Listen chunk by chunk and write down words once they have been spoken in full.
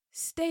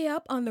Stay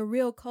up on the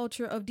real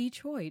culture of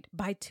Detroit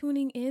by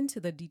tuning in to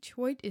the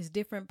Detroit is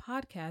Different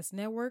podcast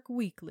network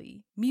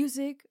weekly.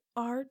 Music,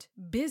 art,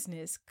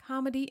 business,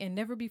 comedy, and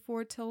never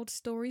before told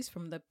stories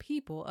from the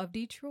people of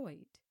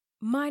Detroit.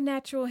 My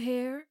Natural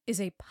Hair is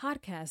a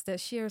podcast that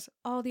shares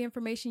all the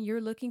information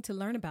you're looking to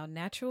learn about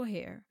natural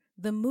hair,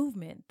 the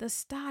movement, the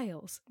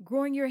styles,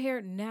 growing your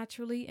hair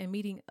naturally, and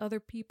meeting other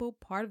people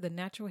part of the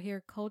natural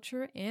hair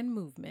culture and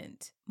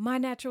movement. My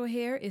Natural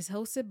Hair is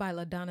hosted by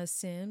LaDonna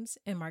Sims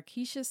and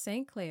Markeisha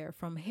St. Clair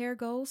from Hair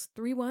Goals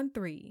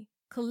 313.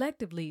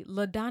 Collectively,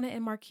 LaDonna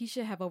and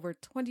Markeisha have over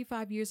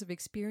 25 years of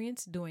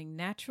experience doing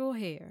natural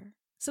hair.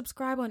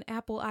 Subscribe on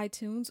Apple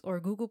iTunes or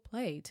Google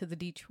Play to the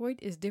Detroit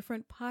is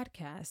Different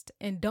podcast,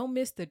 and don't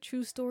miss the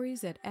true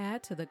stories that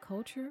add to the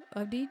culture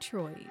of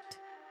Detroit.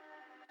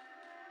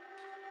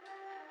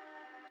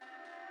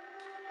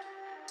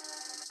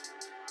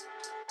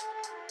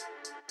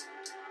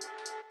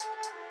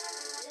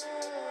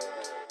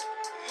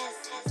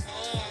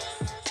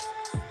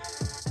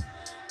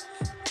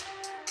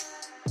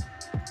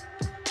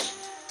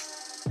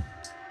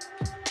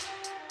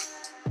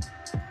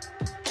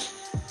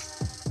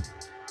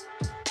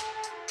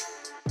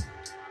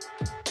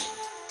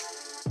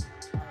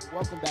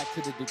 Welcome back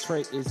to the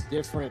Detroit is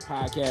Different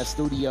podcast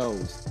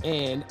studios,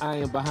 and I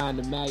am behind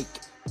the mic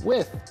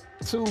with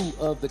two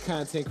of the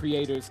content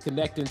creators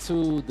connecting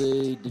to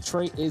the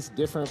Detroit is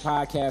Different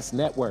podcast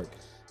network.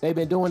 They've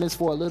been doing this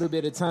for a little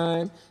bit of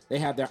time. They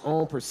have their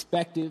own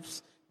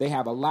perspectives. They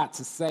have a lot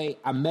to say.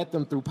 I met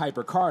them through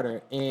Piper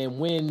Carter, and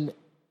when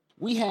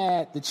we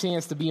had the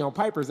chance to be on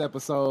Piper's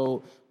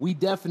episode, we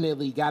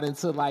definitely got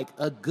into like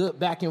a good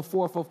back and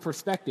forth of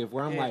perspective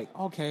where I'm like,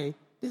 okay,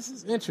 this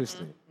is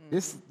interesting. Mm-hmm.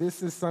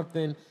 This is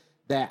something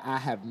that I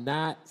have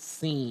not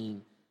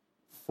seen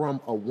from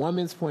a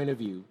woman's point of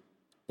view,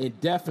 and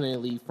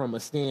definitely from a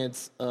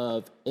stance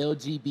of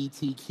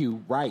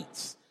LGBTQ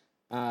rights.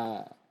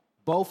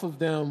 Both of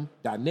them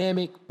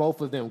dynamic, both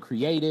of them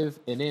creative,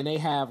 and then they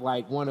have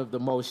like one of the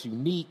most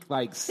unique,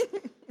 like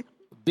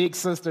big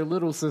sister,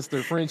 little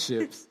sister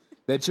friendships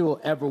that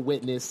you'll ever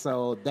witness.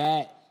 So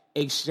that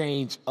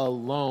exchange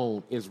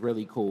alone is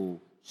really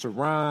cool.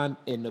 Sharon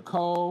and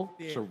Nicole.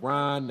 Yeah.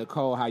 Sharon,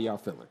 Nicole, how y'all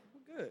feeling?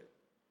 Good.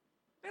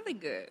 Really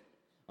good.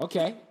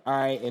 Okay. All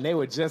right. And they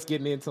were just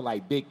getting into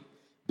like big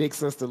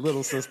sister,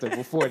 little sister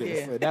before this.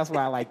 Yeah. So that's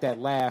why I like that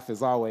laugh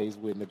as always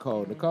with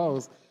Nicole. Mm-hmm.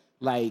 Nicole's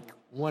like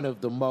one of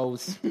the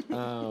most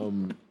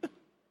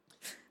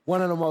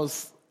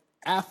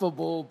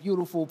affable,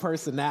 beautiful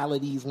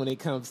personalities when it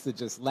comes to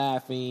just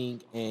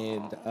laughing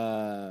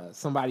and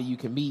somebody you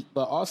can meet,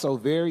 but also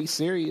very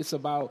serious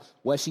about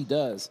what she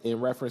does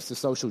in reference to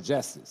social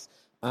justice.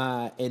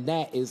 And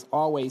that is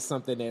always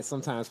something that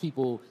sometimes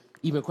people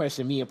even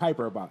question me and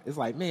Piper about. It's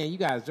like, man, you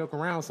guys joke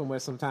around so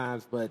much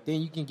sometimes, but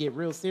then you can get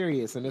real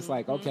serious. And it's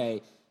like,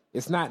 okay,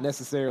 it's not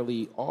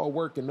necessarily all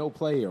work and no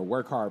play or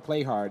work hard,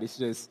 play hard. It's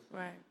just,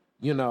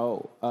 you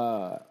know,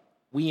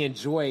 we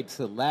enjoy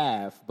to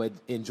laugh, but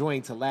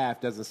enjoying to laugh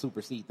doesn't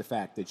supersede the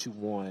fact that you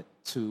want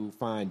to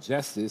find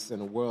justice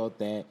in a world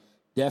that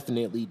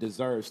definitely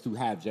deserves to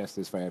have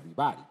justice for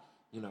everybody.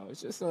 You know,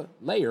 it's just a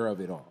layer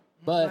of it all.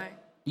 But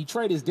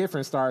Detroit is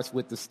Different starts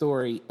with the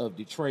story of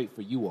Detroit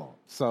for you all.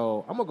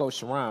 So I'm going to go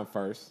Sharon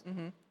first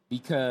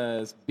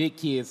because big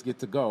kids get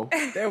to go.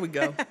 There we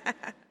go.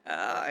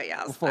 Oh,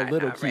 y'all before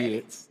little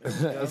kids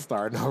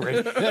starting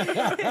already.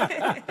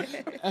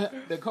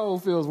 Nicole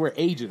feels we're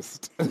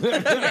ageist.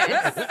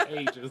 Yes.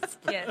 Ageist.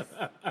 Yes.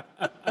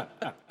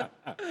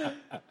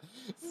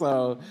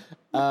 So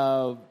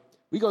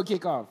we gonna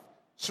kick off.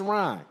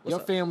 Sharon, your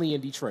family in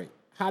Detroit.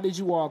 How did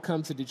you all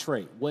come to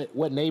Detroit?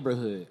 What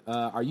neighborhood?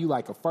 Are you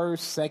like a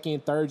first,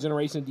 second, third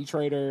generation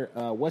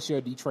Detroiter? What's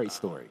your Detroit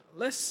story?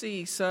 Let's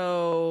see.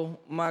 So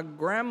my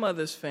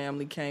grandmother's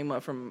family came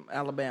up from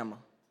Alabama.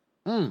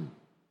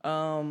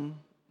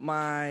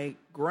 My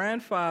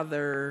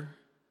grandfather,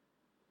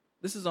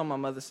 this is on my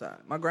mother's side.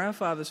 My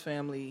grandfather's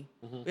family,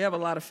 we have a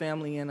lot of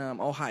family in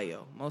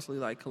Ohio, mostly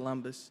like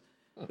Columbus.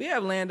 We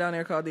have land down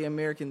there called the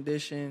American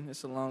Addition.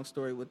 It's a long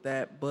story with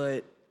that,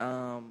 but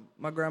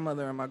my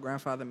grandmother and my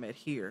grandfather met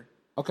here.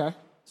 Okay.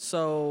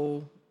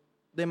 So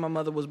then my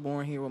mother was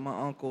born here with my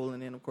uncle,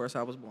 and then, of course,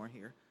 I was born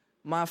here.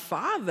 My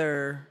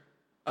father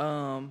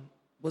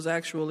was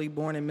actually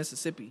born in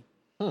Mississippi.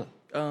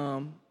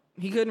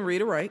 He couldn't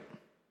read or write.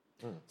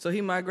 So he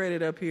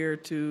migrated up here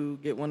to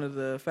get one of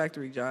the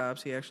factory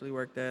jobs. He actually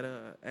worked at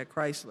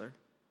Chrysler,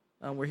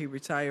 where he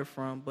retired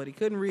from. But he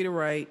couldn't read or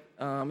write.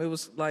 It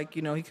was like,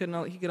 you know, he could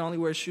only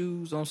wear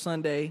shoes on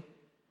Sunday.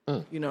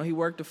 You know, he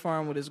worked the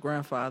farm with his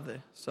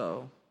grandfather.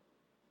 So,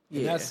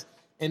 yeah.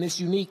 And it's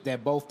unique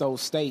that both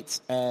those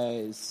states,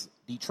 as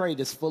Detroit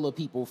is full of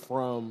people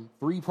from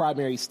three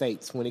primary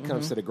states when it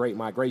comes to the Great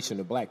Migration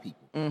of black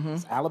people.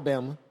 It's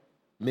Alabama,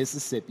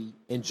 Mississippi,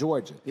 and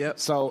Georgia. Yep.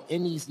 So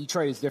in these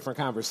Detroit is Different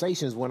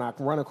conversations, when I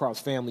run across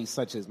families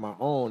such as my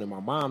own and my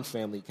mom's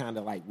family, kind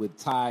of like with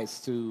ties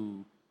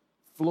to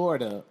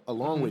Florida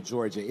along with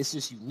Georgia, it's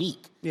just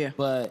unique. Yeah.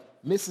 But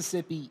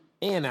Mississippi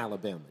and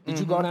Alabama. Did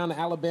you go down to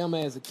Alabama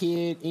as a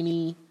kid?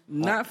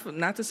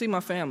 Not to see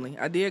my family.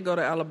 I did go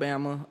to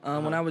Alabama.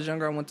 When I was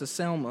younger, I went to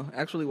Selma.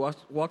 Actually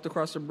walked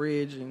across the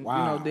bridge and,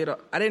 Wow.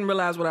 I didn't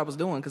realize what I was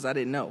doing because I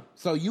didn't know.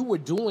 So you were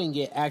doing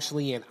it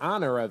actually in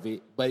honor of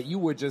it, but you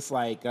were just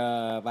like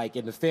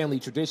in the family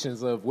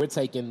traditions of we're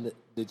taking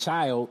the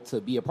child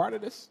to be a part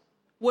of this?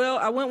 Well,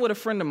 I went with a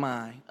friend of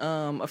mine.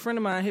 A friend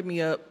of mine hit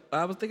me up.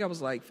 I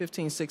was like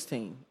 15,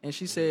 16. And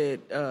she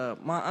said,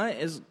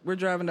 we're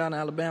driving down to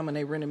Alabama and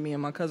they rented me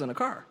and my cousin a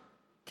car.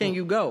 Can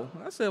you go?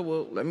 I said,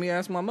 well, let me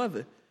ask my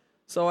mother.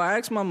 So I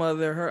asked my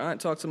mother, her aunt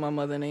talked to my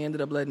mother, and they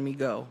ended up letting me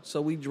go.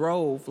 So we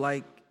drove,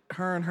 like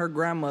her aunt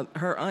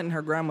and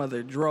her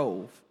grandmother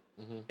drove.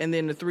 And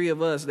then the three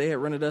of us, they had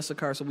rented us a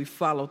car, so we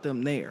followed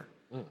them there.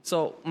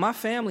 So my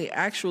family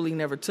actually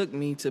never took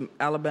me to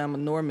Alabama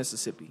nor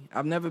Mississippi.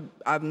 I've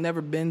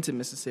never been to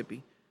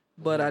Mississippi,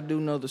 but I do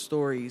know the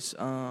stories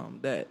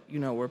that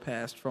were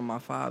passed from my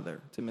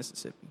father to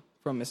Mississippi,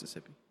 from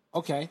Mississippi.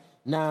 Okay.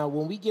 Now,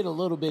 when we get a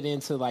little bit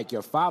into like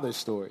your father's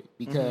story,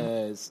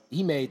 because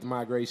he made the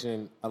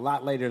migration a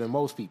lot later than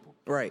most people.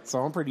 Right. So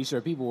I'm pretty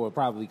sure people were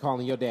probably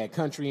calling your dad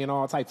country and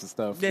all types of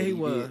stuff. Yeah, he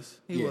was.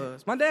 He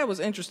was. My dad was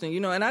interesting,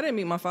 and I didn't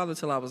meet my father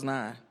till I was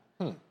 9.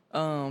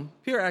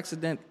 Pure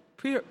accident.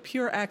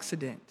 Pure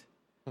accident.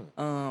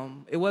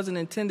 It wasn't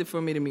intended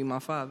for me to meet my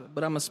father,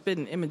 but I'm a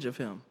spitting image of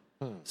him.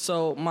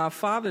 So my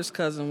father's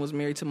cousin was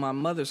married to my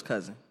mother's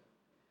cousin,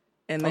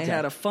 and they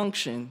had a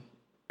function.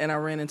 And I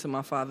ran into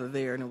my father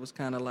there, and it was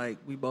kind of like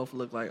we both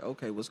looked like,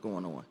 okay, what's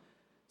going on?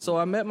 So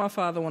I met my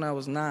father when I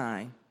was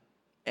 9,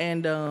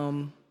 and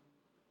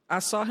I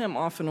saw him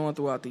off and on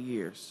throughout the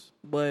years.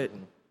 But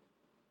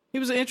he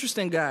was an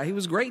interesting guy. He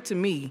was great to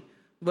me,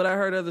 but I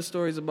heard other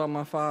stories about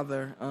my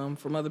father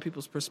from other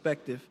people's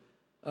perspective.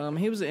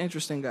 He was an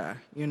interesting guy,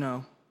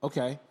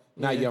 Okay.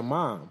 Now, your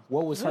mom,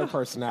 what was her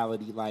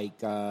personality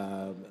like,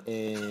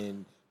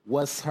 and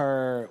what's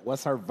her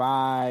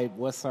vibe?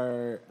 What's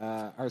her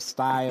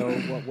style?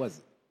 What was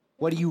it?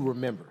 What do you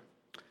remember?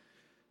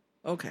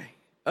 Okay.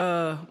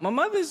 My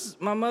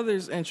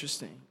mother's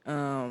interesting.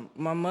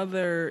 My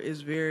mother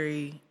is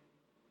very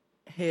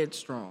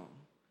headstrong.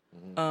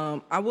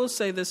 I will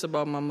say this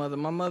about my mother.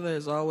 My mother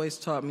has always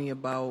taught me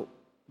about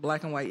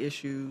black and white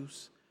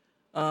issues.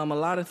 A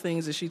lot of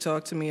things that she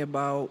talked to me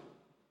about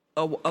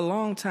a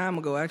long time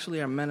ago actually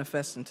are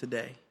manifesting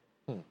today.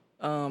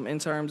 In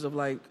terms of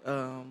like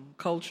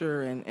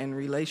culture and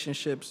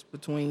relationships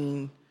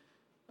between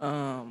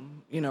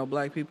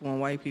black people and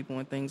white people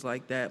and things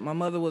like that. My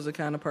mother was the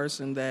kind of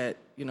person that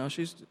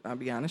I'll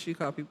be honest, she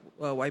called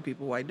white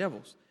people white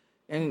devils,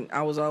 and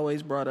I was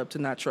always brought up to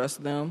not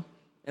trust them,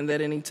 and that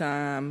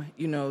anytime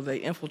they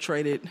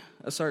infiltrated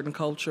a certain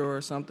culture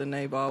or something,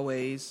 they've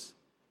always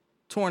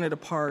torn it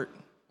apart,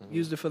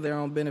 used it for their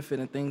own benefit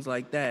and things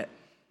like that.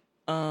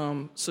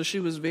 So she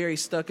was very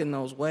stuck in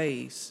those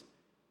ways.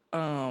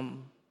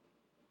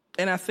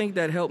 And I think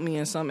that helped me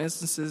in some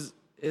instances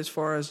as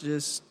far as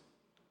just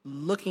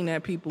looking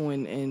at people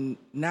and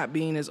not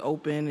being as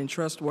open and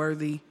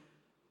trustworthy,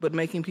 but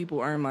making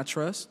people earn my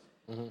trust.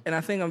 And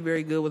I think I'm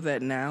very good with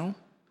that now.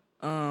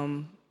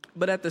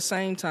 But at the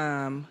same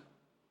time,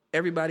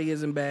 everybody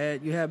isn't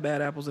bad. You have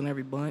bad apples in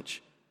every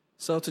bunch.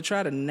 So to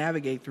try to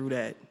navigate through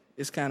that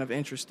is kind of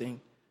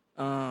interesting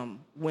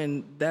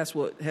when that's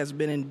what has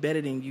been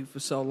embedded in you for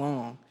so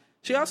long.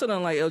 She also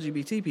doesn't like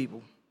LGBT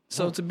people.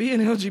 So to be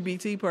an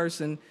LGBT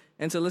person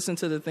and to listen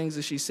to the things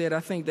that she said, I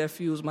think that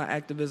fuels my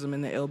activism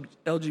in the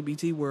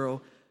LGBT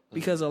world,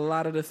 because a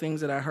lot of the things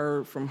that I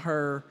heard from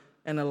her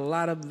and a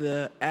lot of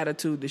the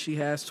attitude that she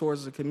has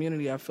towards the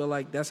community, I feel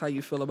like that's how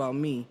you feel about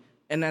me,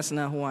 and that's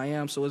not who I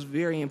am. So it's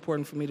very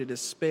important for me to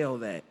dispel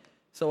that.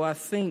 So I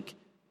think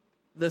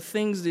the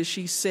things that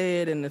she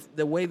said and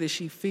the way that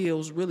she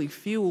feels really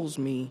fuels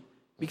me,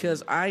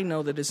 because I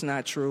know that it's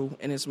not true,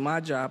 and it's my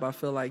job, I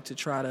feel like, to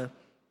try to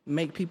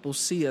make people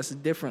see us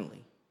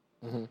differently.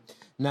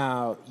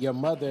 Now, your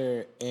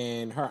mother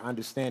and her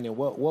understanding,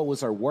 what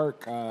was her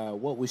work?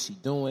 What was she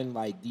doing?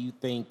 Like, do you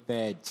think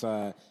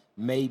that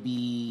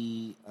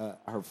maybe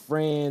her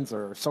friends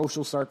or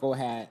social circle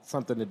had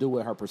something to do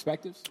with her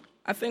perspectives?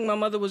 I think my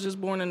mother was just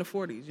born in the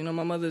 40s.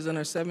 My mother's in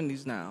her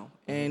 70s now.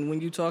 And when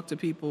you talk to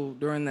people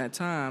during that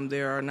time,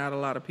 there are not a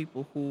lot of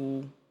people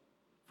who,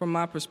 from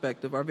my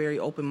perspective, are very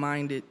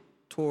open-minded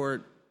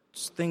toward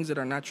things that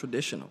are not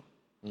traditional.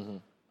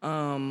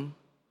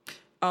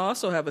 I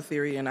also have a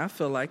theory, and I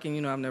feel like,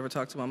 and I've never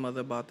talked to my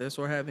mother about this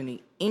or have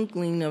any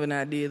inkling of an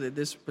idea that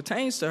this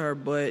pertains to her,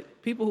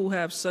 but people who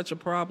have such a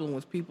problem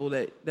with people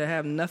that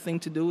have nothing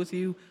to do with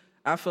you,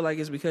 I feel like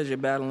it's because you're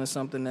battling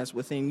something that's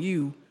within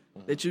you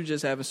that you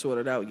just haven't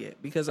sorted out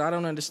yet. Because I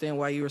don't understand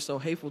why you are so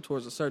hateful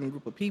towards a certain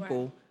group of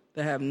people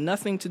that have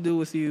nothing to do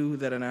with you,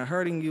 that are not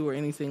hurting you or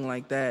anything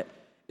like that.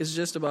 It's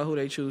just about who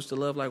they choose to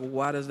love. Like,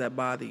 why does that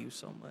bother you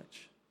so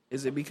much?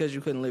 Is it because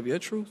you couldn't live your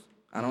truth?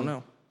 I don't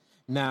know.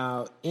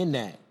 Now, in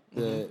that,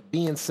 the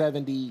being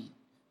 70,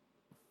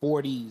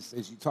 40s,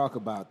 as you talk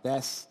about,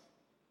 that's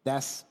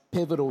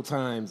pivotal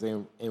times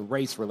in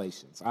race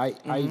relations. I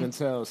even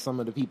tell some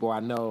of the people I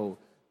know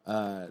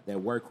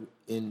that work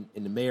in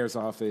the mayor's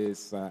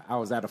office. I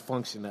was at a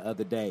function the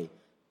other day,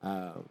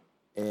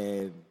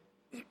 and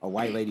a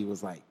white lady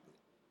was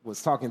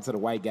talking to the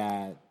white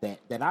guy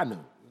that I knew.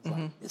 It was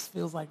like, this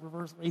feels like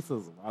reverse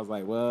racism. I was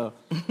like, well,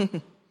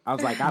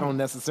 I don't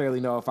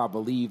necessarily know if I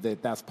believe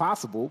that that's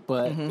possible,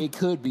 but it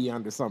could be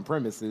under some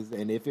premises.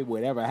 And if it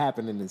would ever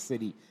happen in the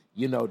city,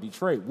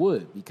 Detroit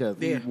would, because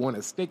you want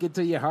to stick it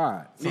to your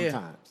heart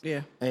sometimes.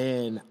 Yeah.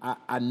 And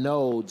I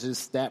know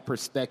just that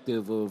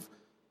perspective of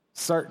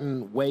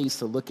certain ways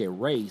to look at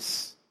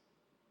race.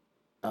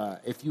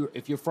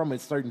 If you're from a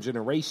certain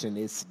generation,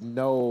 it's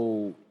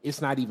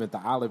not even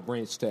the olive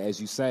branch to,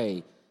 as you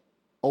say,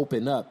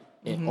 open up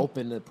and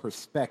open the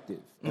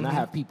perspective. And I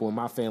have people in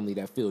my family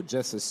that feel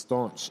just as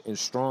staunch and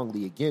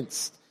strongly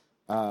against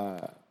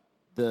having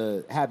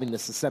the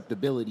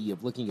susceptibility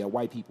of looking at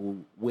white people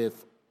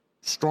with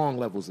strong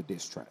levels of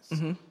distrust.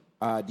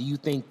 Do you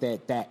think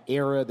that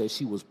era that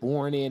she was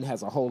born in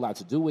has a whole lot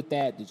to do with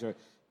that?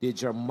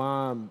 Did your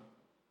mom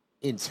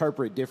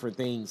interpret different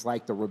things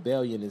like the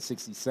rebellion in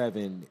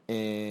 '67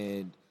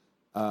 and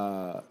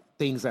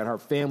things that her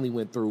family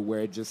went through,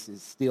 where it just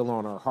is still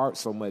on her heart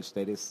so much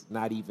that it's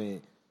not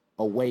even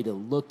a way to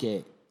look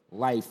at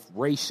life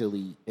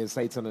racially and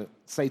say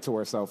to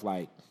herself,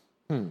 like,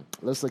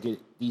 let's look at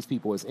these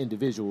people as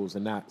individuals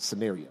and not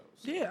scenarios?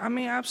 Yeah, I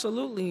mean,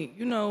 absolutely.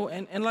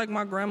 And like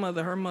my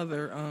grandmother, her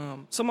mother,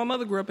 so my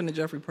mother grew up in the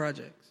Jeffrey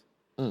Projects.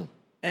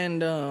 And,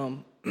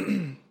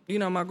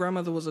 my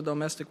grandmother was a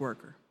domestic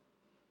worker.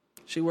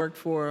 She worked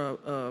for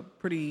a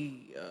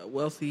pretty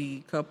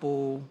wealthy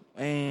couple,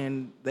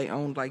 and they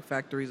owned like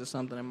factories or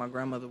something, and my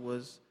grandmother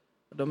was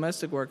a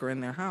domestic worker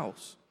in their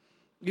house.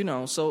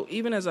 So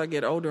even as I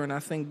get older and I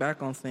think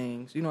back on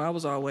things, I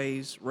was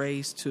always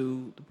raised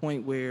to the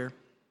point where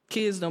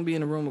kids don't be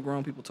in the room where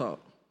grown people talk.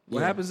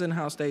 What happens in the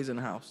house stays in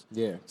the house.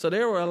 Yeah. So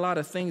there were a lot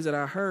of things that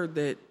I heard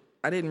that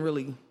I didn't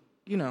really,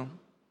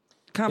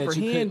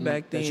 comprehend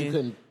back then. That you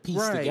couldn't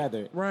piece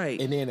together. Right.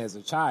 And then as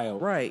a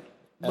child. Right.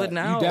 But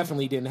now you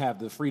definitely didn't have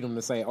the freedom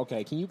to say,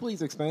 okay, can you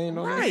please expand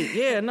on that? Right.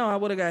 Yeah, no, I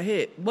would have got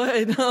hit.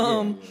 But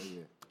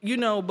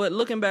but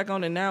looking back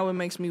on it now, it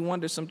makes me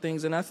wonder some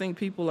things. And I think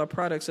people are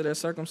products of their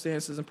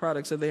circumstances and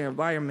products of their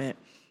environment.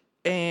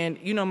 And,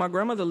 my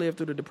grandmother lived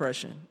through the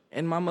Depression,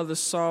 and my mother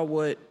saw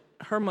what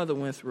her mother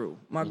went through.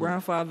 My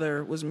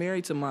grandfather was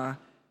married to my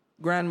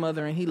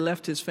grandmother, and he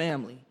left his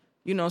family.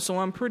 So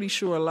I'm pretty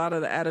sure a lot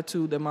of the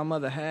attitude that my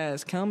mother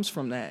has comes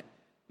from that,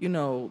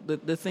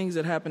 the things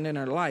that happened in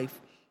her life.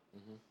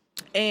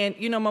 And,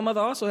 my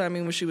mother also had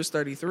me when she was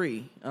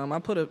 33. I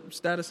put a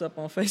status up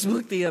on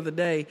Facebook the other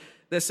day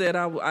that said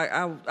I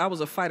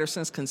was a fighter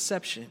since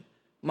conception.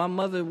 My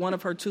mother, one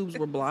of her tubes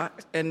were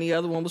blocked, and the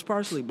other one was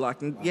partially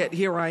blocked, and yet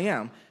here I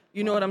am.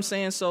 You know what I'm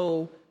saying?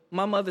 So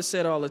my mother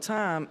said all the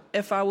time,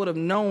 if I would have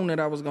known that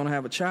I was going to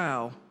have a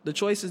child, the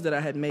choices that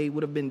I had made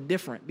would have been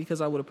different because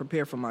I would have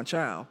prepared for my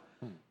child.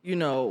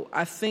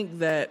 I think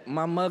that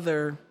my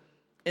mother,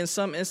 in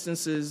some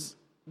instances,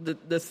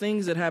 the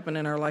things that happened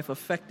in her life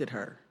affected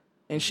her.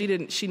 And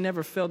she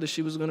never felt that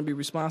she was going to be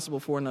responsible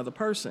for another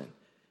person,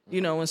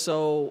 and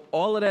so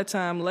all of that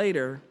time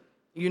later,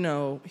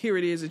 here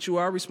it is that you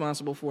are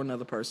responsible for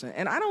another person.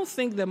 And I don't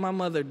think that my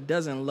mother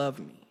doesn't love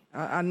me.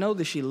 I know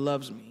that she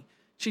loves me.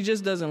 She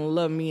just doesn't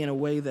love me in a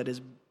way that is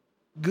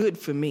good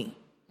for me.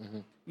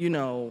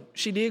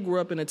 She did grow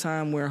up in a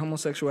time where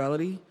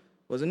homosexuality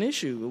was an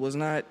issue. It was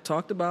not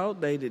talked about.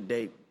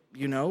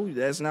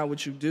 That's not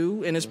what you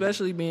do. And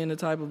especially being the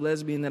type of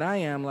lesbian that I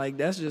am, like,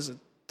 that's just a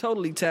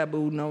totally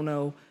taboo,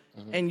 no.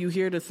 And you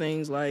hear the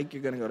things like,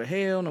 you're going to go to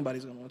hell,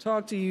 nobody's going to want to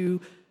talk to you,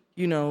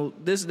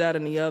 this, that,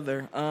 and the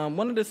other.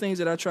 One of the things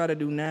that I try to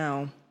do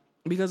now,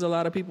 because a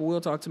lot of people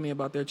will talk to me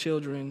about their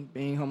children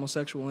being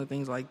homosexual and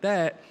things like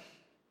that,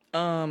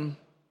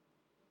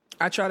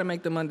 I try to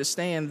make them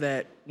understand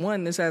that,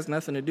 one, this has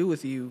nothing to do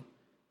with you,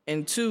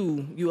 and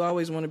two, you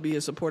always want to be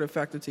a supportive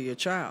factor to your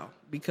child,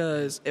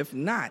 because if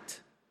not,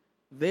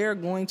 they're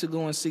going to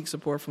go and seek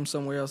support from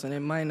somewhere else, and it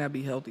might not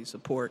be healthy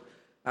support.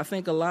 I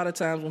think a lot of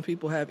times when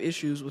people have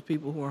issues with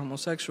people who are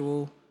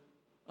homosexual,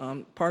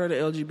 part of the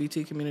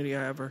LGBT community,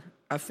 however,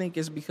 I think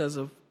it's because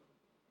of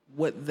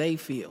what they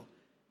feel.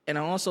 And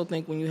I also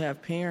think when you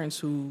have parents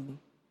who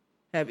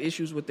have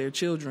issues with their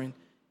children,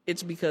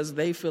 it's because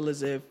they feel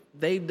as if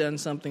they've done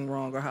something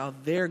wrong or how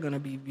they're going to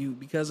be viewed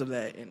because of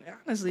that. And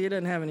honestly, it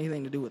doesn't have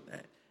anything to do with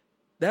that.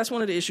 That's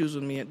one of the issues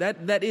with me.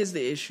 That is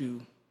the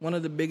issue. One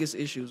of the biggest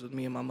issues with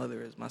me and my mother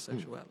is my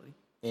sexuality.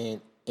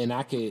 And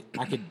I could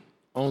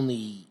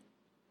only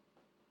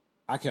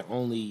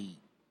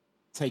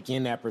take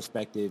in that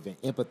perspective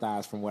and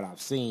empathize from what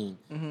I've seen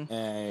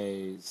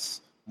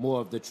as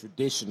more of the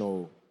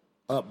traditional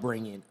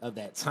upbringing of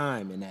that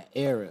time and that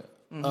era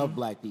of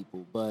Black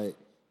people. But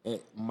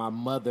my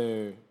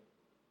mother,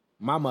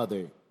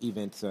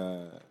 even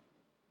to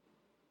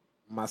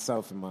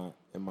myself and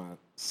my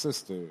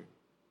sister,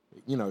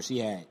 she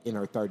had in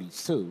her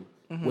 30s too,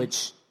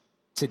 which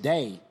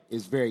today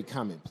is very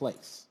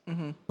commonplace.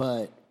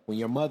 But when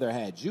your mother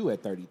had you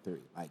at 33.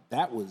 Like,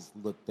 that was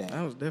looked at.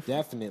 That was different.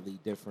 Definitely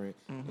different.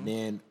 And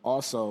then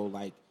also,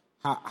 like,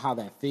 how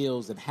that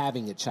feels and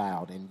having a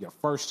child and your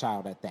first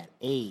child at that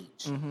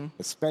age,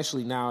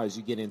 especially now as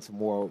you get into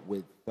more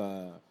with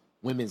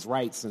women's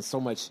rights and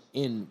so much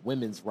in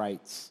women's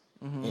rights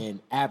and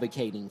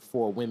advocating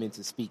for women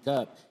to speak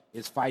up,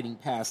 is fighting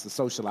past the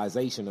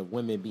socialization of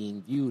women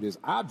being viewed as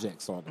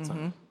objects all the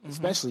time,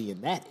 especially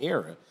in that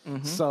era.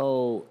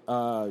 So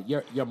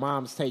your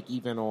mom's take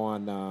even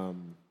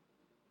on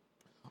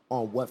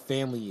what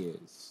family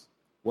is,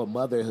 what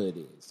motherhood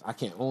is. I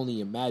can only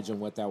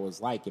imagine what that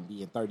was like in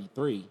being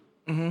 33.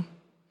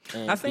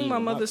 I think my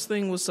mother's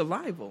thing was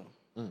survival.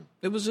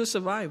 It was just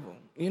survival.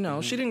 You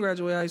know, she didn't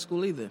graduate high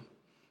school either.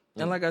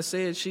 And like I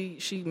said,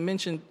 she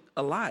mentioned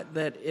a lot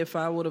that if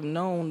I would have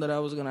known that I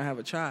was going to have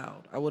a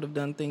child, I would have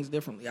done things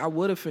differently. I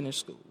would have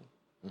finished school.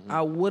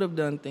 I would have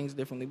done things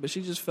differently. But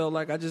she just felt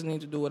like I just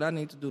need to do what I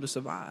need to do to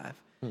survive.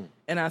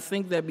 And I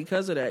think that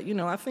because of that, you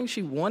know, I think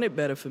she wanted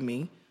better for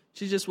me.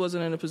 She just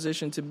wasn't in a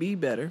position to be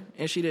better,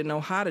 and she didn't know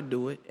how to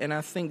do it. And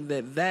I think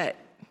that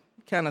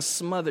kind of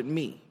smothered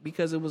me,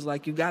 because it was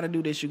like, you got to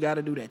do this, you got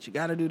to do that, you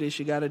got to do this,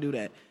 you got to do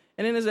that.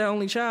 And then there's that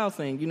only child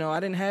thing. You know, I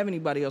didn't have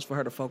anybody else for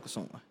her to focus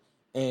on.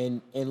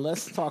 And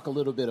let's talk a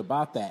little bit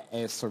about that,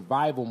 as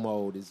survival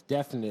mode is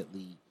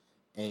definitely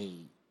a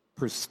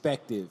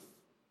perspective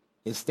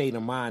and state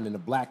of mind in the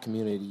black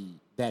community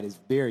that is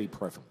very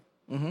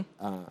prevalent.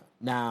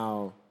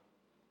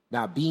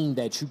 Now, being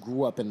that you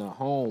grew up in a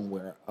home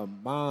where a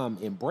mom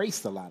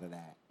embraced a lot of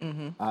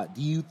that,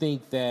 do you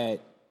think that,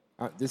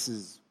 this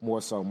is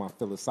more so my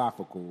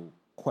philosophical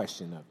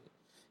question of it,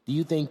 do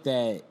you think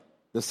that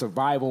the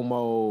survival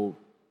mode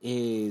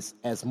is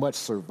as much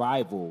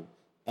survival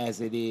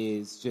as it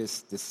is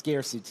just the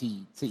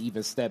scarcity to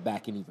even step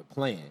back and even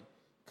plan?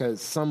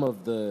 Because some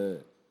of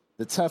the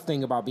tough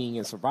thing about being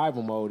in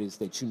survival mode is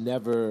that you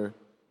never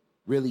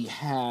really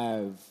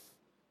have,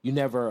 you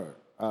never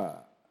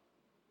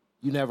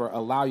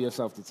allow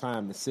yourself the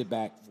time to sit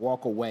back,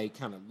 walk away,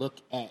 kind of look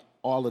at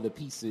all of the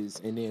pieces,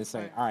 and then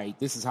say, all right,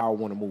 this is how I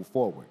want to move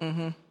forward.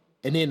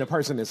 And then the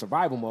person in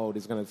survival mode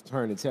is going to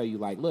turn and tell you,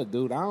 like, look,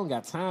 dude, I don't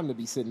got time to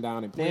be sitting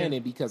down and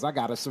planning because I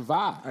got to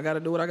survive. I got to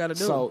do what I got to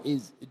do. So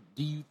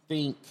do you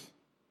think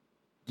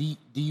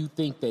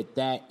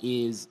that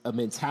is a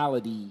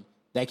mentality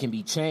that can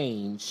be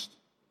changed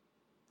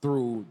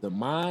through the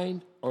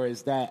mind, or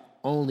is that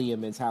only a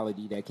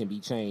mentality that can be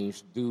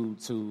changed due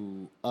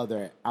to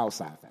other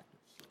outside factors?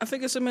 I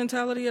think it's a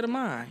mentality of the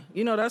mind.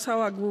 You know, that's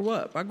how I grew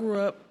up. I grew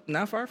up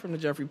not far from the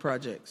Jeffrey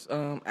Projects.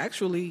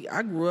 Actually,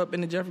 I grew up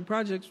and the Jeffrey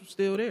Projects were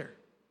still there.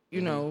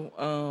 You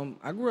know,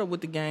 I grew up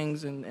with the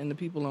gangs and the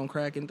people on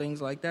crack and things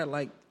like that.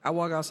 Like, I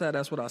walk outside,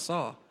 that's what I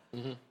saw.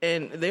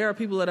 And there are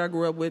people that I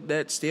grew up with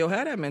that still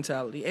had that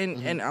mentality.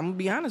 And I'm going to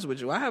be honest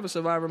with you, I have a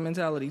survivor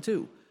mentality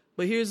too.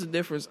 But here's the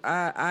difference.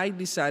 I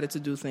decided to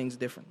do things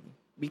differently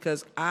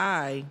because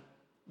I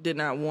did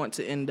not want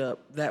to end up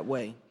that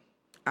way.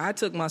 I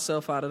took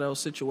myself out of those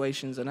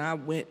situations and I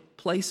went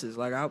places.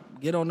 Like, I'd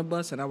get on the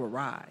bus and I would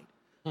ride.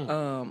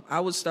 I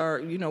would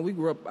start, you know,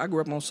 I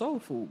grew up on soul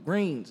food,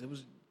 greens. It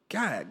was,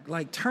 God,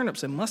 like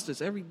turnips and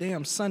mustards every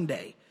damn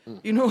Sunday.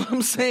 You know what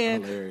I'm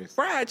saying? Hilarious.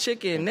 Fried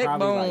chicken, And neck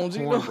bones,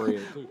 like you know.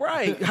 cornbread, too.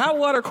 Right. Hot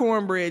water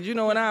cornbread, you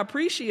know, and I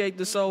appreciate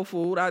the soul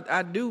food.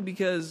 I do,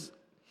 because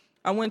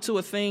I went to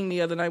a thing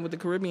the other night with the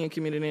Caribbean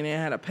community, and they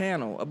had a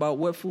panel about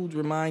what foods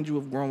remind you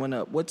of growing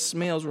up, what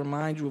smells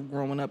remind you of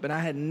growing up, and I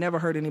had never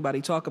heard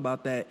anybody talk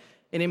about that,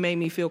 and it made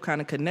me feel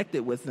kind of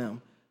connected with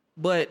them.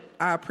 But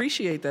I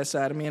appreciate that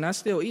side of me, and I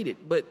still eat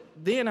it. But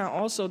then I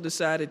also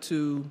decided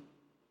to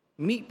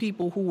meet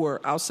people who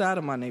were outside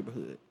of my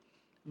neighborhood,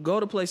 go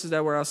to places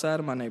that were outside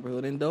of my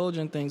neighborhood, indulge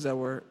in things that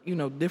were, you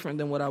know, different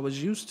than what I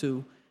was used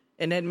to,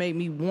 and that made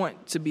me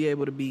want to be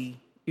able to be,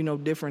 you know,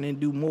 different and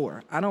do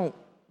more. I don't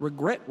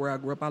regret where I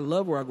grew up. I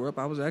love where I grew up.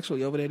 I was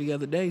actually over there the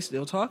other day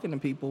still talking to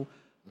people,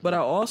 but I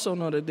also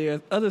know that there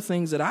are other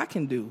things that I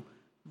can do.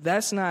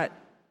 That's not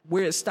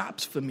where it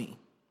stops for me.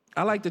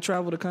 I like to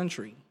travel the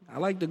country. I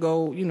like to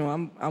go, you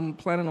know, I'm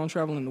planning on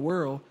traveling the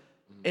world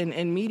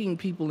and meeting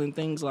people and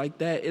things like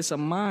that. It's a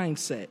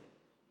mindset.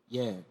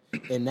 Yeah,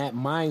 and that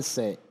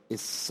mindset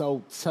is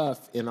so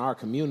tough in our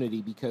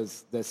community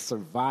because the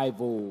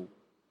survival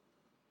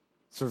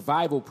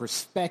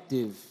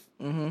perspective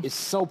is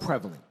so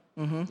prevalent,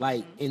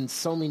 like in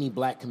so many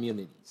black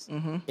communities.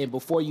 And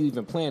before you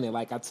even plan it,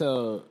 like I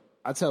tell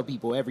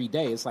people every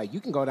day, it's like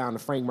you can go down to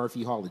Frank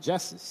Murphy Hall of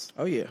Justice.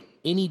 Oh yeah,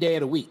 any day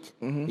of the week.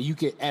 And you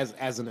could,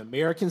 as an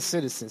American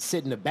citizen,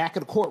 sit in the back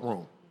of the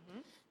courtroom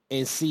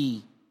and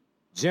see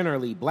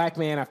generally black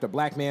man after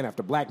black man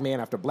after black man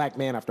after black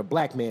man after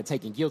black man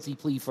taking guilty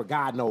plea for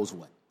God knows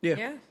what.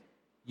 Yeah.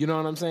 You know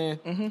what I'm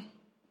saying?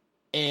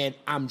 And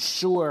I'm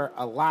sure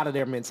a lot of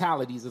their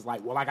mentalities is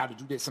like, well, I got to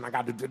do this and I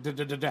got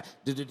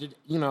to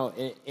you know,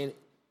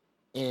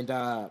 and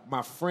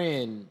my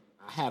friend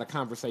I had a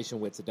conversation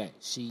with today.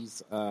 She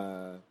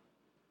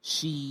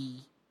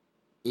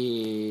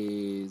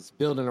is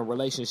building a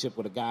relationship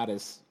with a guy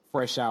that's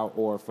fresh out,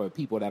 or for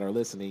people that are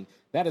listening,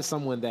 that is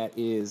someone that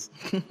is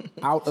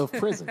out of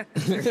prison.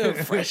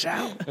 Fresh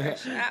out.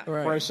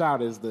 Right. Fresh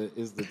out is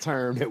the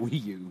term that we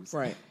use.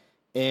 Right.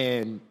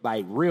 And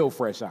like real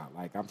fresh out.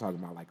 Like I'm talking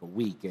about like a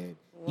week. And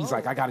he's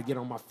like, I got to get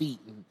on my feet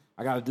and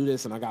I got to do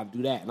this and I got to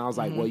do that. And I was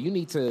like, well, you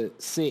need to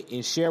sit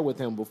and share with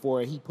him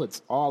before he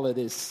puts all of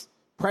this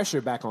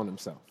pressure back on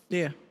himself.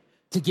 Yeah.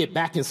 To get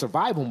back in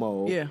survival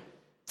mode. Yeah.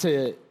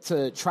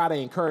 To try to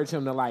encourage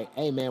him to like,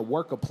 hey man,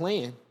 work a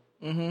plan.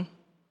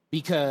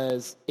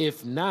 Because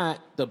if not,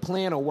 the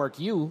plan will work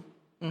you,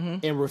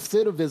 and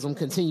recidivism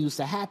continues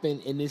to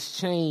happen, and this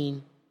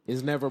chain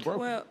is never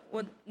broken.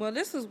 Well,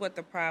 this is what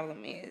the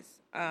problem is.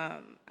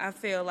 I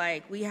feel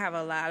like we have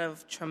a lot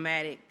of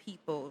traumatic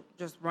people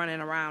just running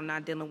around,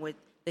 not dealing with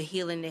the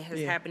healing that has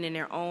happened in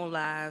their own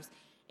lives,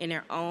 in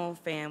their own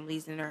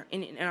families, in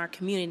our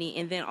community,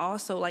 and then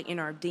also like in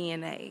our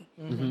DNA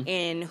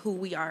and who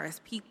we are as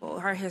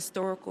people. Our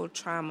historical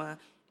trauma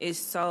is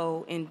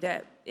so in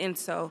depth, and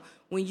so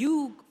when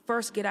you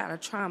first get out of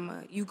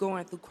trauma, you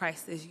going through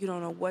crisis, you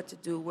don't know what to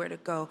do, where to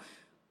go.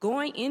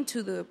 Going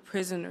into the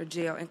prison or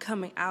jail and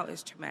coming out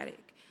is traumatic.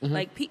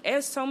 Like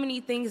there's so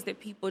many things that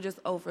people just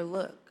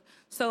overlook.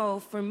 So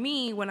for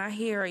me, when I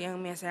hear a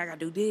young man say, I got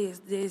to do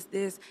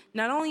this,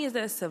 not only is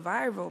that a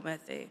survival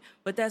method,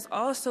 but that's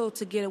also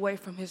to get away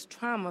from his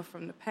trauma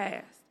from the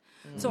past.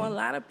 So a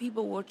lot of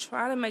people will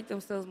try to make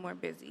themselves more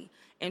busy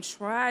and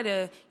try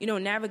to,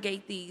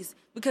 navigate these,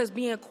 because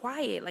being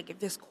quiet, like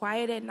if it's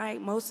quiet at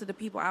night, most of the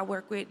people I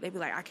work with, they be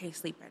like, I can't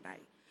sleep at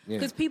night.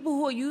 Because people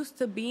who are used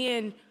to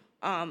being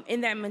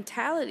in that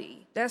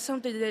mentality, that's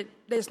something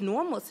that's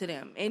normal to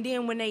them. And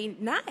then when they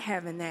not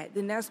having that,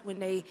 then that's when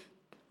they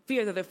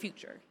fear the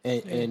future.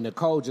 And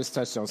Nicole just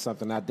touched on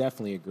something. I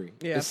definitely agree.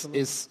 Yeah,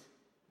 it's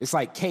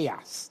like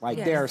chaos.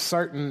 Like there are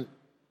certain,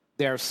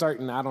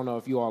 I don't know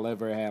if you all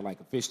ever had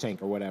like a fish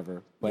tank or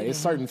whatever, but it's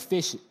certain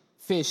fish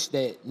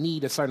that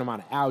need a certain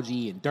amount of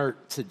algae and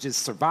dirt to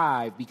just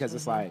survive, because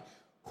it's like,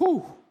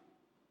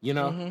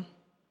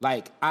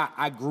 like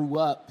I grew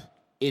up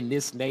in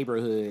this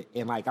neighborhood,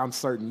 and like I'm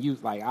certain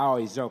youth, like I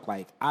always joke,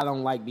 like I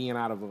don't like being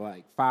out of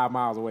like 5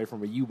 miles away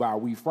from a U-Bar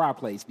We Fry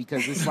place,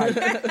 because it's like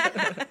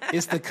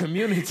it's the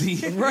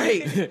community,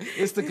 right?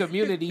 It's the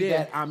community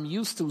that I'm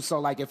used to. So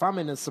like if I'm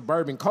in a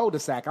suburban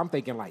cul-de-sac, I'm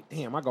thinking like,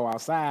 damn, I go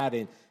outside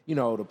and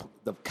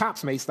the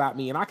cops may stop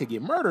me and I could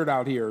get murdered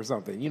out here or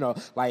something.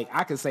 Like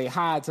I could say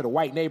hi to the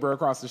white neighbor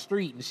across the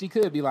street and she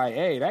could be like,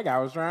 hey, that guy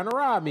was trying to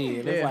rob me.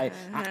 And it's like,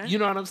 you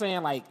know what I'm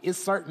saying? Like it's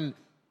certain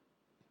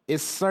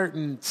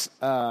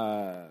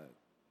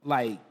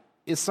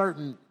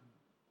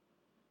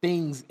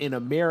things in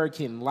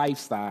American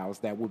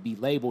lifestyles that would be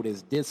labeled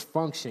as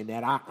dysfunction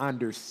that I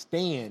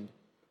understand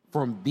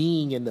from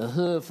being in the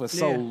hood for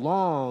so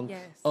long,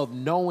 of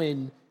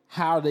knowing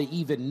how to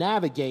even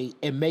navigate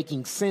and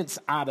making sense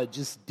out of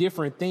just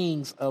different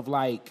things of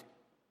like,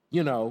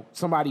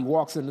 somebody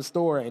walks in the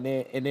store and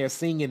they're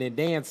singing and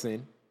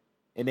dancing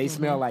and they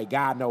smell like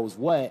God knows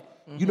what.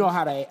 You know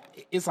how to,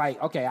 it's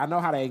like, okay, I know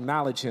how to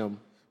acknowledge him,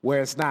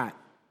 where it's not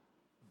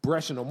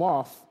brushing them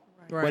off,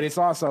 but it's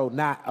also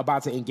not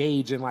about to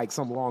engage in like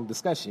some long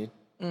discussion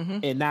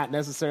and not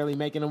necessarily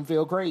making them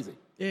feel crazy.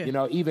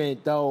 Yeah. Even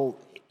though,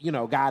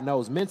 God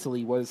knows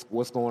mentally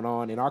what's going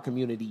on in our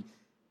community,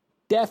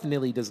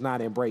 definitely does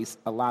not embrace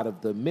a lot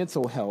of the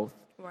mental health.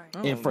 Right.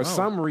 And for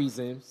some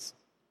reasons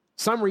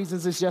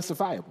it's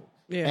justifiable.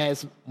 Yeah.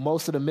 As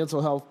most of the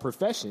mental health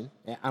profession,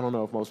 I don't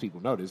know if most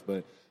people know this,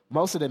 but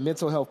most of the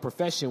mental health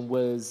profession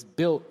was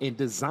built and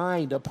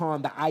designed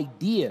upon the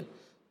idea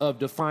of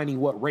defining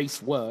what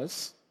race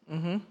was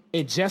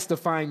and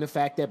justifying the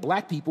fact that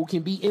black people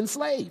can be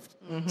enslaved.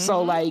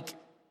 So like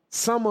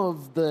some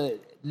of the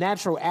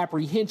natural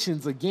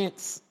apprehensions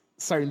against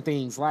certain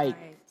things like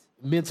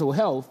mental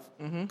health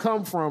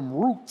come from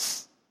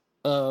roots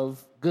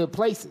of good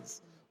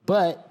places.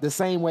 But the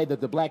same way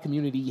that the black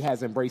community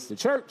has embraced the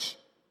church,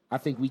 I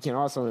think we can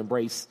also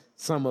embrace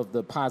some of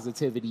the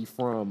positivity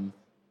from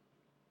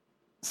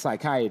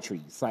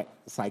psychiatry,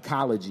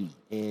 psychology,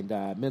 and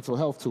mental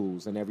health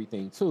tools and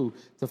everything too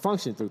to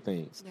function through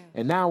things. Yeah.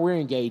 And now we're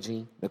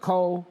engaging.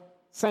 Nicole,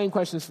 same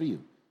questions for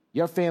you.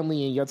 Your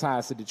family and your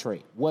ties to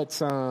Detroit.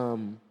 What's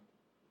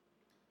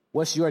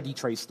your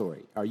Detroit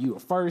story? Are you a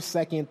first,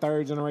 second,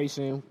 third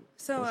generation?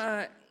 So,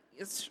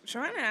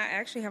 Sharon and I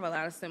actually have a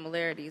lot of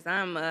similarities.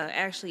 I'm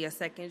actually a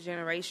second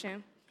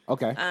generation.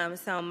 Okay.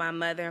 So my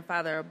mother and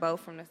father are both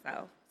from the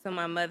South. So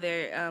my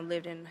mother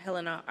lived in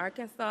Helena,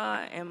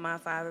 Arkansas, and my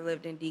father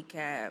lived in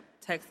DeKalb,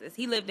 Texas.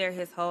 He lived there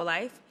his whole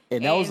life.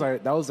 And those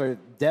are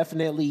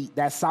definitely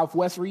that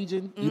Southwest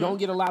region. You don't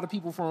get a lot of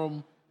people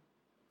from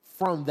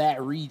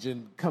that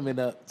region coming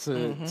up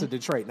to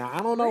Detroit. Now I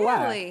don't know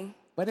why,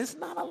 but it's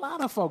not a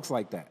lot of folks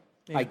like that.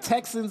 Yeah. Like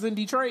Texans in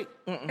Detroit.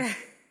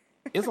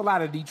 It's a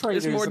lot of Detroiters.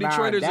 It's more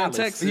Detroiters than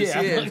Texas.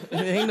 Yeah.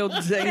 ain't no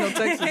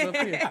Texas up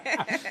here.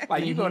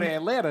 Like you go to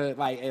Atlanta,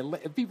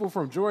 like people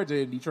from Georgia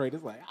and Detroit,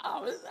 it's like,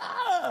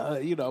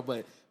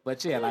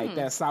 but yeah, like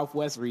that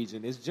Southwest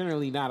region, it's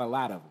generally not a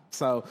lot of them.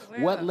 So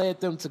what led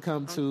them to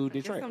come to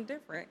Detroit? I'm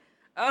different.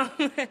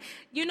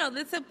 You know,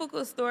 the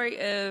typical story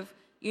of,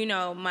 you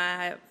know,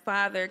 my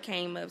father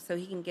came up so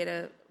he can get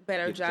a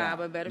better job,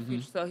 a better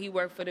future. So he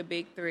worked for the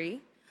big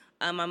three.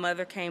 My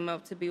mother came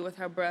up to be with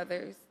her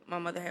brothers. My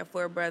mother had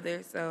 4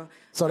 brothers. So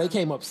they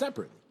came up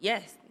separately?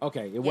 Yes.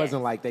 Okay, it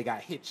wasn't like they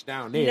got hitched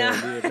down there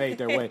and then made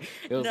their way.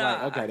 It was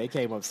like, okay, they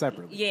came up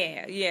separately.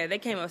 Yeah, they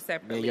came up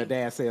separately. And your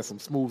dad said some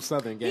smooth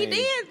Southern game. He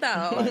did,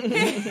 though.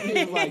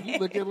 He was like, you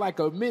looking like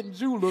a mint and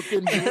Jew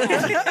looking. He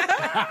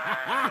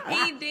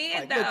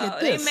did, though.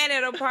 They met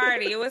at a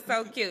party. It was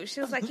so cute. She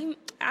was like,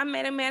 I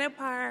met him at a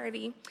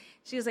party.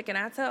 She was like, and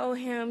I told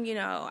him, you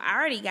know, I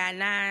already got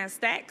 9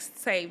 stacks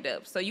saved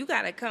up, so you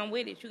got to come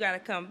with it. You got to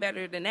come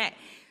better than that.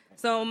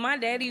 So my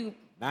daddy...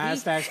 9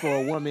 stacks for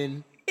a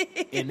woman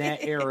in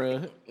that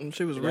era.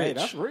 She was rich.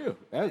 That's real.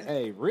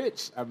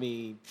 Rich. I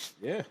mean,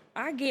 yeah.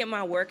 I get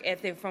my work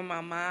ethic from my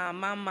mom.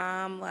 My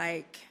mom,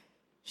 like,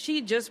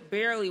 she just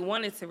barely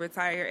wanted to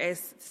retire at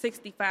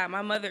 65.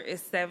 My mother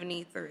is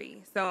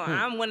 73. So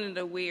I'm one of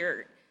the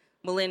weird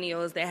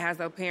millennials that has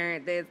a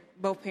parent that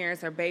both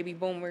parents are baby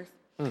boomers.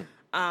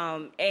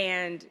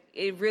 And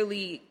it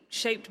really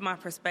shaped my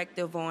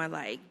perspective on,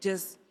 like,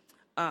 just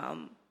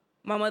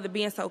my mother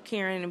being so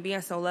caring and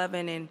being so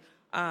loving.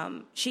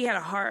 And she had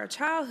a hard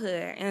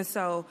childhood. And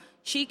so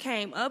she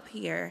came up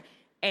here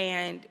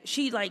and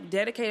she, like,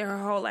 dedicated her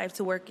whole life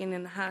to working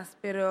in the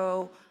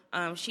hospital.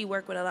 She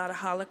worked with a lot of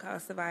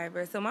Holocaust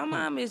survivors. So my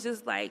mom is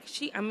just like,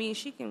 she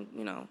can,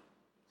 you know,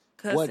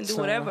 cuss and do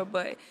whatever.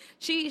 But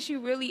she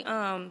really,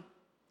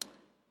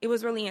 it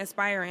was really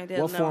inspiring.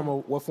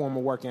 What form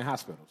of work in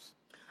hospitals?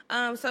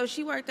 So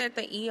she worked at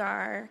the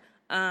ER.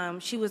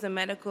 She was a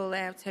medical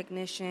lab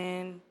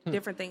technician,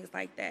 different things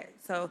like that.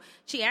 So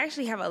she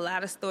actually have a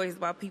lot of stories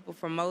about people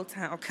from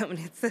Motown coming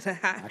into the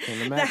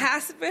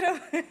hospital.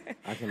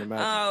 I can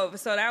imagine.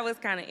 So that was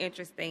kind of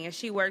interesting. And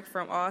she worked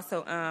from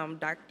also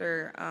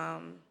Dr.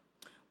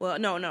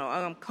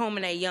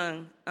 Coleman A.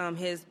 Young,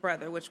 his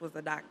brother, which was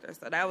a doctor.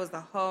 So that was the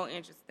whole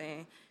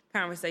interesting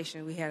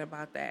conversation we had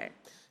about that.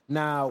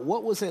 Now,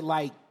 what was it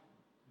like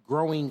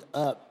growing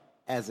up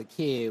as a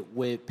kid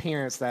with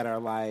parents that are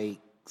like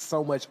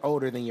so much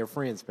older than your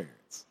friends'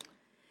 parents?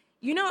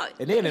 You know,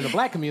 and then in the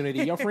black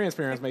community, your friends'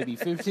 parents may be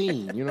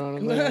 15. You know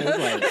what I'm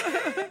saying?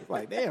 It's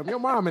like, damn, your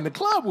mom in the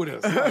club with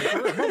us.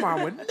 Like, my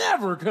mom would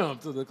never come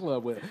to the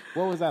club with us.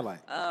 What was that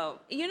like?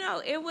 You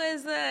know, it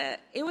was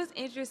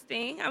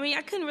interesting. I mean,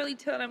 I couldn't really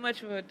tell that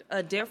much of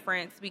a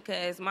difference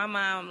because my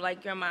mom,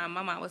 like your mom,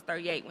 my mom was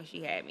 38 when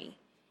she had me.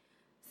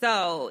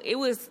 So it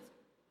was,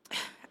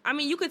 I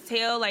mean, you could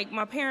tell, like,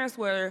 my parents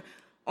were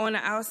on the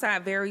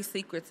outside very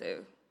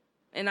secretive.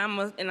 And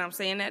I'm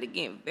saying that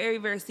again, very,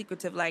 very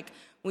secretive. Like,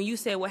 when you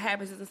say what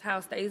happens in this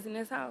house stays in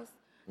this house,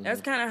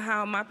 that's kind of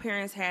how my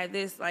parents had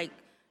this, like,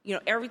 you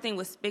know, everything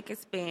was spick and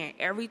span.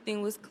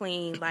 Everything was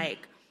clean.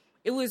 Like,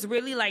 it was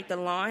really like the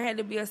lawn had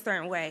to be a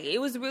certain way.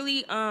 It was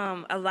really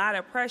a lot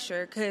of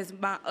pressure because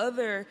my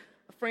other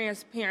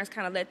friends' parents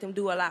kind of let them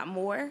do a lot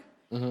more.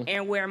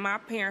 And where my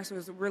parents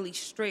was really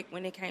strict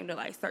when it came to,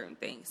 like, certain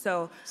things.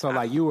 So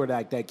like, you were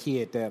like that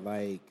kid that,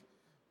 like,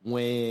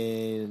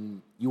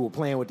 when you were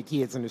playing with the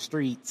kids in the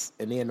streets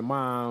and then the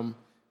mom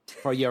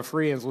for your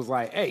friends was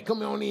like, hey,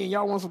 come on in,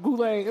 y'all want some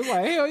Kool-Aid? It's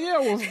like, hell yeah,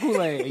 I want some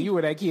Kool-Aid. And you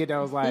were that kid that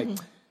was like,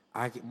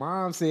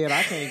 mom said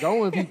I can't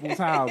go in people's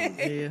houses.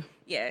 Yeah.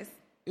 Yes.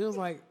 It was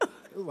like, if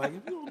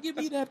you don't give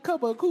me that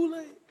cup of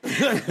Kool-Aid.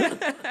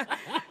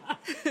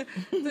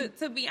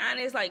 to be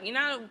honest, like, you know,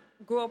 I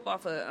grew up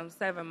off of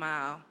 7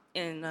 Mile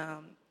in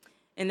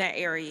that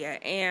area,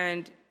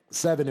 and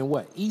 7 and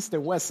what? East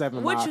and West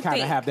 7 Mile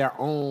kind of have their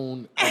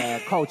own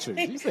culture.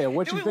 You said,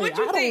 what you think?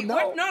 I don't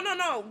know.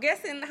 No.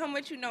 Guessing how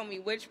much you know me,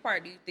 which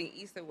part do you think,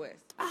 East or West?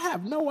 I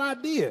have no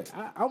idea.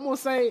 I'm going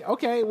to say,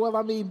 okay, well,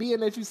 I mean, being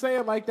that you say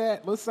it like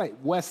that, let's say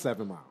West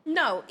 7 Mile.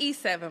 No,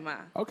 East 7 Mile.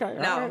 Okay.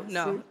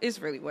 No, it's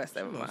really West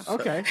 7 Mile.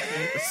 Okay.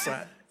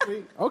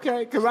 Okay,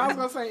 because I was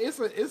going to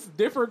say, it's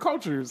different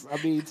cultures.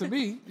 I mean, to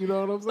me, you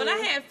know what I'm saying? But I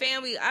had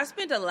family. I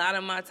spent a lot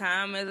of my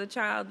time as a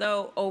child,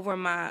 though, over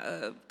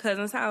my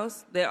cousin's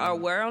house that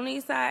were on the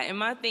east side. And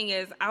my thing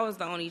is, I was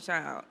the only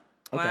child.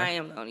 Well, I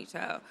am the only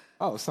child.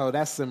 Oh, so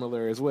that's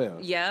similar as well.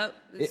 Yep.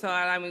 So,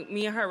 I mean,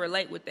 me and her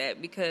relate with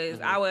that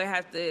because I would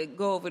have to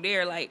go over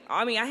there. Like,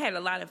 I mean, I had a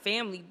lot of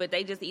family, but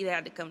they just either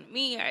had to come to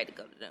me or I had to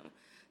come to them.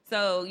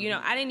 So, you know,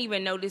 I didn't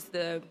even notice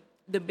the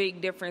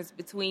big difference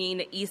between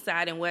the east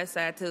side and west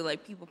side till,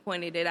 like, people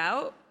pointed it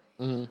out.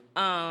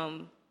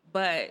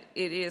 But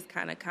it is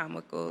kind of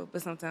comical,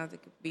 but sometimes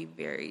it could be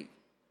very,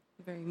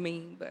 very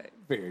mean, but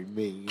very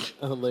mean,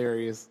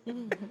 hilarious.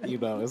 You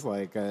know, it's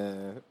like,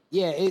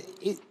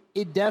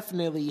 it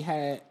definitely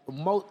had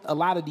a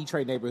lot of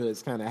Detroit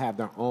neighborhoods kind of have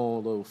their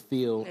own little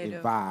feel and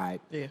vibe.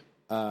 Yeah.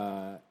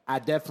 I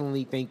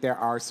definitely think there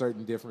are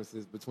certain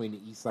differences between the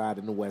east side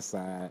and the west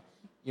side.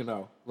 You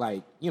know,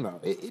 like, you know,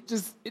 it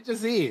just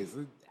is.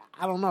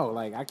 I don't know.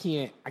 Like, I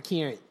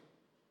can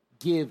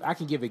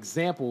give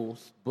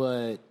examples,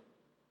 but,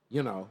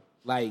 you know,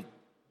 like,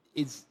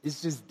 it's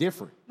just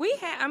different. We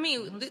have, I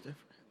mean,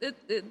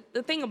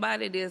 the thing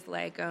about it is,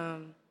 like,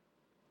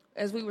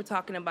 as we were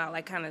talking about,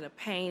 like, kind of the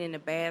pain and the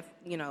bad,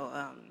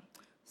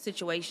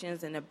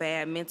 situations and the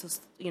bad mental,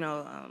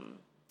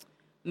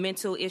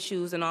 mental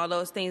issues and all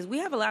those things, we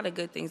have a lot of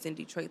good things in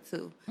Detroit,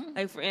 too.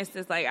 Like, for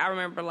instance, like, I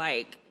remember,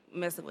 like,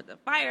 messing with the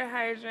fire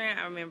hydrant.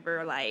 I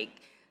remember, like,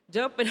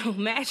 jumping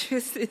on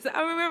mattresses.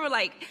 I remember,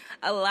 like,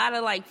 a lot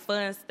of, like,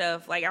 fun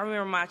stuff. Like, I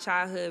remember my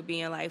childhood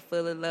being, like,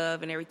 full of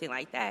love and everything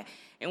like that.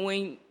 And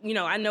when,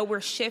 I know we're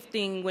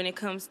shifting when it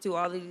comes to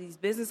all of these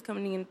business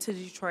coming into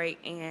Detroit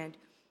and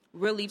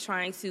really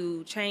trying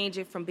to change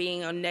it from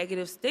being a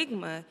negative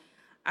stigma,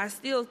 I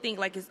still think,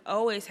 like, it's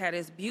always had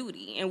its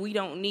beauty. And we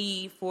don't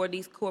need for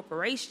these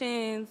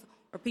corporations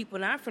or people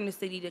not from the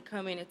city to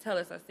come in and tell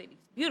us our city's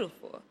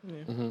beautiful.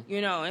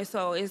 Yeah. And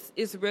so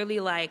it's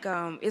really, like,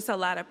 it's a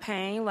lot of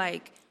pain,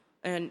 like,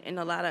 and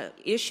a lot of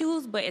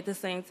issues, but at the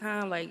same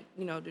time, like,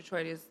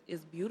 Detroit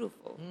is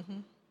beautiful.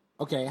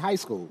 Okay, high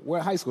school.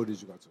 What high school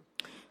did you go to?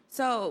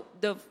 So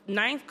the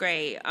 9th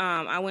grade,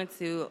 I went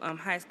to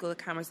High School of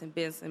Commerce and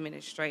Business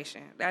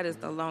Administration. That is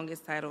the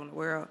longest title in the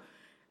world.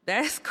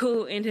 That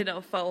school ended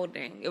up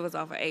folding. It was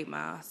off of 8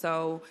 Mile.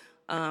 So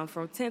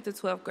from 10th to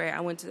 12th grade,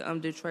 I went to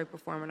Detroit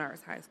Performing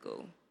Arts High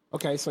School.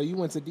 Okay, so you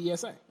went to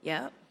DSA.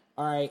 Yep.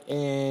 All right,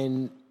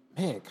 and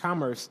man,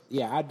 Commerce.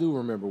 Yeah, I do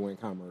remember when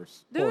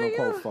Commerce quote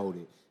unquote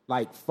folded.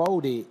 Like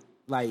folded,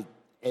 like.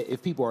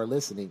 If people are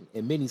listening,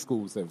 and many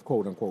schools have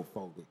quote-unquote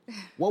folded,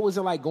 what was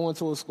it like going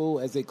to a school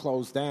as it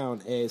closed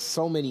down, as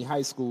so many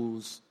high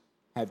schools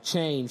have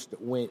changed?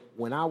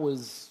 When I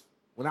was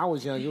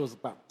young, it was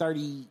about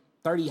 30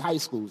 high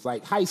schools,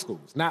 like high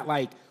schools, not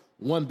like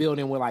one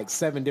building with like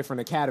 7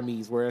 different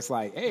academies where it's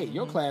like, hey,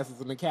 your class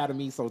is an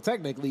academy, so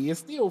technically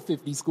it's still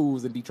 50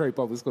 schools in Detroit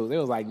Public Schools. It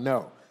was like,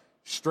 no,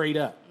 straight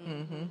up.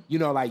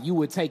 Like you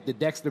would take the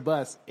Dexter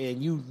bus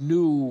and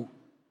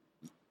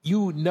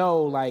you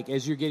know, like,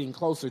 as you're getting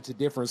closer to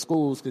different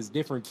schools, because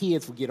different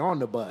kids would get on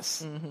the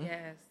bus.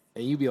 Yes.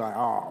 And you'd be like,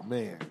 oh,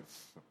 man,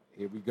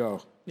 here we go.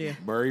 Yeah.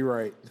 Murray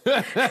Wright.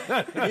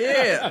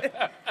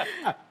 Yeah.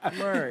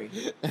 Murray.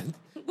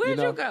 Where'd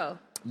you go?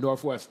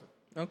 Northwestern.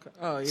 Okay.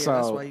 Oh, yeah, So-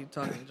 that's why you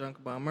talking junk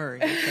about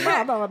Murray. Okay.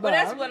 No. But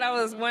that's what I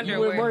was wondering.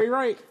 You went Murray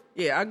Wright?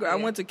 Yeah, I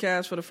went to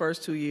Cass for the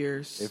first 2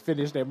 years. And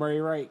finished at Murray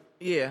Wright?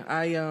 Yeah,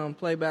 I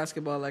played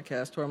basketball at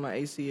Cass, tore my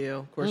ACL.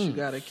 Of course, you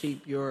got to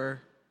keep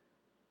your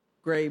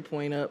grade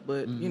point up,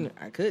 but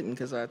I couldn't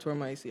because I tore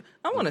my ACL.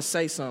 I want to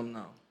say something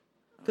though,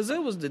 because it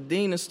was the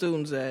dean of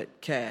students at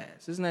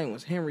Cass. His name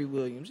was Henry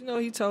Williams.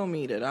 He told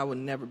me that I would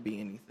never be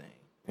anything.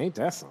 Ain't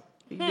that something?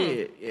 He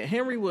did. Yeah,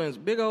 Henry Williams,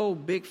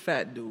 big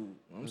fat dude.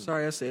 I'm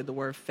sorry I said the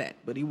word fat,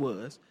 but he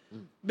was.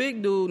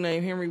 Big dude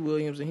named Henry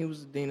Williams, and he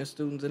was the dean of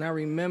students. And I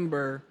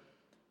remember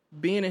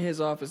being in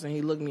his office, and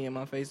he looked me in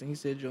my face, and he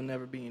said, "You'll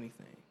never be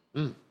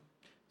anything."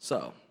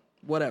 So,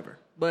 whatever.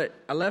 But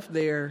I left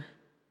there.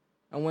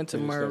 I went to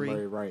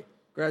Murray, Right.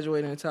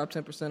 graduated in the top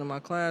 10% of my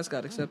class,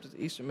 got accepted to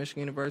Eastern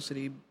Michigan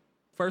University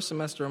first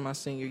semester of my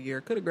senior year.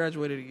 Could have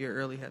graduated a year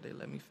early had they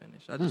let me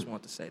finish. I just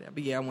want to say that.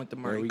 But yeah, I went to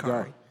Murray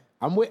Carey.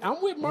 I'm with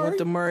Murray. I went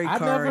to Murray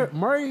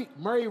Carey.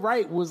 Murray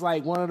Wright was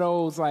like one of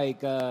those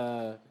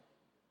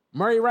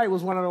Murray Wright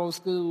was one of those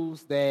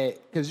schools that,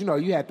 because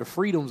you had the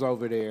Freedoms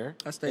over there.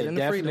 I stayed in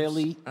the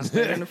Freedoms. I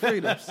stayed in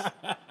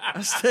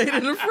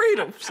the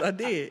Freedoms. I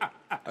did.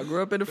 I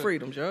grew up in the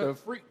Freedoms, yo.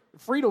 The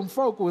Freedom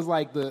folk was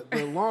like the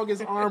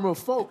longest arm of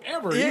folk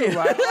ever. Yeah. You was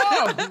like,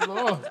 oh,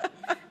 Lord.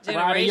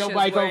 Riding your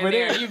bike over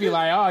there, you'd be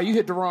like, oh, you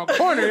hit the wrong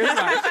corner.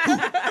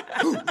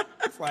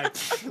 It's like,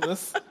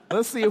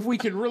 let's see if we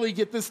can really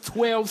get this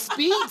 12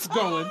 speeds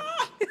going.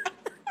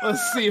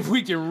 Let's see if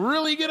we can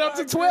really get up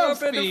to 12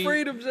 speed. In the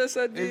Freedoms, yes,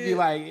 I did. It'd be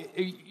like,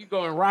 you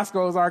go in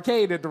Roscoe's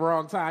Arcade at the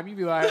wrong time. You'd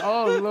be like,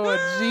 oh, Lord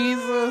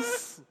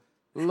Jesus.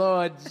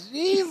 Lord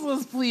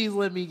Jesus, please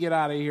let me get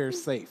out of here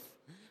safe.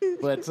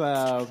 But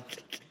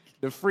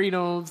the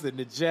Freedoms and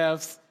the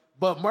Jeffs.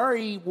 But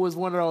Murray was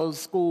one of those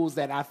schools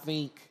that I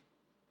think,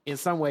 in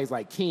some ways,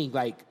 like King,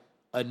 like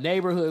a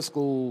neighborhood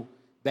school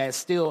that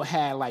still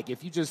had, like,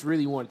 if you just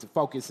really wanted to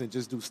focus and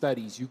just do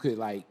studies, you could,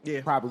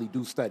 probably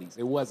do studies.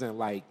 It wasn't,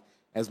 like,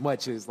 as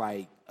much as,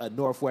 like, a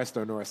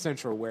Northwestern or a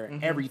Central where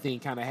everything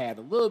kind of had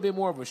a little bit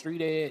more of a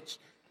street edge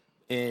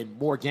and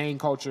more gang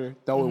culture,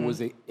 though it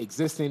was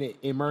existing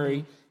in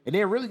Murray. And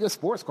they're really good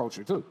sports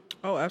culture, too.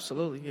 Oh,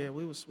 absolutely. Yeah,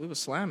 we was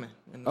slamming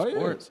in the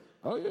sports. Yeah.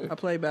 Oh, yeah. I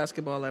played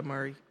basketball at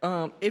Murray.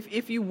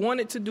 If you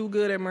wanted to do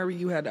good at Murray,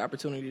 you had the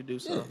opportunity to do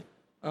so.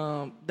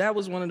 Yeah. That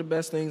was one of the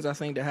best things I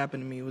think that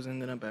happened to me was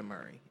ending up at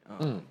Murray.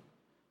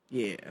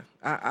 Yeah,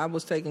 I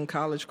was taking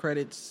college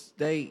credits.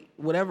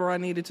 Whatever I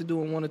needed to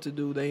do and wanted to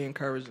do, they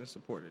encouraged and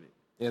supported it.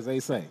 As they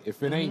say,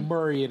 if it ain't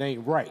Murray, it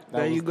ain't right.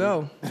 There you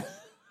go.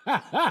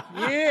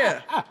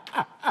 Yeah.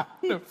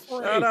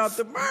 Shout out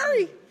to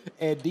Murray.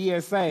 At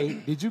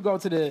DSA, did you go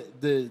to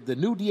the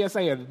new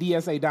DSA or the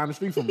DSA down the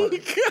street from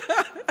Murray?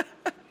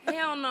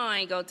 Hell no, I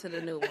ain't go to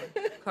the new one,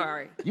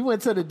 Kari. You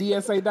went to the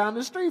DSA down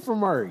the street from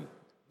Murray.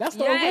 That's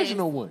the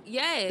original one.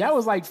 Yes. That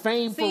was like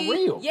fame for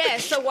real.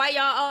 Yes. So why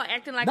y'all all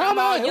acting like I'm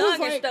all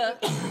young and stuff?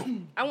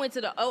 I went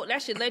to the old.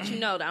 That should let you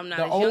know that I'm not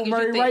the as young old as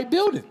Murray you think. Wright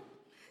building.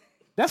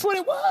 That's what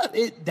it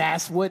was.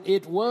 That's what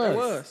it was. It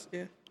was,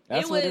 yeah.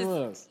 That's what it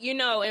was. You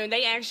know, and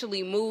they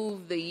actually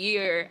moved the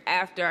year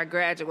after I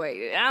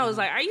graduated. And I was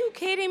like, are you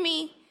kidding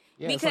me?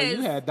 Yeah, because so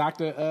you had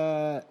Dr. She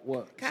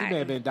may Cotton.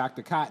 have been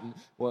Dr. Cotton.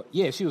 Well,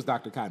 yeah, she was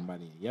Dr. Cotton by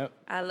then. Yep.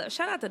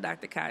 shout out to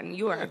Dr. Cotton.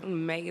 You are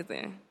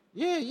amazing.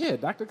 Yeah.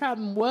 Dr.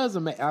 Cotton was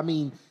amazing. I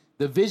mean,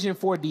 the vision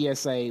for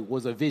DSA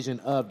was a vision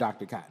of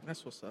Dr. Cotton.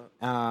 That's what's up.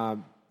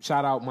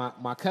 Shout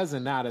out my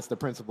cousin now that's the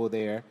principal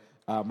there,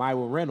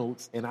 Myra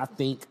Reynolds, and I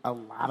think a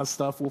lot of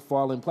stuff will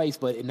fall in place.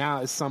 But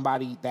now it's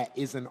somebody that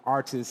is an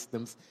artist,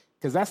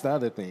 because that's the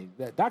other thing.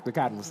 That Dr.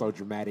 Cotton was so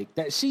dramatic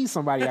that she's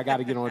somebody I got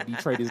to get on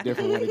Detroit is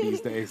Different one of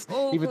these days.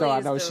 Oh, even though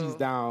I please know do. she's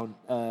down,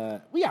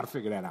 we got to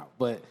figure that out.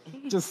 But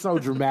just so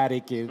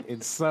dramatic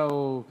and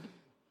so.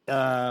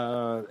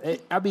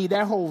 I mean,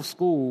 that whole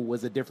school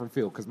was a different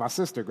field because my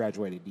sister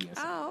graduated DSA.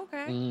 Oh,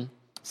 okay. Mm-hmm.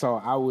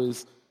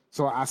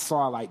 So I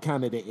saw like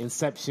kind of the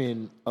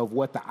inception of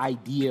what the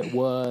idea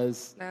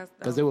was,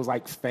 because it was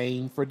like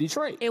fame for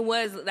Detroit. It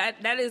was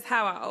that is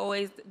how I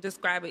always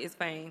describe it as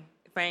fame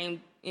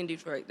in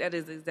Detroit. That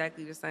is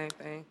exactly the same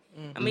thing.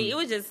 I mean, it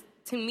was just,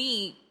 to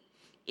me,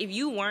 if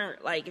you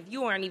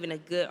weren't even a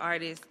good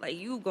artist, like,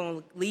 you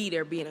gonna lead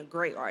there being a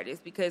great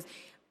artist, because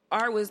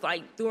art was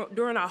like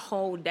during our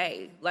whole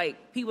day.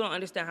 Like, people don't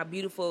understand how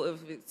beautiful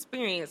of an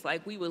experience.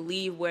 Like, we would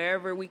leave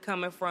wherever we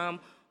coming from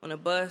on a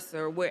bus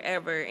or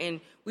wherever, and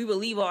we would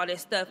leave all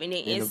this stuff, and then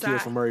And inside. the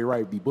kids from Murray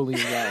Wright be bullying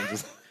y'all. And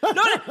just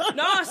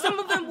No, some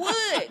of them would.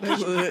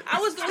 I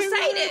was gonna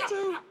say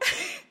that.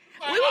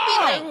 We would be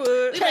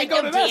like, Can't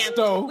go to that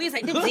store. We was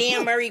like, them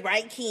damn Murray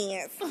Wright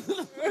kids.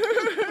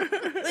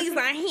 He's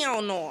like,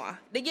 hell no.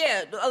 But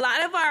yeah, a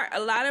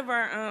lot of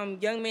our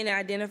young men that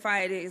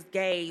identified as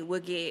gay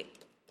would get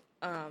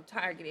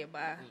targeted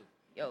by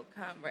your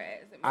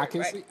comrades. I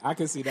can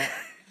see that.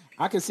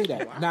 I can see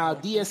that. Now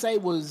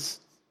DSA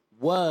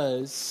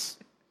was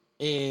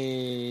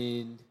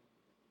in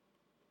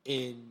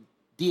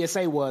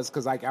DSA was,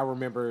 because like I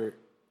remember,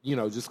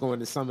 just going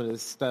to some of the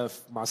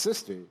stuff my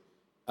sister.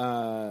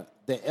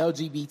 The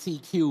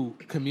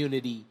LGBTQ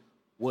community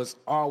was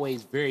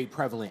always very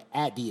prevalent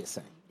at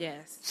DSA.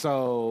 Yes.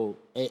 So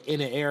in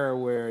an era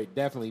where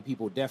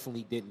people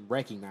definitely didn't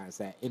recognize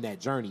that in that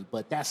journey,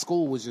 but that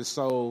school was just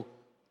so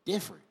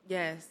different.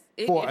 Yes.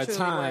 For it a truly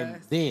time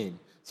was. then.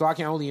 So I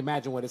can only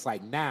imagine what it's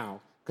like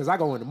now, because I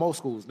go into most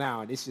schools now,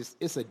 and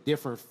it's a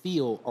different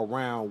feel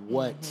around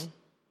what,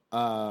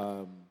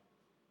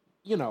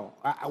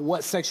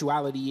 what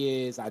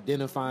sexuality is,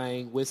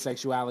 identifying with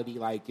sexuality.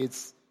 Like,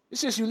 it's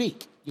just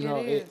unique. It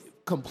is.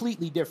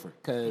 Completely different.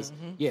 Because,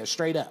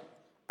 straight up,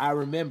 I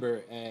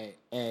remember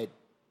at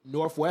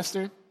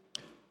Northwestern,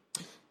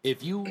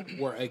 if you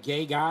were a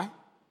gay guy,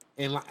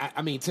 and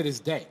I mean, to this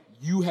day,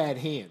 you had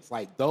hands.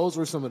 Like, those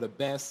were some of the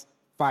best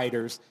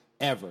fighters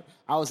ever.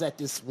 I was at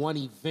this one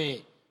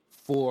event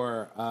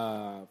for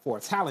a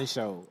talent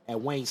show at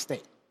Wayne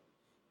State,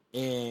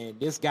 and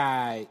this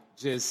guy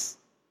just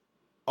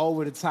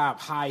over the top,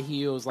 high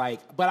heels,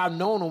 but I've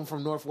known him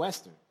from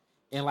Northwestern,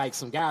 and like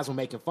some guys were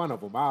making fun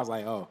of him. I was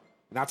like, oh,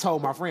 and I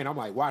told my friend, I'm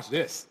like, watch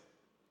this,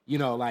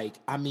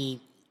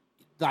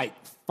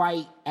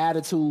 fight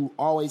attitude,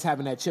 always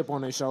having that chip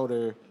on their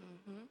shoulder.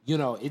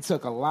 It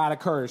took a lot of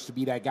courage to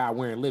be that guy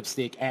wearing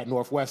lipstick at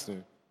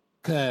Northwestern,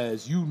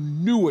 because you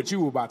knew what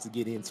you were about to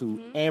get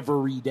into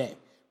every day.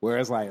 Where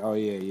it's like, oh,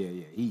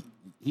 yeah,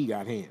 he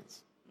got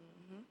hands.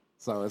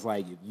 So it's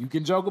like, you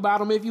can joke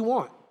about him if you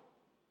want,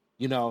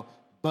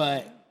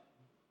 but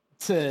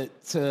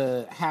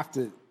to have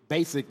to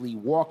basically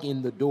walk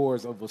in the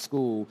doors of a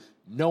school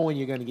knowing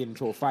you're going to get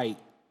into a fight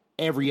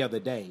every other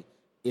day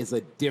is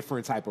a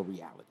different type of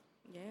reality.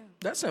 Yeah.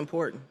 That's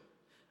important.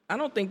 I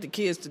don't think the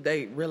kids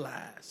today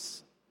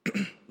realize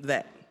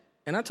that.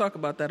 And I talk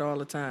about that all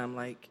the time.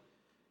 Like,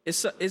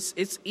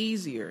 it's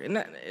easier,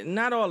 and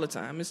not all the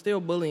time. It's still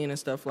bullying and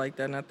stuff like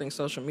that, and I think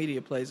social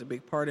media plays a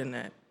big part in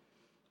that.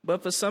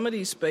 But for some of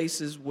these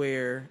spaces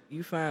where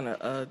you find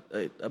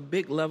a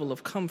big level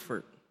of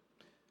comfort,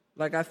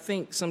 like, I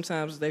think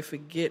sometimes they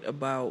forget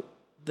about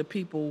the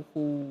people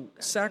who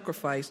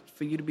sacrificed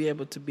for you to be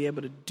able to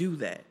do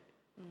that.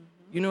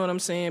 You know what I'm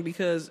saying?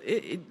 Because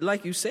it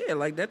like you said,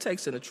 like, that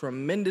takes a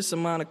tremendous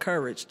amount of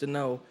courage to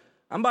know,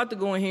 I'm about to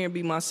go in here and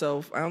be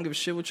myself. I don't give a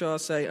shit what y'all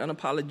say.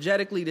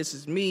 Unapologetically, this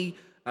is me.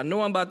 I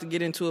know I'm about to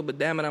get into it, but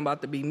damn it, I'm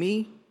about to be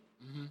me.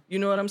 You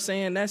know what I'm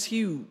saying? That's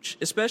huge,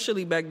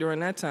 especially back during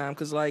that time,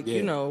 because,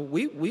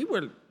 we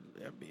were,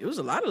 it was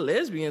a lot of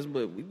lesbians,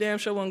 but we damn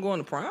sure wasn't going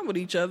to prom with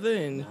each other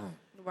and,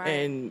 Right.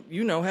 and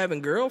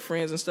having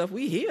girlfriends and stuff.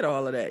 We hid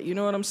all of that. You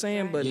know what I'm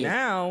saying? Right. But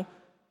now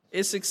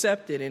it's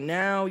accepted, and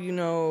now,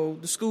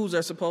 the schools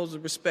are supposed to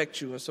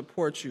respect you and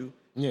support you.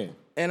 Yeah.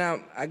 And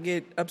I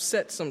get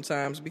upset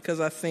sometimes, because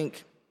I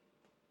think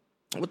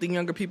with the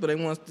younger people, they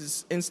want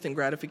this instant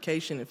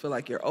gratification and feel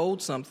like you're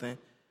owed something.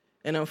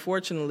 And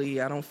unfortunately,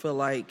 I don't feel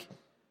like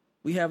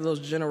we have those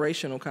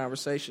generational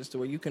conversations to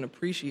where you can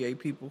appreciate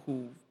people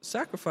who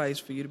sacrifice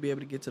for you to be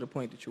able to get to the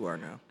point that you are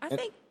now. I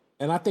think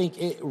And I think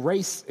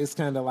race is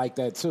kind of like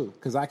that too,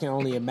 because I can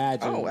only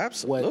imagine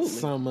what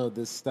some of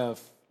the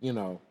stuff, you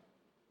know,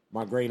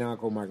 my great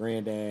uncle, my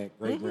granddad,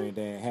 great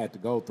granddad had to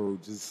go through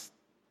just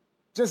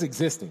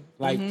existing.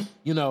 Like,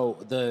 you know,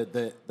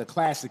 the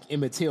classic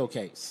Emmett Till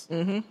case.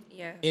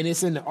 Yeah. And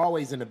it's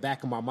always in the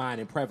back of my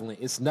mind and prevalent.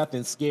 It's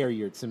nothing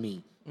scarier to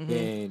me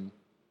than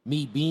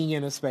me being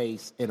in a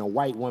space and a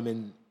white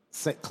woman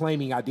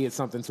claiming I did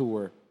something to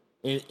her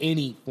in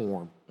any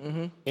form,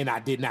 and I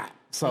did not.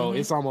 So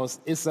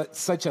it's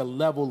such a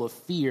level of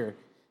fear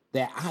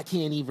that I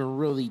can't even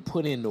really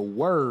put into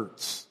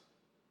words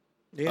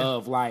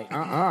of like,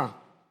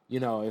 you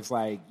know, it's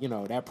like, you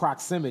know, that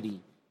proximity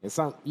and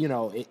some, you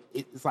know,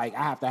 it's like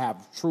I have to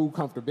have true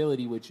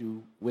comfortability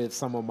with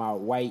some of my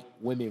white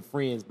women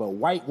friends, but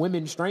white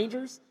women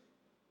strangers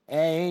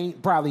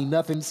ain't probably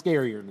nothing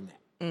scarier than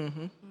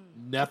that.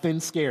 Nothing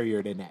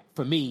scarier than that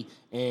for me,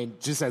 and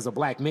just as a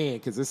black man,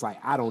 because it's like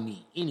I don't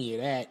need any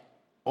of that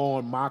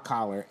on my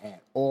collar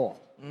at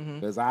all,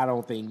 because I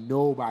don't think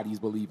nobody's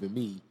believing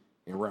me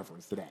in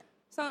reference to that.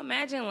 So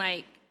imagine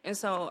and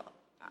so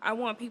I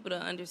want people to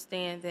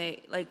understand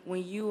that like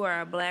when you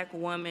are a black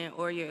woman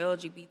or you're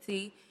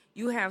LGBT,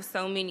 you have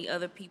so many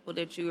other people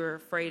that you're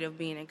afraid of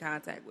being in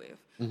contact with.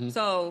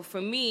 So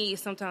for me,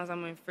 sometimes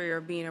I'm in fear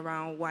of being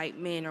around white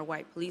men or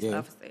white police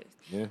officers.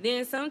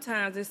 Then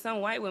sometimes there's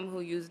some white women who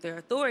use their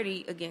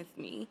authority against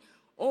me,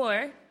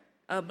 or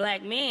a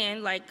black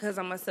man, like, because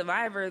I'm a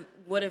survivor,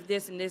 what if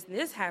this and this and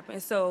this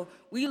happens? So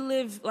we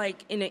live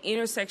like in the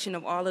intersection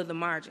of all of the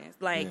margins.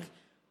 Like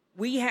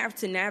we have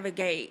to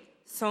navigate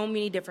so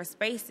many different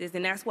spaces,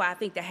 and that's why I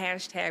think the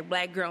hashtag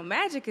Black Girl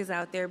Magic is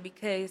out there,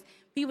 because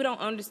people don't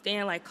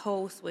understand like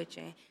code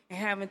switching and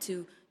having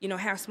to, you know,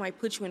 have somebody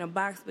put you in a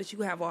box, but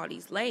you have all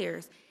these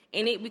layers.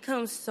 And it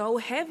becomes so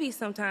heavy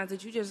sometimes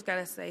that you just got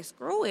to say,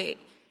 screw it,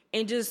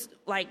 and just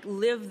like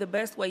live the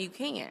best way you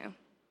can.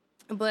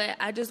 But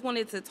I just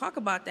wanted to talk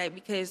about that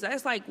because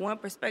that's like one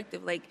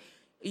perspective. Like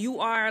you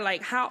are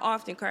like, how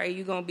often, Kari, are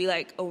you going to be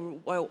like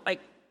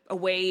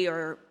away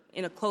or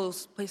in a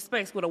close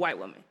space with a white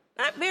woman?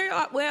 Not very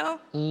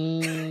well.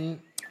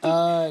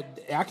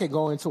 I could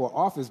go into an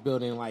office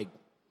building like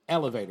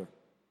elevator.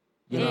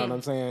 You know what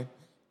I'm saying?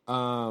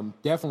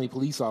 Definitely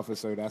police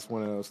officer. That's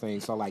one of those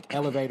things. So like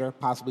elevator,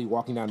 possibly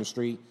walking down the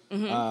street,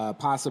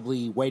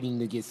 possibly waiting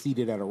to get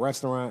seated at a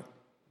restaurant.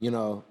 You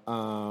know,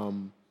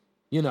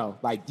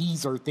 like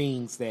these are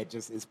things that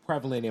just is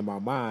prevalent in my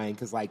mind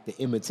because like the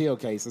Emmett Till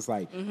case, it's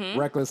like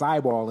reckless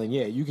eyeballing.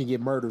 Yeah, you can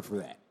get murdered for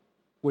that,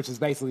 which is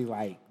basically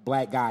like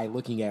black guy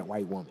looking at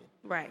white woman.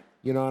 Right.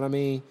 You know what I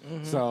mean?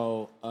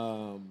 So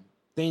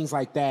things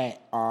like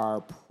that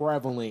are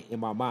prevalent in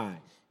my mind.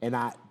 And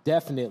I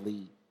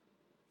definitely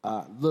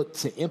look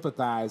to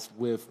empathize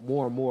with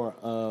more and more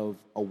of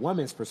a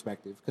woman's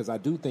perspective because I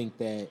do think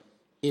that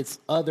it's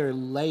other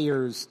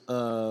layers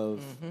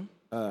of,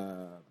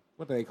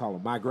 what do they call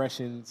them,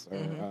 migressions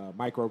or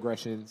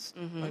microaggressions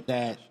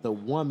that the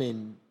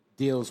woman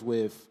deals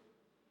with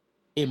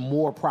in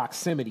more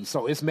proximity.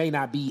 So it may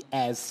not be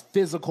as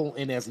physical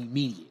and as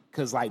immediate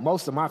because like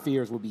most of my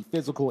fears would be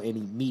physical and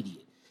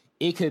immediate.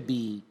 It could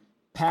be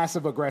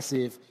passive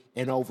aggressive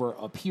and over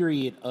a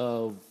period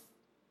of,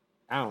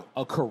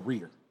 a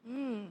career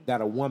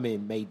that a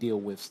woman may deal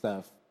with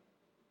stuff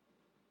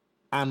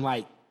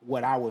unlike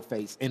what I would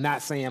face. And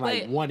not saying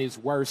like one is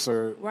worse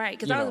or... Right,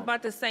 because I was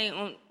about to say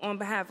on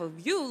behalf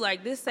of you,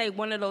 like this say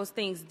one of those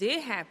things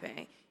did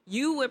happen,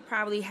 you would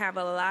probably have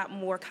a lot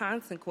more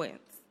consequence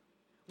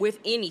with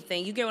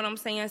anything. You get what I'm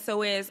saying?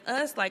 So as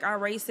us, like our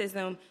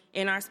racism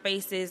in our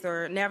spaces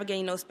or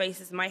navigating those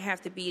spaces might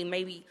have to be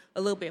maybe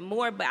a little bit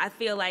more, but I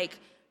feel like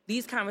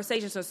these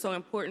conversations are so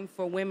important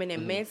for women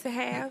and men to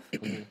have,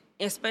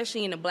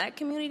 especially in the black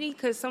community,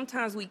 because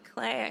sometimes we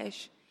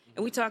clash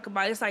and we talk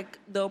about it's like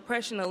the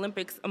oppression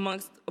Olympics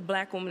amongst a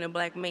black woman and a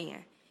black man.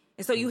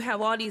 And so you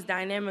have all these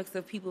dynamics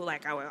of people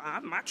like,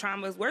 my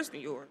trauma is worse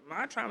than yours.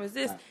 My trauma is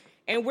this. Right.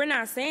 And we're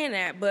not saying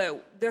that,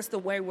 but that's the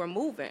way we're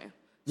moving.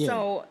 Yeah.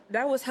 So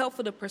that was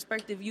helpful, the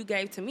perspective you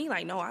gave to me.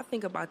 Like, no, I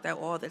think about that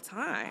all the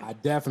time. I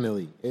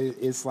definitely.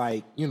 It's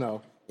like,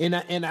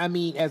 and I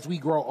mean, as we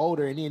grow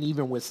older and then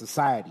even with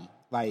society,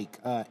 like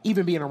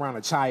even being around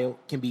a child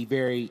can be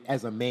very,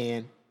 as a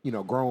man,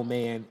 grown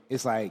man,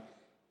 it's like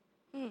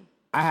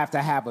I have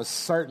to have a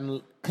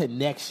certain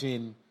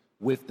connection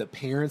with the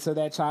parents of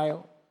that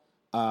child,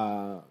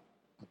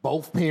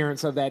 both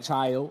parents of that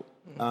child,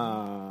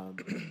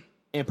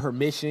 and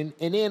permission,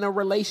 and then a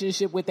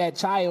relationship with that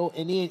child,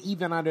 and then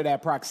even under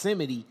that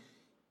proximity,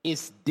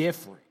 it's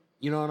different.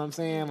 You know what I'm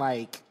saying?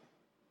 Like,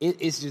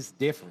 it's just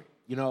different.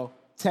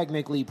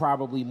 Technically,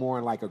 probably more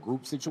in like a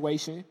group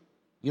situation.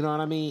 You know what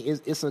I mean?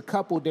 It's a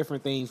couple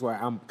different things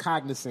where I'm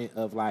cognizant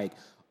of like,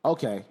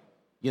 okay,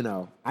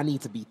 I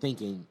need to be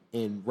thinking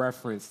in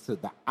reference to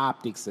the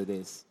optics of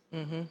this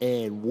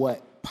and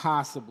what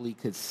possibly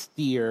could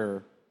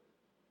steer,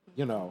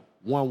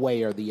 one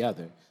way or the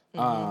other.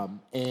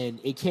 And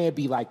it can't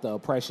be like the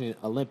oppression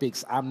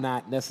Olympics. I'm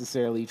not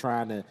necessarily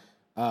trying to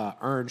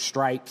earned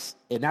stripes.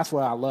 And that's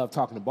why I love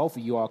talking to both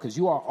of you all, because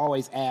you all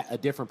always add a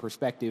different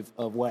perspective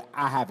of what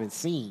I haven't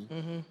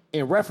seen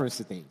in reference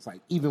to things,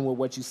 like even with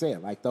what you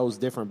said, like those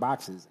different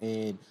boxes.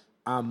 And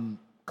I'm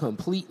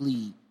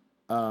completely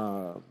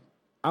humbled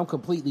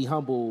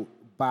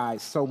by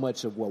so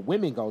much of what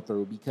women go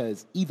through,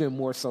 because even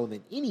more so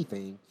than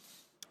anything,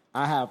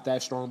 I have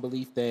that strong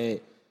belief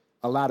that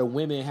a lot of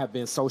women have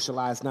been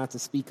socialized not to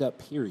speak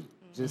up, period.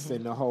 Just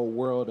in the whole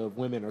world of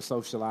women are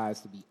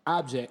socialized to be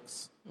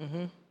objects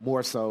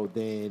more so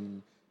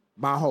than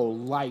my whole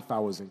life I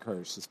was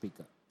encouraged to speak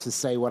up, to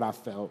say what I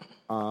felt,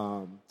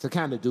 to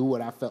kind of do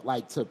what I felt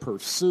like, to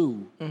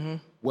pursue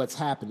what's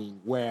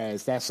happening.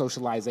 Whereas that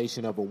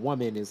socialization of a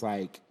woman is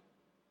like,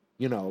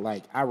 you know,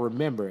 like I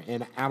remember,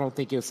 and I don't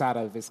think it's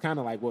kind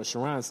of like what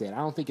Sharon said. I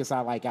don't think it's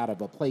out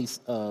of a place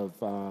of,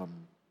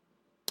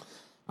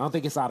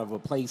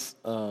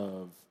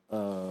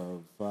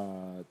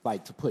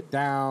 like to put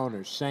down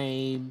or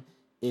shame.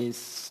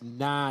 It's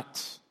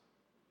not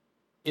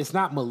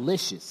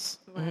malicious,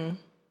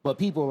 but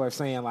people are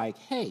saying like,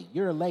 hey,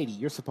 you're a lady,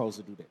 you're supposed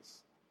to do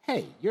this.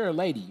 Hey, you're a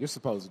lady, you're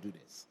supposed to do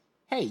this.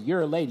 Hey,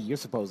 you're a lady, you're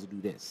supposed to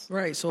do this.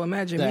 Right, so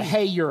imagine the me.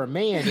 Hey, you're a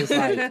man is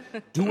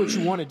like, do what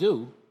you want to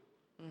do,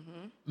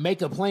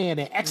 make a plan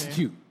and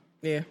execute.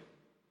 Yeah.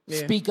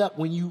 Speak up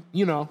when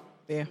you know,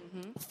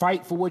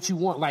 fight for what you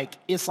want. Like,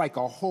 it's like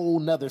a whole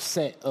nother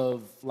set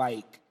of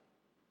like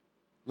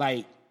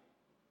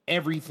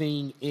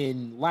everything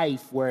in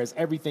life, whereas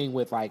everything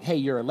with like, hey,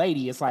 you're a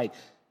lady, it's like,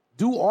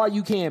 do all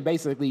you can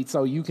basically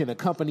so you can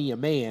accompany a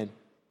man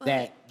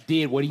that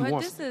did what he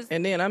wants.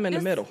 And then I'm in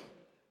the middle.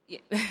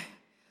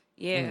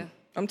 Yeah.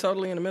 I'm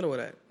totally in the middle of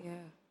that. Yeah.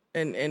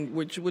 And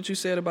what you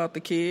said about the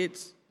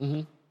kids,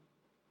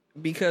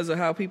 because of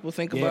how people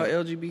think about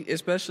LGBT,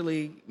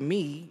 especially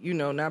me, you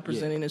know, not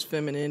presenting as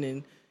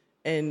feminine,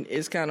 and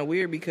it's kind of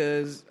weird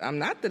because I'm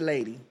not the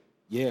lady.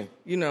 Yeah.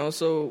 You know,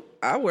 so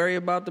I worry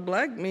about the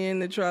black men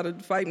that try to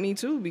fight me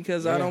too,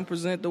 because I don't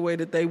present the way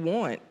that they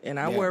want. And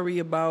I worry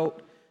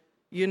about,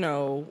 you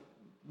know,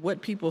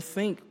 what people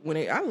think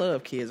I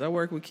love kids. I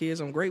work with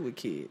kids. I'm great with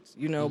kids,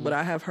 you know, but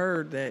I have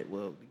heard that,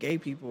 well, gay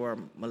people are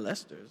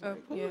molesters. Child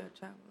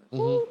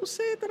Who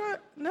said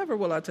that never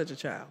will I touch a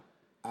child?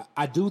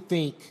 I do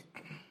think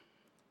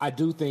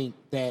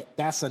that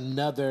that's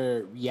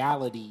another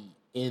reality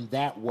in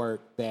that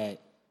work, that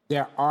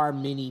there are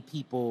many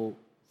people.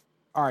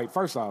 All right,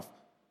 first off,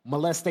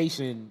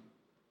 molestation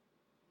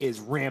is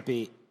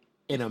rampant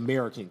in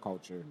American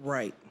culture.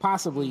 Right.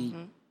 Possibly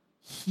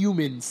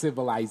human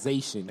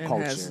civilization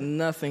culture. It has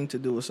nothing to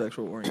do with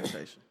sexual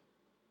orientation.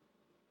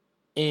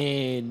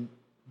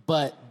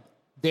 But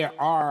there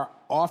are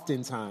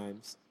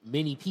oftentimes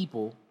many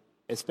people,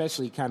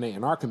 especially kind of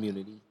in our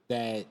community,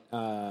 that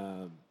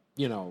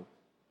you know,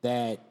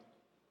 that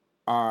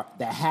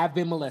have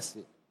been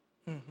molested,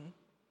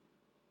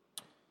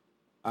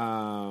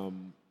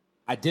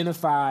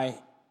 identify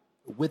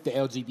with the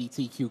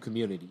LGBTQ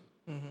community,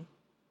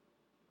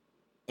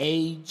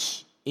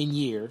 age in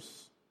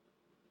years,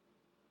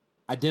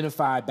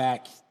 identify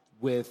back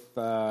with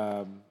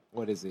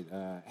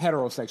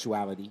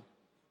heterosexuality,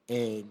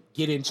 and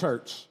get in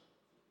church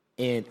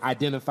and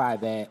identify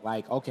that,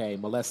 like, okay,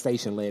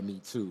 molestation led me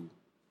to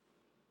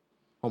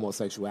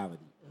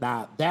homosexuality.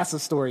 Now, that's a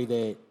story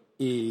that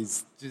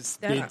is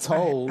just been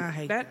told I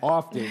hate that.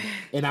 often,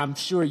 and I'm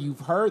sure you've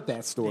heard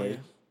that story,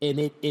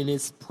 and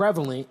it's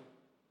prevalent.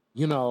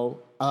 You know,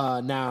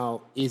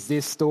 now, is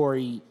this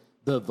story,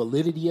 the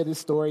validity of this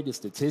story, the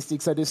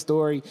statistics of this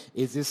story,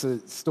 is this a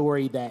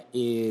story that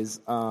is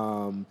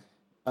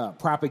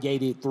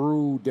propagated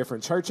through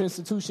different church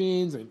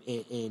institutions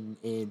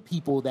and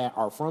people that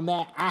are from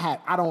that?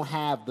 I don't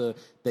have the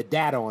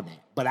data on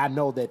that, but I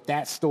know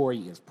that story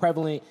is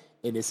prevalent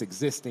and it's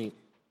existing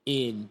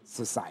in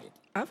society.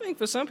 I think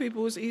for some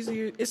people it's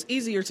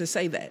easier to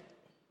say that.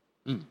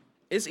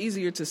 It's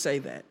easier to say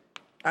that.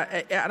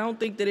 I don't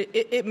think that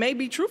it may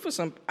be true for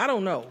some. I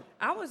don't know.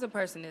 I was the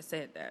person that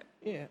said that.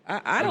 Yeah,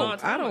 I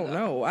don't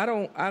know.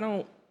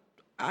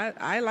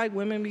 I like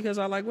women because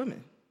I like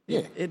women.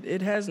 Yeah,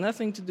 it has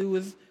nothing to do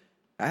with.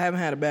 I haven't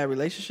had a bad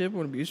relationship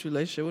or an abusive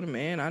relationship with a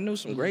man. I knew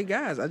some great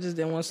guys. I just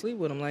didn't want to sleep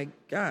with them. Like,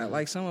 God,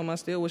 like some of them, I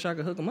still wish I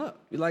could hook them up.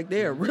 Like,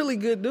 they're really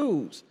good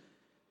dudes.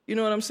 You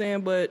know what I'm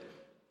saying? But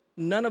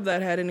none of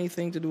that had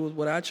anything to do with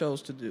what I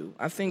chose to do.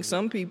 I think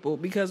some people,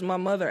 because my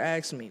mother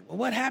asked me, well,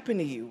 what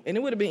happened to you? And it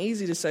would have been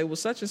easy to say, well,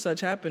 such and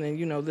such happened, and,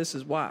 you know, this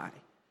is why.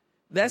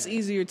 That's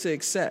easier to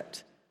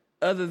accept,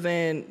 other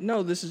than,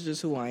 no, this is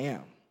just who I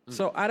am.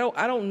 So I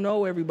don't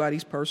know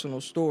everybody's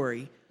personal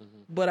story,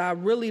 but I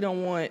really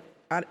don't want.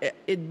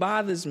 It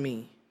bothers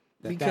me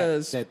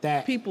because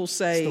that people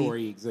say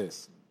story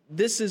exists.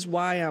 This is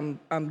why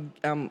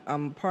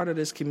I'm part of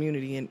this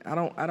community, and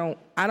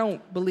I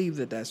don't believe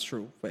that that's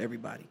true for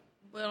everybody.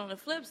 But on the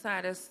flip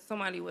side, as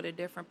somebody with a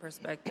different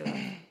perspective,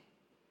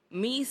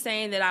 me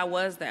saying that I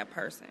was that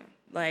person,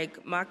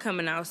 like my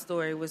coming out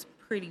story was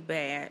pretty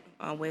bad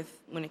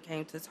when it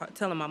came to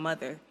telling my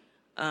mother.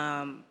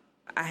 I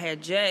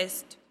had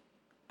just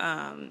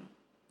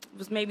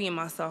was maybe in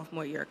my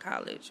sophomore year of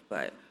college.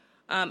 But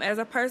as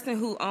a person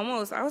who I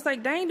was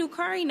like, dang, do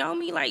Kari know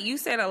me? Like, you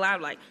said a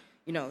lot, like,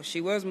 you know, she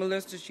was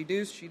molested, she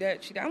this, she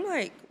that, she that. I'm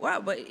like, wow.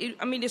 But,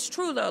 it's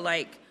true, though.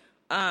 Like,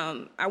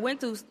 I went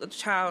through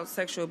child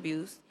sexual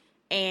abuse,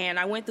 and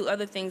I went through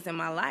other things in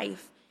my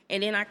life.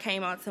 And then I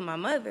came out to my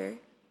mother,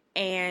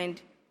 and,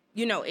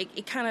 you know,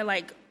 it kind of,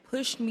 like,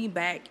 pushed me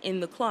back in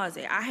the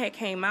closet. I had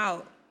came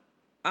out,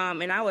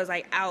 and I was,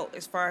 like, out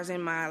as far as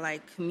in my,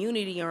 like,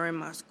 community or in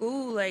my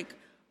school, like,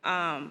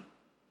 at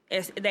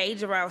the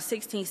age of around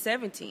 16,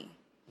 17.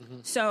 Mm-hmm.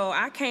 So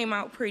I came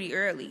out pretty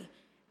early.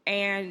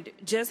 And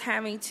just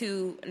having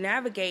to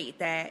navigate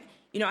that,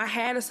 you know, I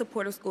had a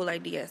supportive school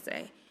like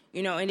DSA,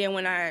 you know, and then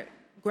when I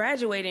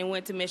graduated and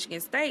went to Michigan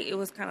State, it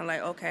was kind of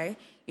like, okay,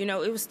 you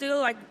know, it was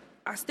still like,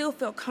 I still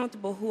felt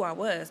comfortable who I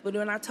was. But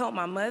when I told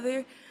my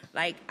mother,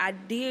 like, I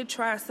did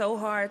try so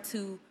hard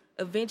to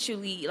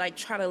eventually, like,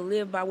 try to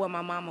live by what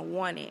my mama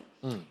wanted.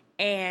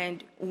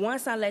 And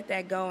once I let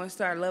that go and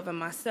started loving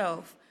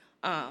myself,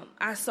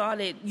 I saw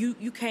that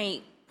you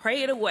can't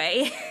pray it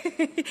away.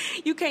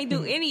 You can't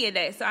do any of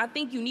that. So I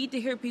think you need to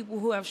hear people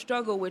who have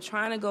struggled with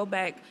trying to go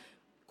back,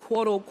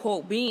 quote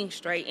unquote, being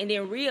straight, and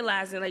then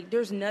realizing, like,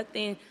 there's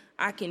nothing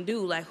I can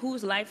do. Like,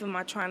 whose life am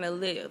I trying to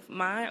live,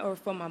 mine or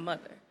for my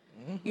mother?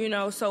 You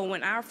know, so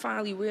when I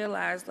finally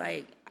realized,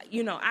 like,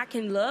 you know, I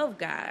can love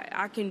God,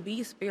 I can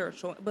be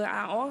spiritual, but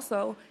I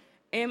also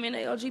am in the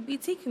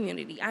LGBT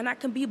community, and I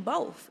can be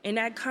both. And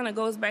that kind of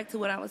goes back to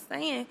what I was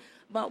saying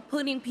about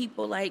putting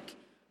people, like,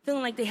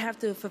 feeling like they have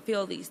to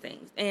fulfill these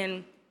things.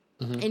 And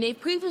and it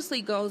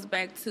previously goes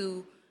back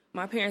to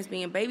my parents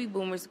being baby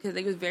boomers because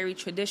they was very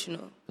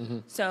traditional.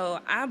 So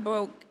I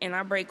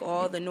break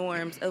all the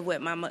norms of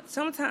what my mother.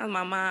 Sometimes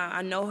my mom,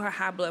 I know her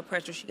high blood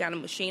pressure. She got a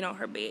machine on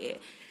her bed.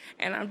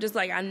 And I'm just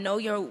like, I know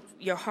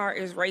your heart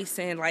is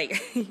racing,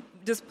 like,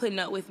 just putting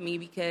up with me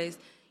because,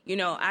 you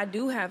know, I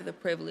do have the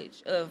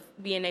privilege of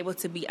being able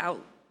to be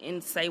out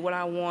and say what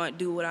I want,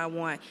 do what I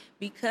want,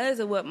 because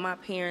of what my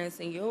parents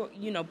and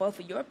both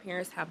of your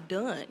parents have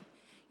done.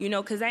 You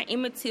know, because that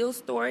Emmett Till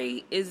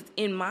story is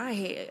in my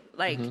head.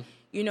 Like,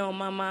 you know,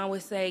 my mom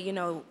would say, you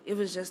know, it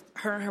was just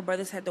her and her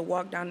brothers had to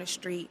walk down the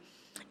street.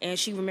 And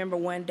she remembered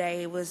one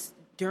day it was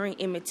during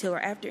Emmett Till or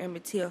after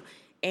Emmett Till,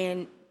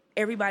 and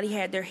everybody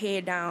had their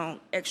head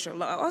down extra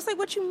low. I was like,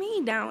 what you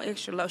mean down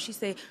extra low? She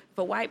said, if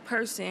a white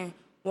person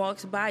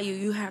walks by you,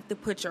 you have to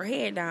put your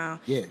head down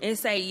and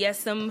say,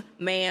 yes,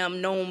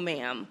 ma'am, no,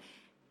 ma'am.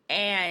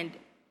 And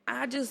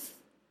I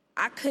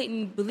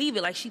couldn't believe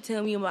it. Like, she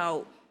tell me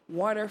about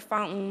water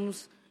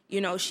fountains.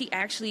 You know, she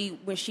actually,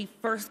 when she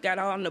first got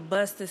on the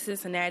bus to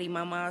Cincinnati,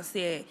 my mom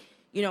said,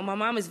 you know, my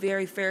mom is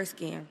very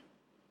fair-skinned,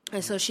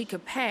 and so she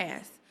could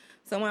pass.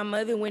 So my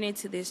mother went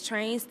into this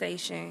train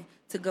station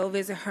to go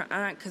visit her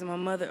aunt because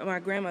my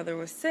grandmother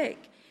was sick.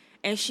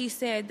 And she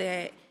said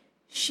that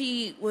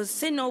she was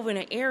sitting over in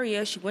an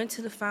area. She went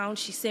to the fountain.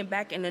 She sat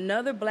back, and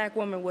another black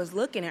woman was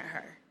looking at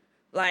her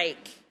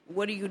like,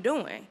 what are you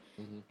doing?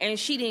 And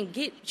she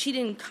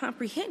didn't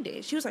comprehend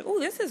it. She was like, oh,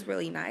 this is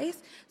really nice.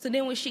 So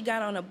then when she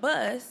got on a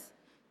bus,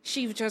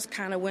 she just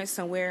kind of went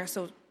somewhere.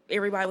 So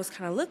everybody was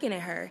kind of looking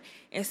at her.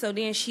 And so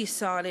then she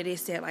saw that it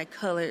said, like,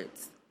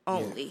 coloreds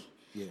only.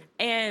 Yeah.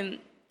 And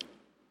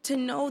to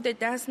know that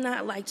that's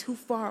not, like, too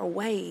far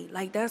away.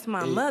 Like, that's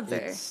my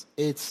mother.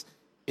 It's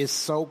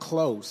so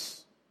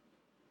close,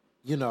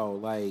 you know,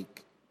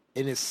 like,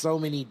 and it's so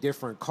many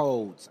different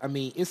codes. I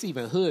mean, it's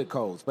even hood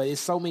codes, but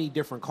it's so many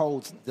different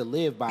codes to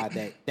live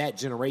by that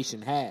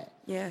generation had.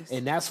 Yes.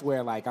 And that's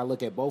where, like, I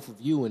look at both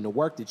of you and the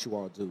work that you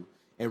all do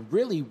and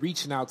really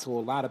reaching out to a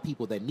lot of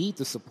people that need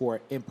the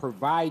support and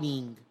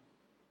providing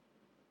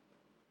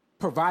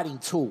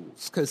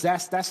tools, because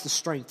that's the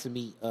strength to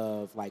me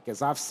of, like,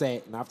 as I've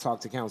sat and I've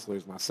talked to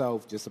counselors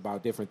myself just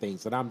about different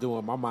things that I'm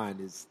doing. My mind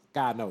is,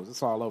 God knows,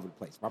 it's all over the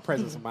place. My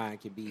presence of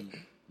mind can be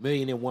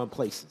 1,000,001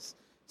 places.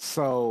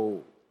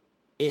 So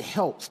it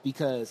helps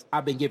because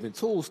I've been given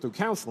tools through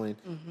counseling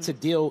to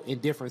deal in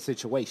different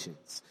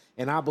situations.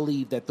 And I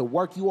believe that the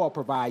work you all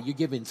provide, you're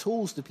giving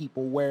tools to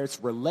people where it's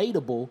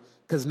relatable,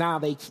 because now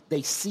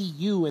they see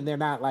you and they're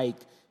not like,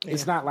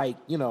 it's not like,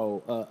 you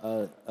know,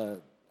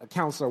 a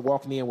counselor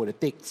walking in with a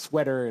thick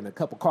sweater and a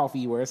cup of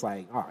coffee where it's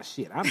like, oh,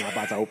 shit, I'm not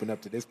about to open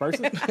up to this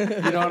person. You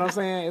know what I'm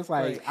saying? It's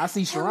like, I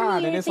see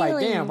Sharon and it's like,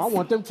 damn, I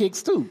want them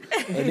kicks too.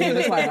 And then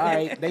it's like, all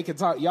right, they can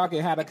talk. Y'all can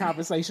have a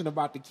conversation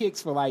about the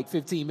kicks for like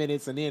 15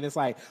 minutes. And then it's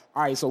like,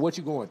 all right, so what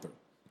you going through?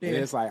 And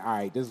it's like, all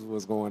right, this is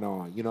what's going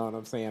on. You know what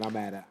I'm saying? I'm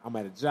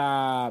at a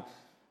job.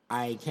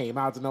 I ain't came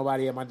out to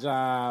nobody at my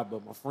job,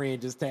 but my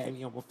friend just tagged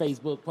me on my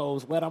Facebook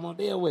post what I'm going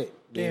to deal with.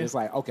 Then it's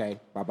like, okay,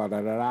 blah, blah,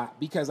 blah, blah, blah.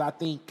 Because I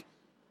think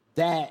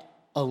that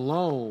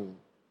alone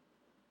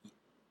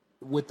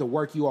with the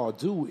work you all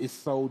do is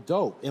so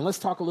dope. And let's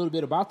talk a little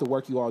bit about the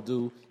work you all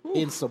do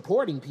in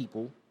supporting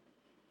people.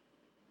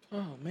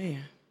 Oh,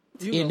 man.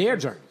 In their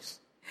journeys.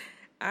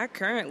 I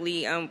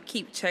currently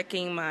keep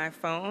checking my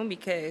phone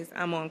because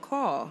I'm on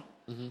call.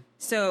 Mm-hmm.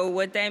 So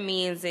what that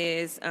means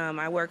is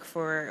I work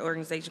for an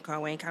organization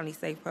called Wayne County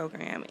Safe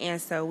Program.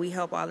 And so we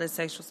help all the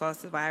sexual assault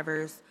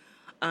survivors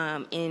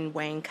in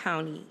Wayne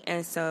County.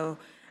 And so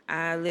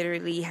I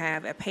literally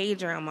have a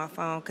pager on my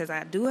phone, because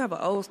I do have an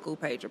old school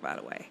pager, by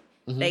the way.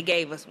 Mm-hmm. They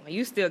gave us one.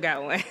 You still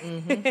got one.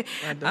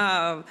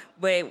 Mm-hmm.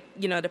 But,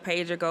 the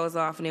pager goes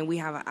off, and then we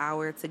have an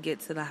hour to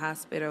get to the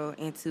hospital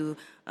and to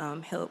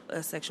help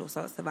a sexual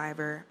assault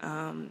survivor,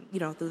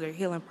 through their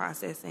healing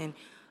process and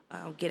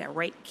get a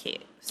rape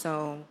kit.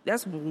 So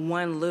that's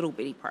one little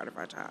bitty part of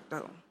our job,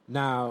 though.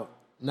 Now,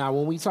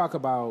 when we talk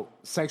about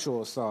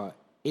sexual assault,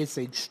 it's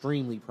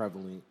extremely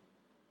prevalent.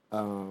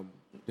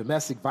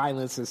 Domestic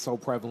violence is so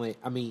prevalent.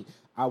 I mean,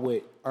 I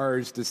would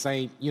urge the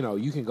same,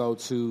 you can go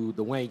to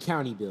the Wayne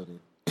County building.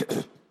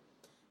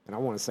 And I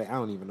want to say, I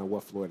don't even know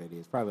what floor that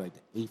is, probably like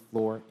the 8th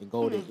floor, and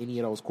go to any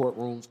of those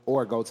courtrooms,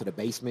 or go to the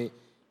basement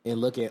and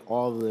look at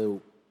all the,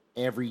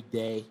 every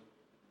day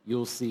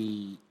you'll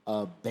see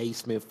a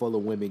basement full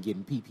of women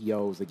getting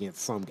PPOs against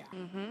some guy.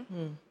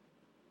 Mm-hmm.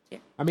 Yeah.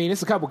 I mean,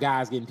 it's a couple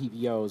guys getting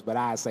PPOs, but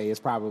I'd say it's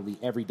probably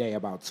every day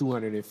about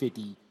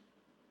 250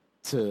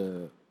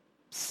 to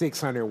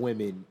 600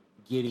 women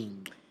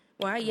getting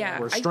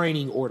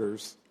restraining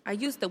orders. I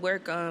used to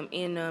work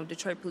in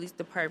Detroit Police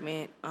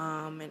Department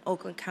in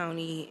Oakland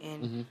County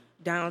and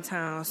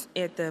downtown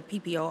at the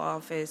PPO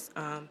office.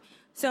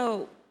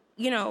 So,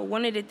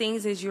 one of the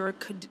things is you're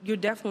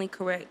definitely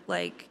correct.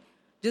 Like,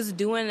 just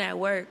doing that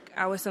work,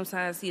 I would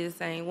sometimes see the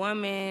same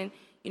woman.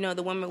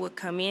 The woman would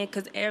come in,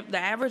 because the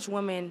average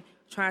woman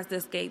tries to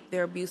escape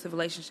their abusive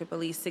relationship at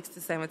least 6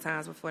 to 7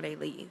 times before they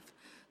leave.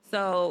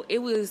 So it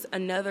was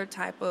another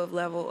type of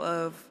level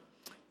of,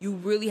 you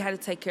really had to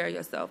take care of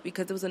yourself,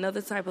 because it was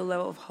another type of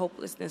level of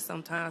hopelessness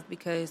sometimes,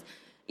 because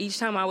each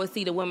time I would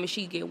see the woman,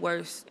 she'd get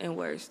worse and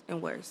worse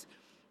and worse.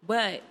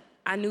 But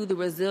I knew the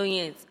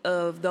resilience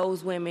of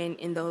those women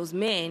and those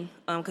men,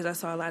 because I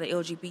saw a lot of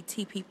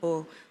LGBT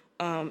people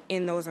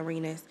in those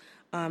arenas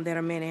that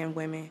are men and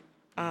women.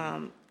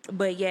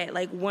 But yet,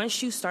 like,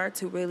 once you start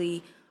to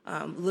really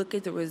look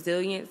at the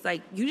resilience,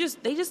 like,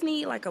 they just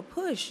need like a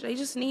push. They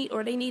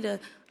need a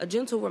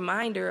gentle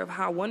reminder of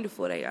how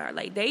wonderful they are.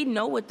 Like, they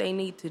know what they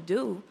need to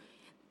do.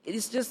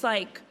 It's just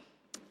like,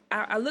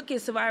 I look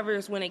at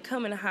survivors when they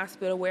come in the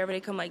hospital, wherever they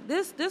come, like,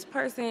 this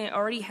person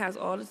already has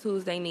all the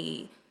tools they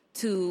need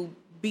to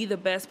be the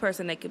best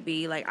person they could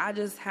be. Like, I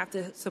just have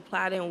to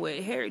supply them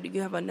with, Harry, do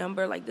you have a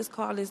number? Like, just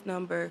call this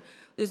number.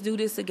 Let's do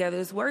this together.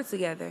 Let's work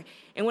together.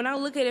 And when I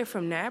look at it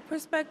from that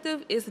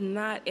perspective, it's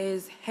not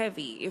as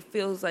heavy. It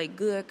feels like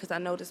good, because I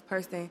know this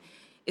person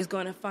is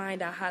going to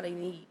find out how they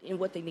need and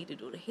what they need to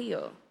do to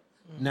heal.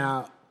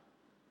 Now,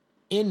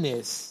 in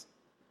this,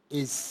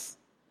 it's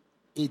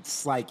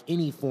like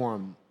any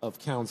form of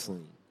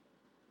counseling.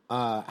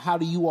 How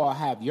do you all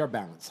have your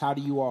balance? How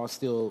do you all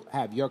still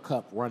have your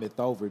cup runneth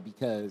over?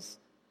 Because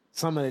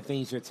some of the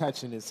things you're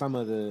touching and some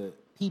of the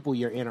people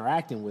you're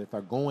interacting with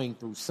are going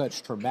through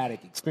such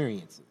traumatic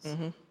experiences.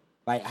 Mm-hmm.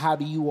 Like, how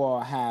do you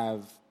walk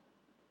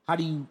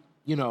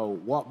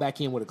back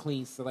in with a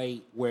clean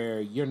slate where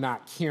you're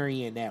not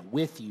carrying that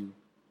with you?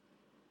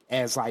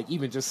 As, like,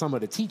 even just some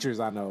of the teachers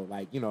I know,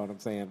 like, you know what I'm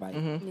saying? Like,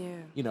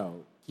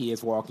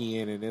 kids walk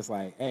in and it's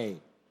like, hey,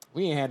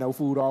 we ain't had no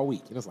food all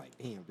week. And it's like,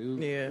 damn,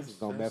 dude, this is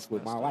going to mess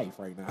with my life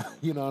right now.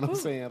 You know what I'm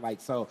saying?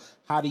 Like, so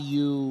how do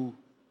you,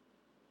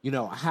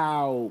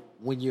 how,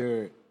 when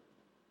you're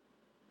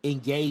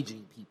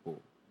engaging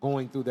people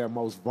going through their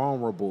most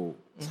vulnerable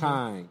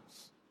times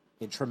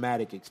and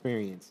traumatic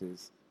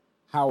experiences,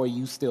 how are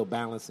you still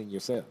balancing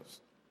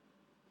yourselves?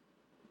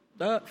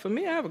 For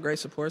me, I have a great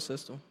support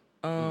system.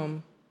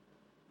 And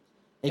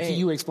can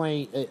you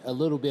explain a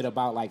little bit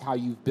about, like, how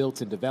you've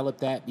built and developed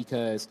that?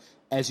 Because,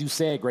 as you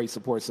said, great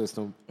support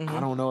system. I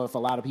don't know if a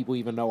lot of people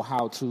even know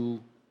how to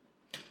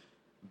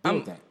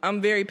build that.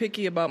 I'm very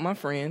picky about my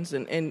friends.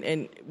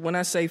 And when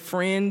I say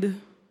friend,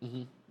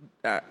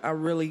 I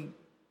really,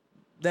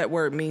 that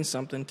word means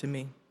something to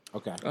me.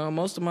 Okay.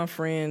 Most of my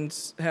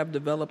friends have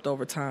developed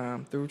over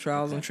time through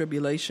trials and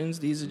tribulations.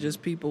 These are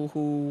just people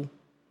who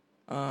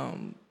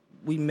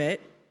we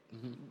met.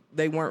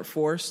 They weren't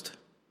forced.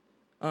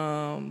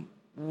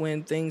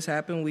 When things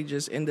happened, we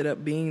just ended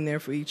up being there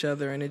for each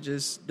other, and it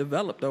just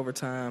developed over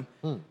time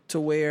to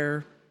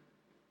where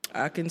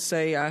I can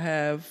say I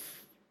have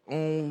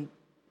on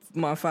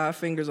my 5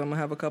 fingers, I'm going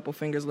to have a couple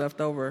fingers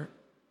left over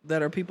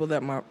that are people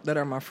that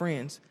are my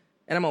friends,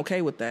 and I'm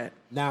okay with that.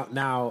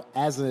 Now,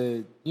 as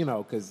a,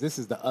 because this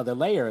is the other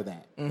layer of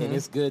that, and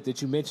it's good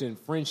that you mentioned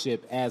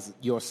friendship as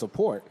your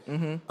support.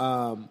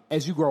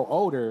 As you grow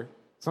older,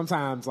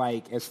 sometimes,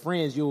 like, as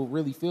friends, you'll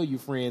really feel you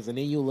friends, and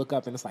then you'll look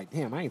up and it's like,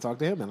 damn, I ain't talked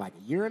to him in like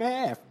a year and a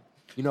half.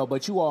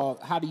 But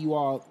how do you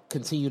all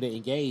continue to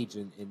engage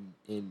and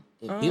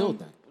build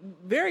that?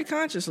 Very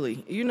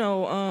consciously.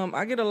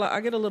 I get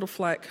a little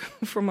flack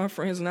from my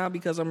friends now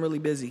because I'm really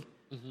busy.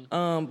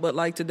 But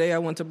like today, I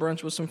went to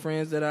brunch with some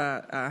friends that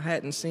I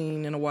hadn't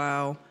seen in a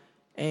while.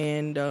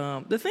 And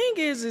the thing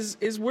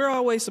is we're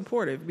always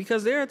supportive,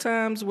 because there are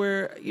times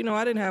where,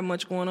 I didn't have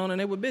much going on and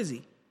they were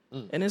busy.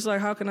 And it's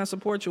like, how can I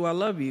support you? I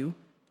love you.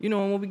 You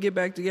know, and when we get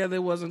back together,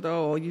 it wasn't,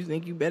 oh, you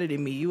think you better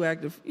than me. You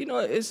active. You know,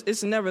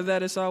 it's never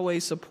that. It's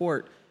always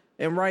support.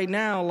 And right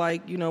now,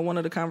 like, you know, one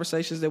of the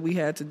conversations that we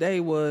had today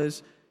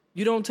was,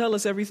 you don't tell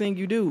us everything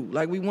you do.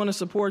 Like, we want to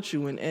support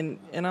you. And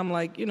I'm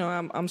like, you know,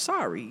 I'm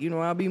sorry. You know,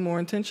 I'll be more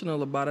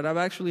intentional about it. I've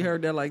actually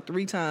heard that like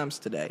 3 times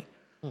today.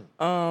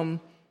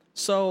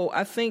 So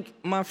I think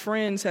my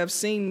friends have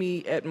seen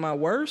me at my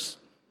worst,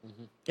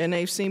 and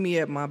they've seen me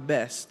at my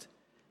best.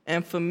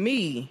 And for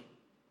me,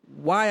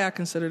 why I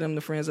consider them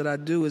the friends that I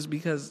do is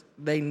because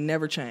they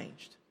never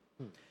changed.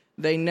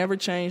 They never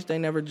change. They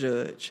never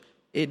judge.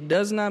 It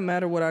does not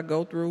matter what I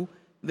go through.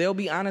 They'll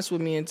be honest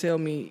with me and tell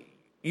me,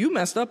 you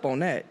messed up on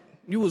that.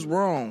 You was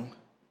wrong.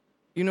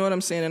 You know what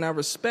I'm saying? And I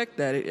respect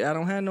that. I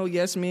don't have no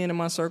yes men in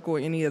my circle or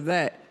any of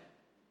that.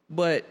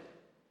 But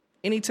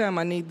anytime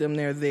I need them,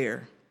 they're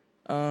there.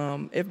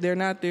 If they're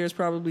not there, it's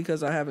probably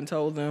because I haven't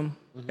told them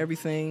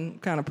everything.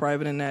 Kind of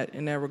private in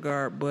that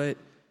regard. But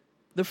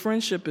the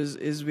friendship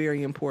is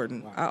very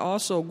important. Wow. I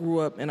also grew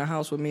up in a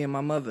house with me and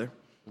my mother.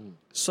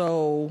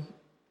 So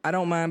I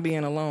don't mind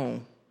being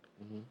alone.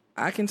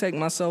 I can take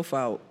myself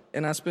out,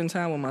 and I spend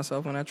time with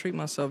myself, and I treat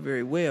myself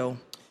very well.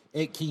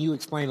 And can you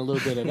explain a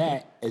little bit of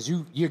that? As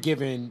you're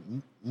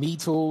giving me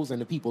tools and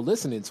the people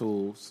listening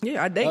tools.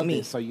 Yeah, I date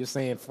me. So you're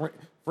saying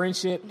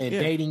friendship and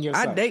dating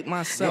yourself. I date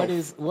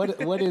myself.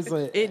 What is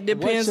a? It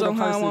depends on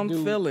how I'm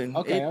feeling.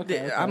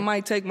 Okay. I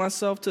might take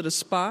myself to the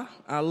spa.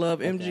 I love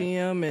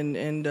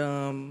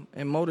MGM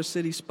and Motor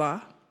City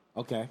Spa.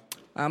 Okay.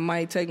 I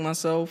might take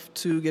myself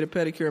to get a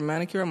pedicure and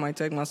manicure. I might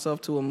take myself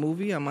to a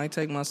movie. I might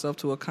take myself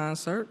to a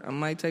concert. I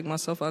might take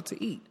myself out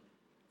to eat.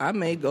 I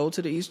may go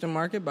to the Eastern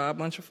Market, buy a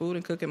bunch of food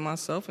and cook it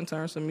myself and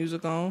turn some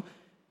music on,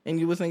 and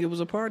you would think it was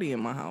a party in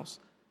my house.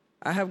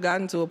 I have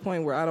gotten to a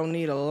point where I don't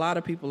need a lot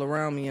of people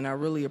around me, and I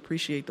really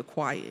appreciate the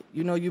quiet.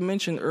 You know, you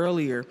mentioned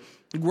earlier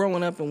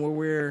growing up and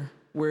where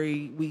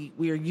we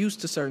are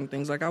used to certain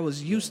things. Like I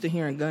was used to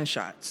hearing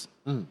gunshots.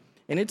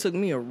 And it took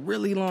me a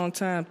really long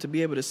time to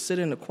be able to sit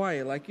in the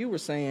quiet, like you were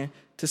saying,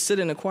 to sit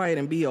in the quiet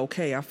and be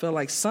okay. I felt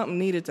like something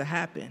needed to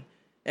happen.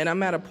 And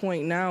I'm at a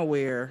point now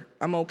where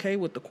I'm okay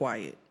with the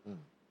quiet.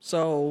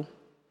 So,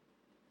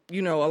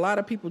 you know, a lot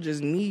of people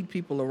just need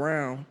people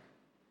around.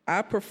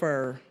 I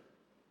prefer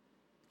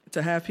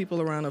to have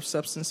people around of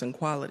substance and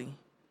quality.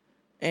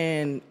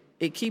 And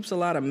it keeps a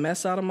lot of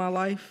mess out of my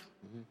life.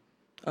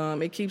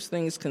 It keeps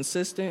things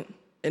consistent.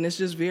 And it's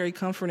just very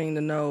comforting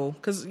to know,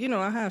 because, you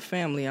know, I have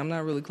family. I'm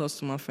not really close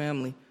to my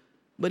family.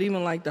 But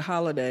even like the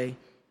holiday,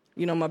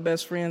 you know, my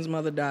best friend's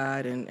mother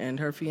died and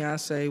her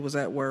fiance was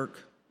at work.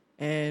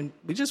 And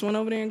we just went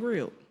over there and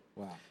grilled.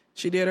 Wow.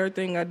 She did her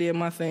thing, I did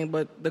my thing.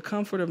 But the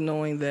comfort of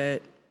knowing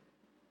that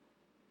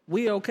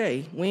we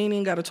okay. We ain't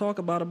even got to talk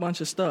about a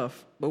bunch of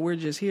stuff, but we're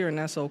just here and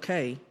that's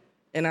okay.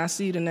 And I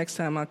see you the next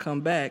time I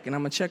come back and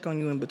I'm going to check on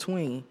you in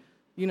between.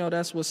 You know,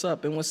 that's what's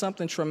up. And when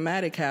something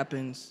traumatic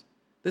happens,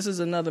 this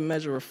is another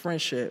measure of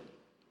friendship.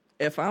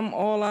 If I'm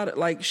all out of,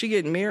 like, she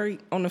getting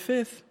married on the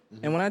 5th,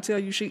 and when I tell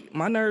you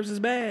my nerves is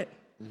bad,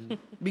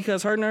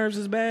 because her nerves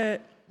is bad,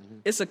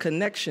 it's a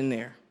connection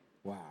there.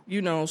 Wow.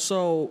 You know,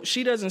 so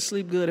she doesn't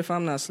sleep good if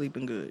I'm not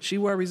sleeping good. She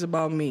worries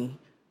about me.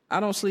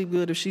 I don't sleep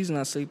good if she's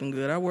not sleeping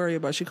good. I worry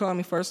about, she called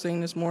me first thing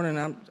this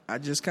morning, I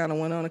just kind of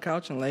went on the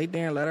couch and laid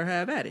there and let her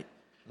have at it.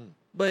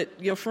 But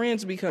your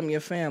friends become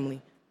your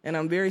family, and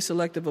I'm very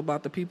selective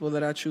about the people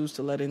that I choose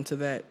to let into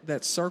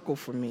that circle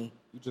for me.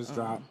 You just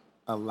dropped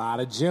a lot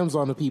of gems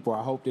on the people.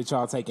 I hope that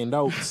y'all taking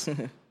notes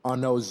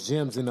on those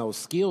gems and those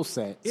skill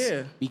sets.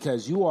 Yeah.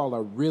 Because you all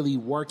are really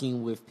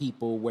working with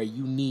people where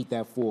you need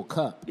that full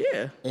cup.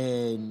 Yeah.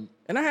 And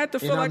I had to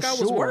feel like I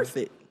was worth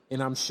it.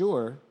 And I'm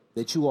sure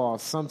that you all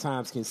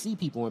sometimes can see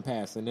people in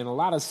passing. And in a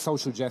lot of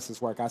social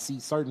justice work, I see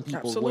certain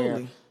people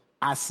where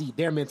I see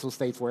their mental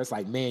states where it's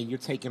like, man, you're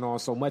taking on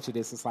so much of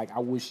this. It's like, I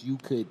wish you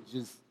could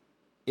just,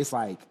 it's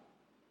like,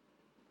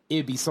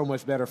 it'd be so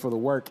much better for the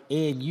work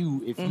and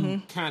you if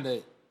you kind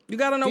of. You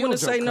got to know when to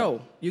say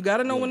no. You got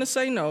to know when to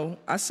say no.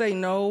 I say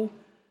no.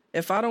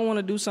 If I don't want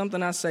to do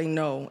something, I say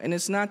no. And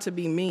it's not to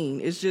be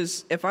mean. It's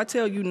just, if I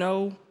tell you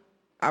no,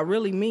 I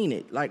really mean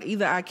it. Like,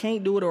 either I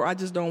can't do it or I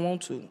just don't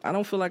want to. I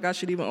don't feel like I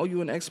should even owe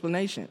you an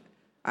explanation.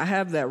 I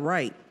have that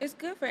right. It's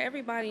good for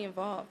everybody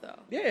involved, though.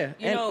 Yeah.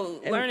 You know,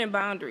 learning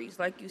boundaries,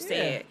 like you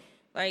said.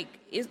 Like,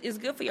 it's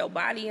good for your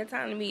body and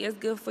time to me. It's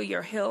good for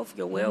your health,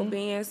 your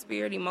well-being,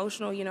 spirit,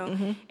 emotional, you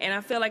know. And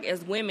I feel like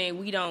as women,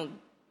 we don't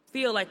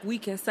feel like we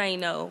can say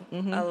no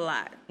a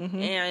lot.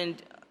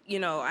 And, you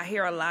know, I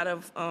hear a lot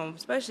of,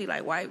 especially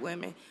like white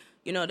women,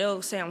 you know,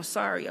 they'll say I'm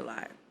sorry a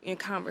lot in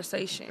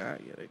conversation.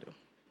 God, yeah, they do.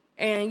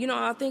 And, you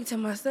know, I think to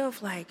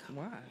myself, like,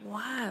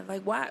 why?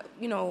 Like, why,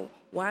 you know,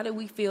 why do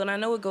we feel, and I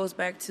know it goes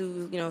back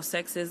to, you know,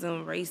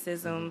 sexism,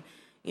 racism,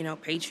 you know,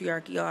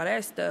 patriarchy, all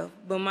that stuff.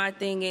 But my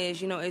thing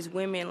is, you know, as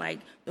women, like,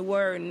 the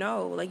word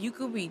no, like, you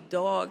could be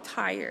dog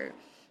tired.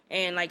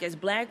 And, like, as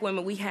black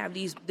women, we have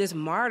this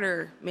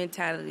martyr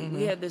mentality.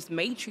 We have this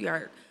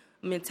matriarch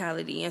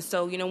mentality. And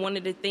so, you know, one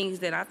of the things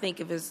that I think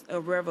of as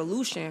a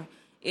revolution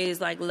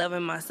is like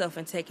loving myself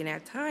and taking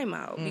that time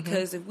out.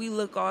 Because if we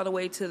look all the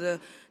way to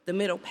the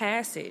middle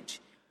passage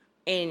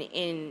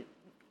and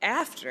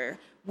after,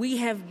 we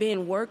have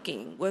been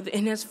working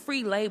and that's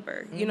free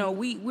labor. You know,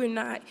 we're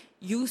not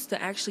used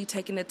to actually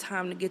taking the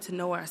time to get to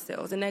know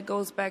ourselves. And that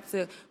goes back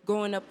to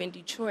growing up in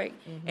Detroit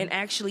and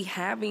actually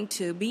having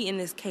to be in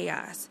this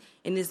chaos,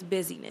 in this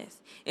busyness.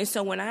 And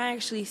so when I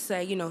actually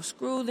say, you know,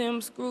 screw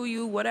them, screw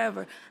you,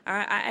 whatever,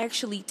 I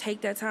actually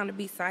take that time to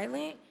be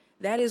silent.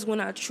 That is when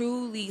I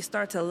truly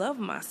start to love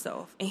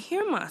myself and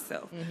hear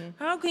myself.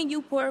 How can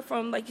you pour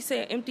from, like you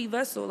said, an empty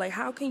vessel? Like,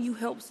 how can you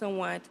help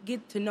someone to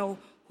get to know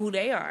who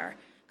they are?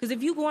 Because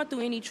if you're going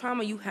through any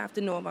trauma, you have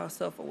to know about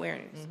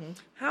self-awareness.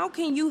 How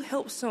can you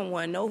help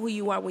someone know who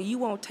you are when you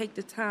won't take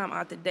the time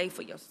out the day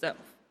for yourself?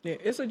 Yeah,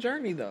 it's a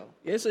journey, though.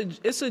 It's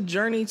a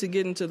journey to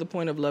getting to the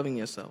point of loving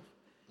yourself.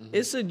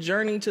 It's a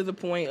journey to the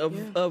point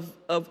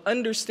of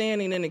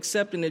understanding and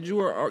accepting that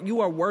you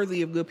are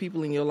worthy of good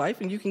people in your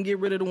life, and you can get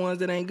rid of the ones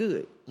that ain't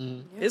good.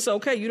 It's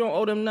okay. You don't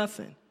owe them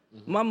nothing.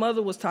 My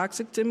mother was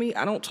toxic to me.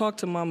 I don't talk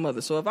to my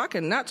mother. So if I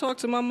cannot talk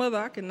to my mother,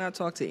 I cannot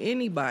talk to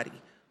anybody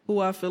who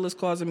I feel is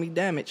causing me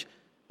damage.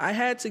 I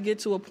had to get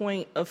to a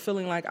point of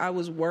feeling like I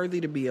was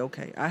worthy to be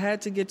okay. I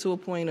had to get to a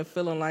point of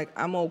feeling like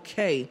I'm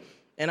okay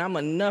and I'm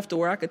enough to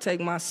where I could take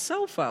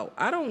myself out.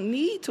 I don't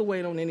need to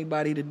wait on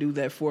anybody to do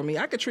that for me.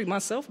 I could treat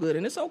myself good,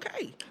 and it's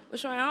okay. Well,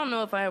 Sean, I don't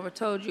know if I ever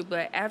told you,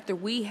 but after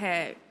we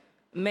had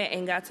met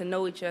and got to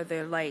know each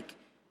other, like,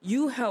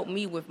 you helped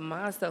me with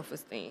my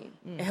self-esteem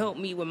and helped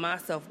me with my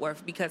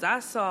self-worth because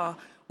I saw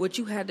what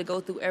you had to go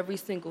through every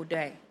single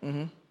day.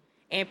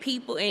 And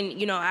people, and,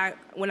 you know,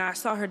 when I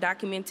saw her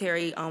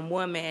documentary,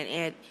 One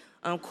Man,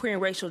 and Queer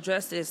and Racial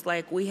Justice,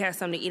 like, we had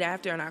something to eat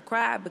after, and I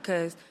cried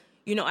because,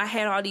 you know, I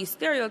had all these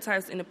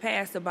stereotypes in the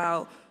past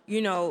about,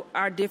 you know,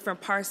 our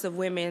different parts of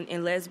women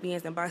and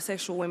lesbians and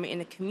bisexual women in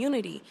the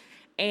community.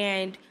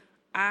 And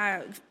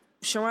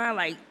Sharon,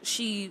 like,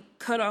 she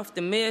cut off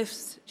the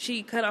myths,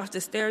 she cut off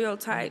the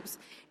stereotypes,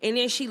 and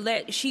then she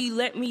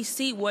let me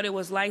see what it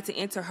was like to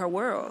enter her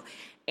world.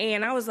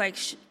 And I was like,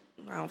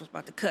 I was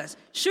about to cuss.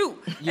 Shoot.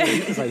 Yeah,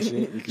 you can say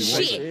shit.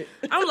 Shit.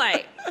 I'm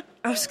like,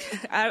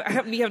 I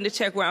have to be having to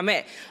check where I'm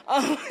at.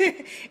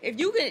 If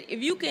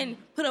you can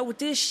put up with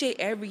this shit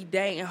every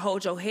day and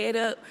hold your head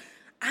up,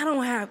 I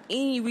don't have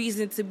any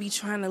reason to be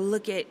trying to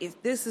look at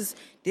if this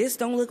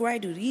don't look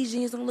right, do these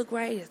jeans don't look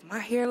right, is my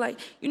hair like,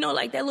 you know,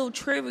 like that little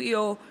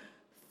trivial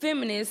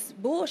feminist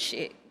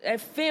bullshit, that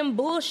femme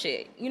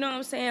bullshit. You know what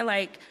I'm saying?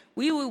 Like,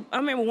 I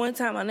remember one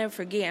time, I'll never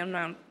forget, I'm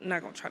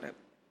not going to try to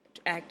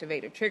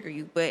activate or trigger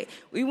you, but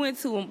we went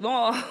to a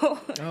mall.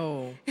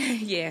 Oh.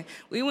 Yeah.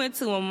 We went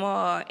to a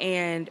mall,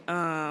 and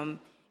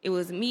it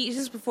was me,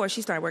 just before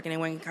she started working at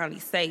Wayne County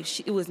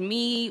Safe. It was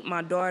me,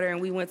 my daughter,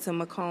 and we went to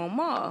Macomb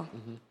Mall.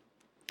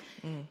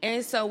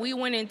 And so we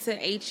went into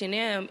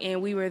H&M,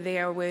 and we were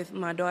there with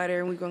my daughter,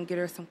 and we were going to get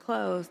her some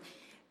clothes.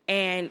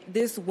 And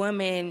this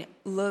woman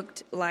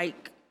looked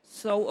like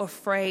so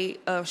afraid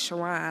of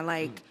Sharon,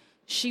 like,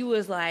 she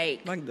was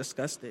like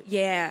disgusted.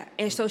 Yeah.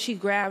 And so she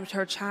grabbed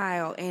her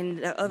child and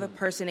the other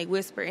person, they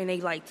whispered, and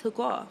they like took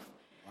off.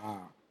 Wow.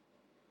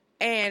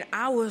 And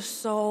I was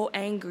so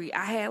angry.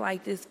 I had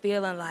like this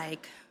feeling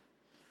like,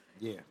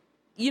 Yeah.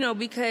 you know,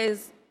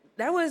 because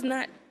that was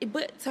not,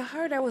 but to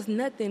her, that was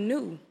nothing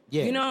new.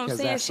 Yeah. You know what I'm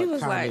saying? She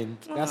was like,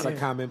 that's a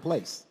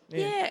commonplace.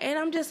 Yeah. And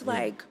I'm just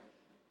like,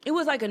 it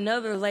was like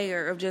another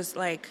layer of just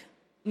like,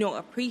 you know,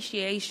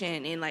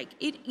 appreciation and like,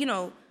 it, you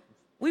know,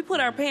 we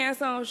put our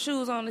pants on,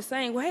 shoes on the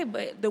same way,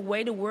 but the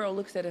way the world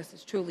looks at us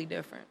is truly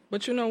different.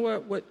 But you know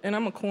what? And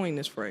I'm going to coin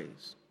this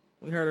phrase.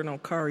 We heard it on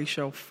Kari's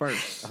show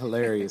first.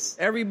 Hilarious.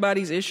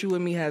 Everybody's issue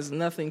with me has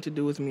nothing to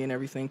do with me and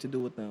everything to do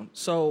with them.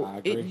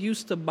 So it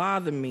used to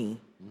bother me.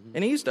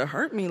 And it used to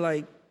hurt me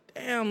like,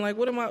 damn, like,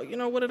 what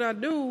did I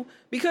do?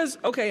 Because,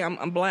 okay,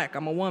 I'm black,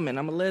 I'm a woman,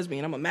 I'm a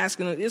lesbian, I'm a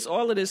masculine. It's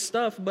all of this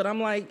stuff, but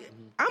I'm like,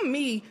 I'm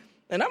me,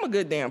 and I'm a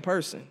good damn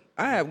person.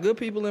 I have good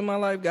people in my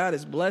life. God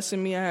is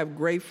blessing me. I have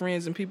great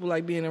friends and people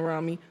like being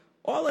around me.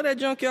 All of that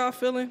junk y'all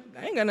feeling,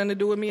 that ain't got nothing to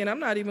do with me, and I'm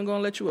not even going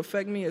to let you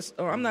affect me,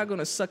 or I'm not going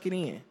to suck it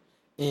in.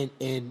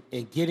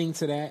 And getting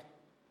to that,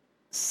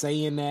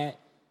 saying that,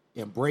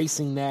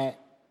 embracing that,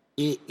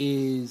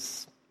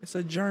 it's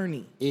a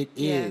journey. It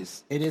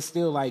is. And it's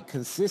still like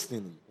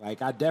consistently.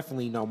 Like, I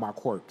definitely know my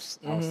quirks.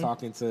 I was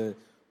talking to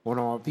one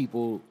of my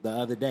people the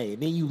other day.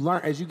 And then you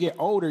learn, as you get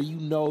older, you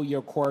know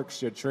your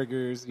quirks, your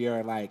triggers.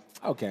 You're like,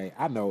 okay,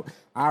 I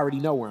already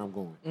know where I'm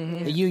going.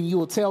 And you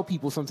will tell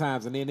people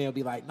sometimes, and then they'll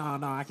be like, no,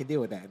 I can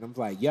deal with that. And I'm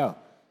like, yo,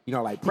 you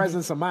know, like,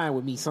 presence of mind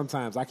with me,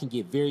 sometimes I can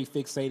get very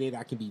fixated.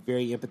 I can be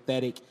very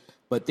empathetic.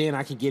 But then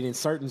I can get in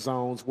certain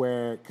zones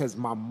where, because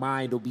my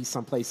mind will be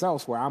someplace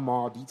else where I'm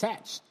all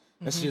detached.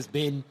 That's just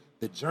been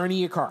the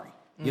journey of Kari,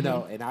 you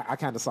know, and I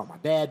kind of saw my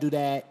dad do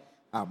that.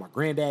 My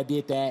granddad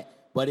did that.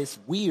 But it's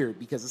weird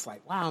because it's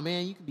like, wow,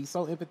 man, you can be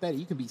so empathetic.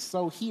 You can be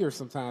so here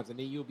sometimes, and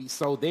then you'll be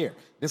so there. And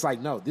it's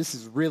like, no, this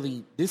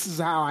is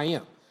how I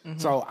am.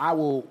 So I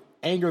will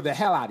anger the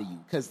hell out of you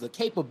because the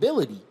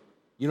capability,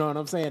 you know what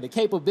I'm saying? The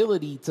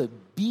capability to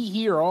be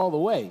here all the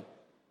way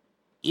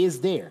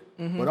is there,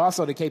 but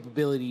also the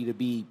capability to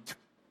be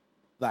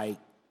like,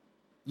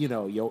 you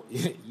know,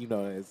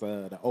 it's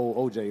the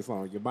old OJ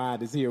song. Your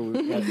mind is here,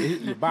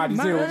 your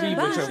body's here with me,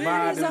 but your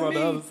mind is on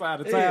the other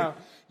side of town.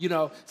 You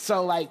know,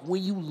 so like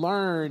when you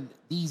learn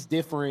these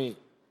different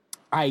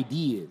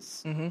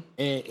ideas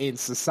in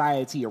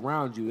society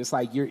around you, it's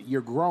like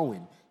you're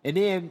growing. And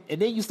then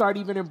you start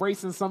even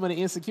embracing some of the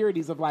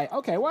insecurities of like,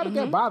 okay, why did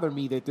that bother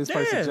me that this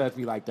person judged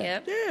me like that?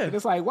 Yep. Yeah. And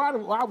it's like,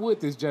 why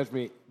would this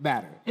judgment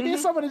matter? And then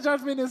some of the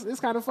judgment is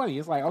kind of funny.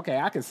 It's like, okay,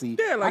 I can see,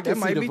 like I can that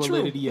might see be the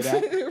validity true.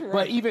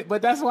 of that.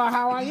 But that's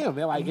how I am.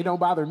 Like it don't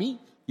bother me.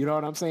 You know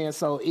what I'm saying?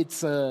 So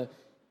it's a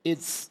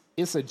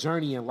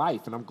journey in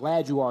life, and I'm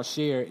glad you all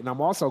share. And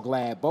I'm also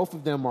glad both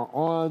of them are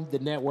on the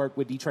network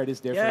with Detroit is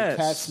Different.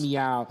 Yes. Catch me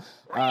out.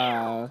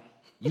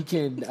 You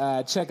can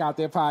check out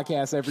their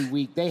podcast every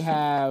week. They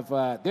have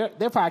their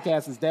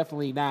podcast is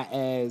definitely not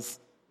as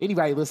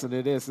anybody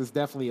listening to this is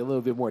definitely a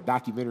little bit more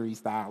documentary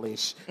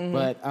stylish,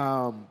 but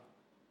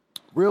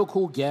real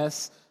cool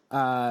guests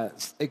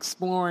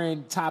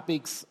exploring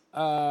topics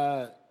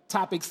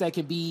that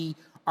can be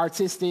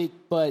artistic,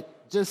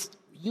 but just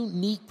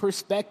unique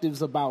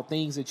perspectives about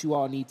things that you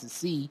all need to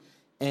see.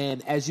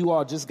 And as you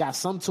all just got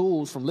some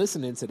tools from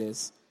listening to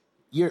this,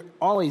 you're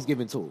always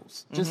given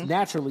tools, just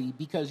naturally,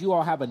 because you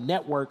all have a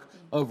network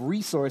of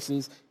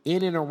resources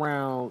in and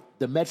around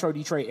the Metro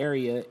Detroit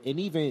area and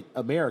even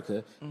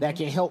America that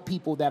can help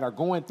people that are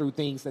going through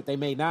things that they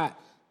may not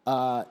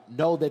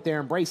know that they're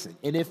embracing.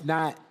 And if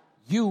not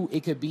you,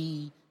 it could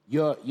be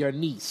your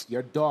niece,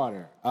 your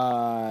daughter.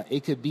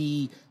 It could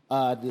be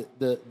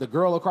the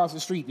girl across the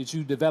street that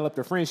you developed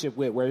a friendship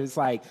with, where it's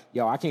like,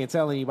 yo, I can't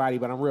tell anybody,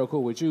 but I'm real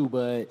cool with you,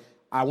 but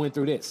I went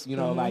through this. You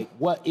know, like,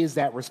 what is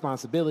that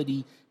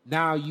responsibility?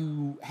 Now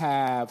you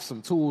have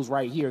some tools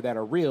right here that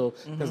are real,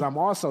 because I'm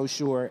also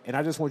sure, and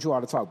I just want you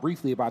all to talk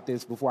briefly about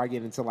this before I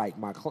get into like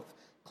my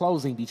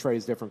closing Detroit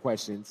is Different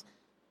questions.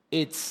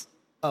 It's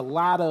a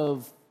lot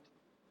of,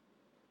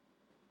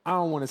 I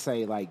don't want to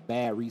say like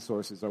bad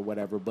resources or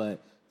whatever, but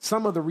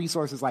some of the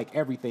resources, like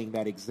everything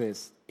that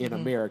exists in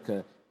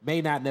America, may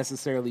not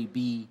necessarily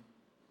be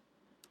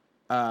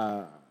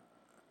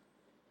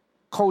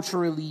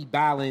culturally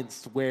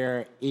balanced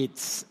where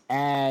it's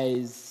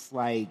as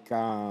like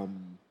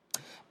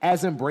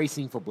as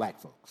embracing for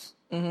Black folks.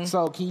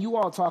 So can you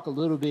all talk a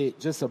little bit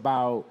just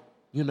about,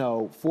 you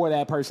know, for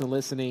that person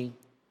listening,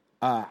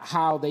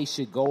 how they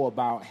should go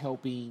about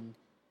helping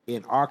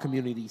in our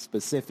community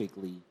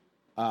specifically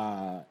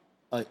a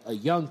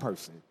young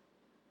person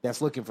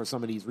that's looking for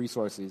some of these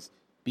resources,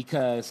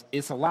 because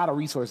it's a lot of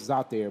resources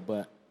out there,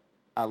 but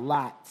a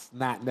lot's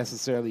not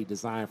necessarily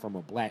designed from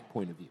a Black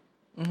point of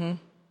view.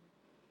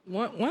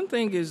 One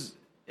thing is,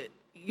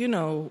 you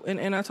know,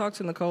 and I talk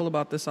to Nicole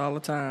about this all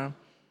the time.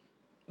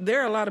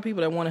 There are a lot of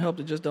people that want to help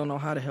that just don't know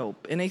how to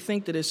help, and they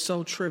think that it's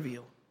so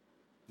trivial.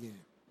 Yeah.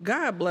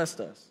 God blessed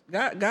us.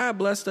 God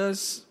blessed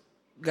us.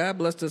 God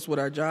blessed us with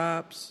our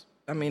jobs.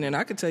 I mean, and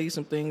I could tell you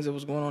some things that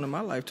was going on in my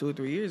life 2 or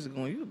 3 years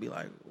ago, and you would be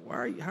like,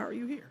 how are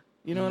you here?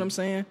 You know what I'm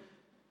saying?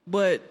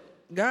 But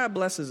God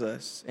blesses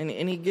us, and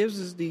He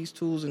gives us these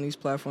tools and these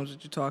platforms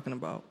that you're talking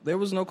about. There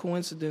was no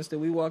coincidence that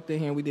we walked in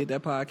here and we did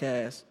that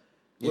podcast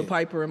with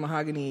Piper and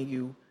Mahogany and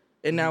you,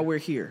 and now we're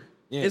here.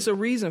 Yeah. It's a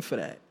reason for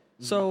that.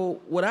 So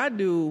what I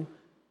do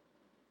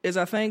is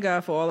I thank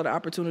God for all of the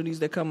opportunities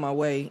that come my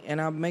way, and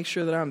I make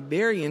sure that I'm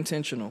very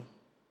intentional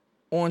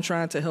on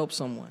trying to help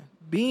someone,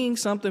 being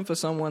something for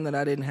someone that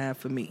I didn't have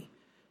for me.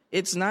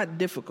 It's not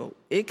difficult.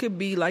 It could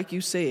be like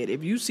you said.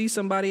 If you see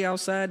somebody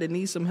outside that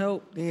needs some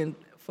help, then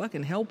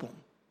fucking help them.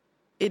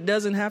 It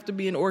doesn't have to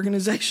be an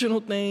organizational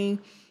thing.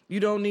 You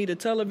don't need a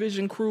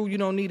television crew. You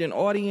don't need an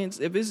audience.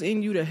 If it's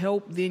in you to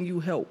help, then you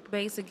help.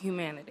 Basic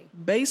humanity.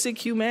 Basic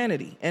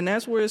humanity. And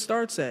that's where it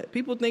starts at.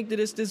 People think that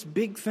it's this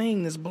big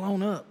thing that's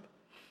blown up,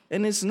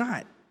 and it's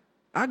not.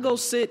 I go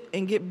sit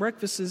and get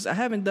breakfasts. I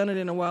haven't done it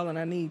in a while, and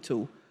I need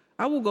to.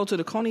 I will go to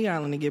the Coney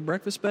Island and get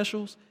breakfast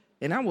specials,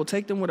 and I will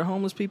take them where the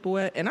homeless people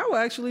at, and I will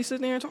actually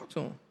sit there and talk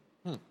to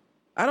them.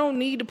 I don't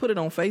need to put it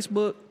on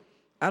Facebook.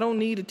 I don't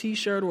need a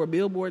T-shirt or a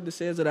billboard that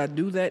says that I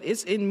do that.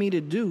 It's in me to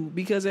do,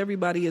 because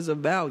everybody is of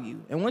value.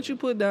 And once you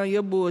put down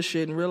your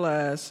bullshit and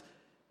realize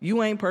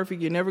you ain't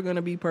perfect, you're never going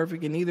to be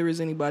perfect, and neither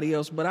is anybody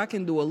else, but I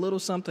can do a little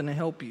something to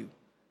help you.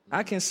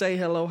 I can say,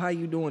 hello, how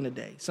you doing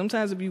today?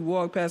 Sometimes if you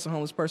walk past a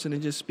homeless person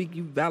and just speak,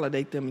 you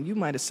validate them, and you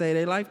might have saved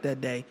their life that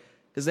day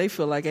because they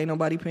feel like ain't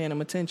nobody paying them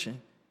attention.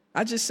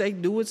 I just say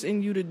do what's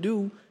in you to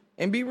do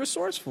and be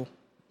resourceful.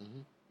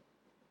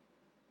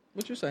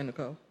 What you say,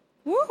 Nicole?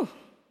 Woo!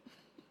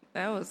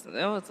 That's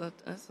a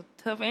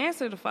tough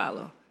answer to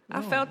follow.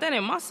 I felt that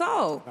in my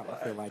soul.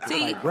 I feel like it's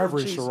like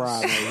Reverend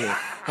Sherrod right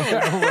here.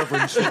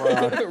 Reverend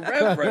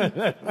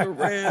Sherrod.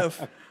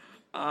 Rev.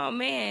 Oh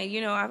man,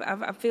 you know,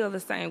 I feel the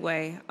same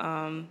way.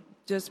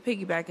 Just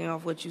piggybacking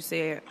off what you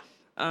said,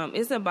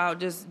 it's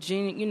about just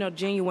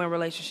genuine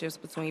relationships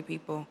between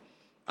people.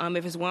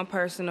 If it's one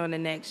person or the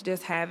next,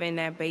 just having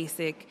that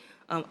basic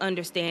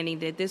understanding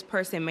that this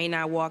person may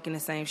not walk in the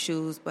same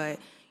shoes, but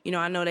you know,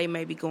 I know they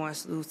may be going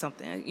through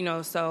something, you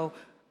know, so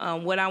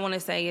What I want to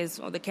say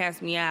is the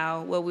Cast Me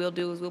Out, what we'll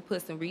do is we'll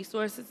put some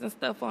resources and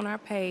stuff on our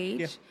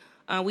page.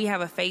 Yeah. We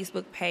have a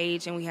Facebook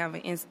page and we have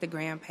an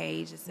Instagram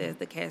page that says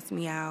the Cast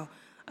Me Out.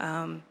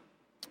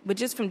 But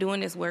just from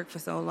doing this work for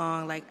so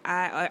long, like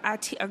I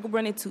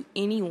run into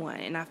anyone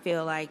and I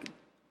feel like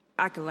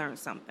I could learn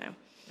something.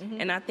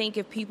 Mm-hmm. And I think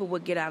if people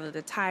would get out of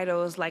the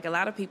titles, like a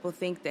lot of people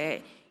think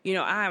that, you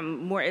know,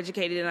 I'm more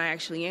educated than I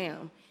actually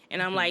am.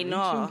 And I'm like,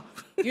 no,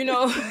 you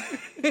know,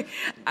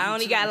 I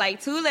only got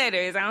like 2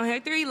 letters. I don't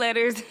have 3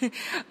 letters. You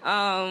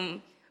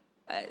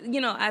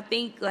know, I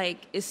think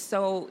like it's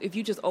so, if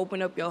you just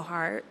open up your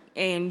heart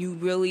and you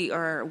really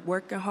are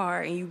working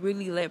hard and you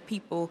really let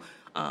people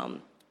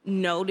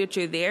know that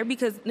you're there,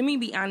 because let me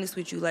be honest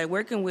with you, like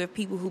working with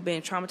people who've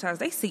been traumatized,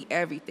 they see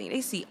everything.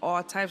 They see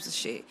all types of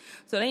shit.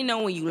 So they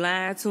know when you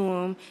lie to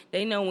them.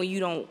 They know when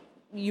you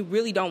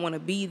really don't want to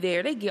be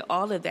there. They get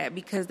all of that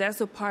because that's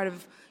a part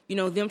of, you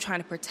know, them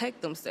trying to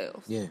protect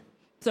themselves. Yeah.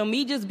 So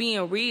me just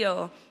being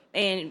real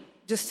and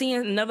just seeing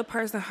another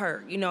person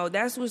hurt, you know,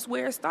 that's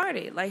where it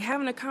started. Like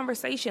having a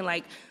conversation,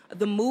 like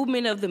the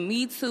movement of the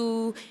Me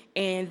Too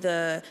and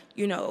the,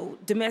 you know,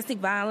 domestic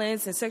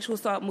violence and sexual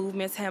assault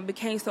movements have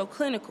become so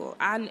clinical.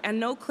 I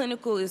know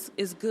clinical is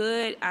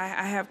good.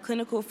 I have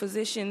clinical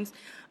physicians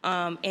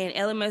and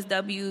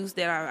LMSWs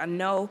that I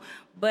know.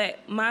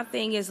 But my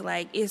thing is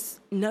like, it's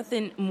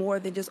nothing more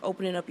than just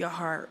opening up your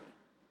heart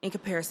in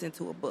comparison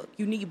to a book.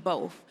 You need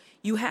both.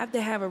 You have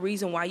to have a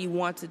reason why you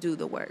want to do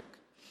the work.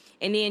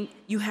 And then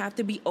you have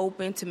to be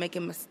open to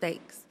making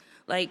mistakes.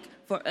 Like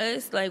for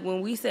us, like when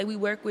we say we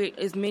work with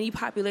as many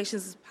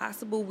populations as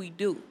possible, we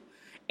do.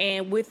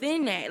 And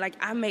within that, like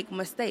I make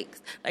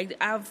mistakes. Like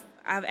I've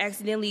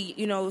accidentally,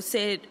 you know,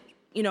 said,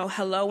 you know,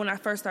 hello when I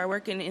first started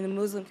working in the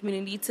Muslim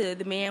community to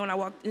the man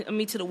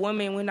to the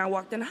woman when I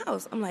walked in the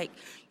house. I'm like,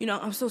 you know,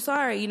 I'm so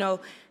sorry. You know,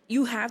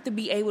 you have to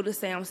be able to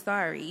say I'm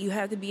sorry. You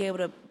have to be able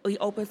to be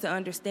open to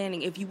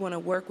understanding if you want to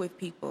work with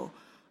people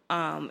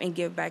and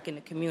give back in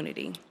the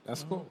community.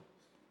 That's cool.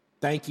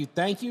 Thank you.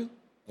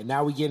 And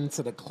now we get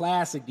into the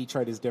classic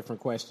Detroit is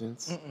Different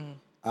questions.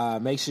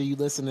 Make sure you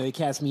listen to the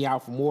Cast Me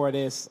Out for more of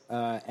this.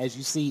 As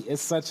you see,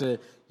 it's such a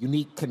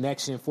unique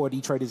connection for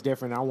Detroit is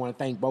Different. I want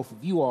to thank both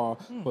of you all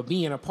for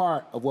being a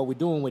part of what we're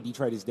doing with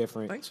Detroit is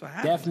Different. Thanks for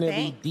having me.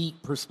 Definitely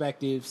deep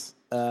perspectives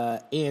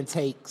and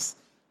takes.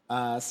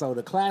 So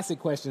the classic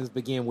questions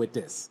begin with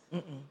this.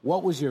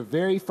 What was your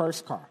very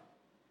first car?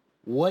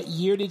 What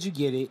year did you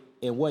get it?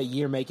 And what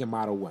year, make, and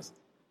model was it?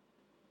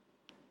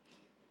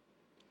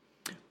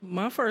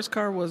 My first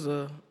car was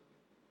a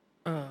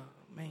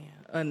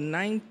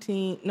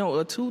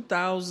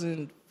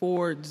 2000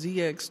 Ford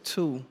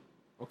ZX2.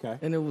 Okay.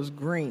 And it was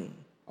green.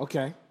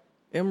 Okay.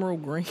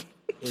 Emerald green.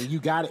 And you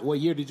got it. What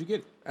year did you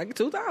get it? I get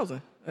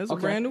 2000. That's a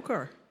brand new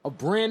car. A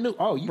brand new?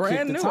 Oh, you brand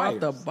kicked new the tires.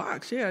 out the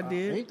box. Yeah, I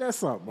did. Ain't that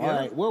something? Yeah. All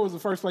right. Where was the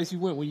first place you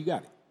went when you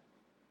got it?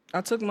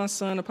 I took my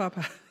son to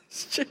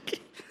Popeye's Chicken.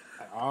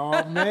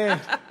 Oh, man.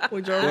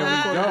 We drove around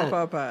the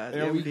corner to Popeyes.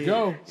 There we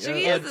go.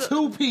 She a is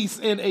 2-piece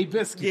and a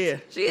biscuit. Yeah.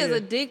 She is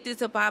addicted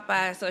to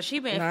Popeyes, so she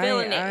been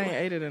feeling it. I ain't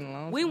ate it in a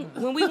long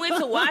time. When we went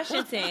to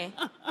Washington,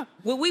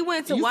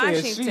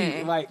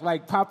 Said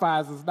like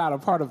Popeyes is not a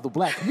part of the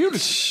black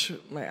community.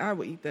 Man, I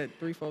would eat that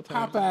 3-4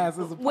 times. Popeyes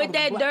is a part with of the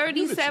that black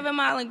dirty community. 7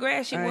 Mile and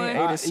Grass,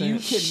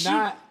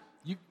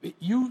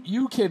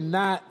 You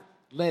cannot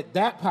let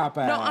that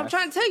Popeyes. No, I'm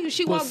trying to tell you,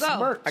 she won't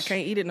go. I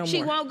can't eat it no more.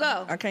 She won't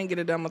go. I can't get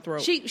it down my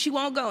throat. She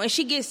won't go, and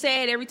she gets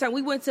sad every time.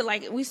 We went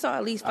to we saw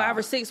at least 5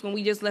 or 6 when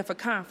we just left a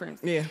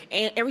conference. Yeah.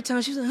 And every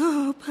time she was like,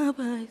 oh,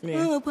 Popeyes,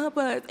 oh,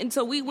 Popeyes. And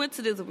so we went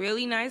to this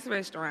really nice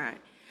restaurant,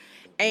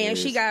 and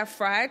she got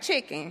fried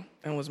chicken.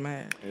 And was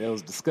mad. It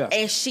was disgusting.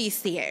 And she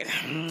said,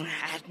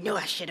 I knew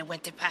I should have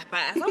went to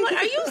Popeyes. I'm like,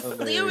 are you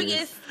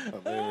serious?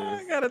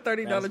 I got a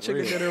 $30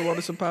 chicken dinner and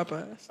wanted some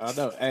Popeyes. I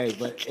know. Hey,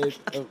 but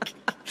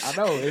I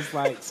know. It's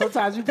like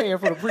sometimes you paying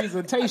for the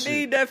presentation. I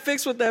need that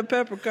fixed with that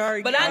pepper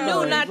curry. But I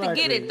knew not to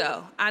get it,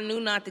 though. I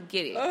knew not to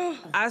get it.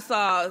 I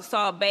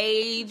saw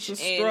beige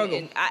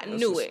and I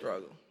knew it.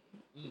 Struggle.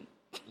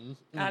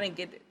 I didn't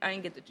get it. I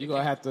didn't get the chicken. You're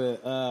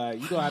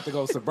gonna have to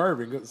go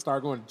suburban,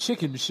 start going to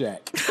Chicken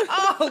Shack.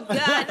 Oh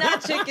God,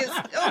 not chicken.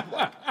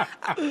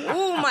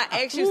 Ooh, my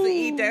ex used to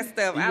eat that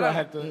stuff. You gonna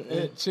have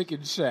to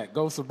Chicken Shack,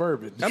 go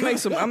suburban.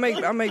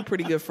 I make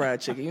pretty good fried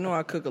chicken. You know,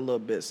 I cook a little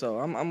bit, so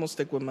I'm gonna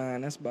stick with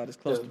mine. That's about as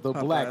close to the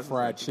black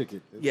fried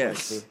chicken.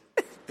 Yes.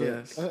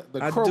 Yes, the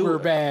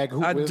Kroger bag.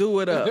 I do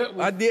it up.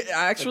 I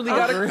actually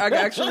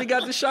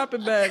got the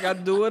shopping bag. I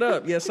do it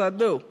up. Yes, I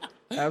do.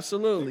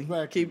 Absolutely.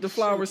 Exactly. Keep the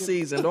flour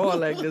seasoned, all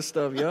that good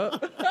stuff, yup.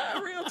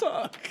 Real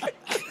talk.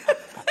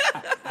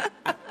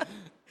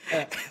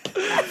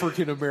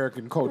 African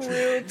American culture.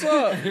 Real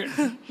talk.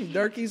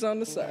 Durkee's on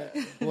the side.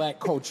 Black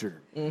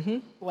culture.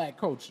 Black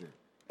culture.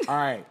 All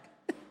right.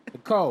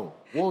 Nicole,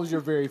 what was your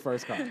very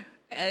first car?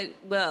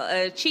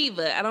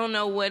 Chiva. I don't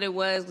know what it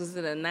was. Was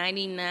it a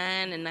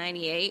 99 or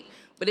 98?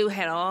 But it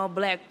had all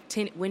black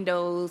tinted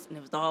windows, and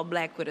it was all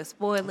black with a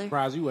spoiler.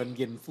 Surprised you wasn't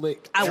getting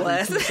flicked. I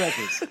was. 2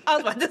 seconds. I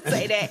was about to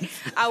say that.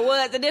 I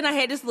was. And then I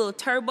had this little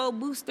turbo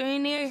booster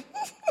in there.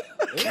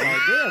 It's like,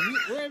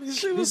 damn,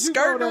 She was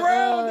skirting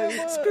around.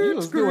 You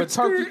was doing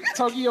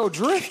Tokyo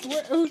Drift.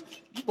 You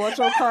bought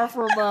your car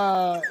from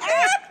like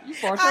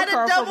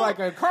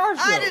a car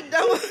show.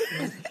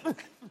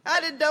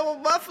 I did double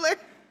muffler.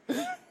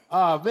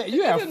 Oh man,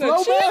 you have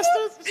Flow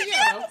Masters?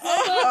 Yeah.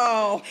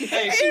 Oh,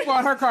 Hey, she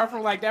bought her car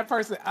from like that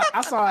person.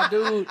 I saw a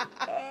dude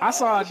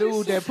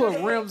that put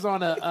rims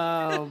on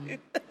a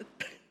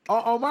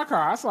on my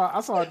car. I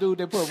saw a dude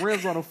that put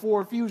rims on a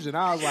Ford Fusion.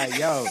 I was like,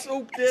 yo,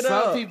 some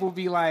people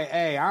be like,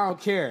 hey, I don't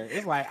care.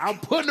 It's like I'm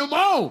putting them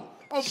on.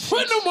 I was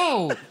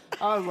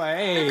like,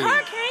 hey. The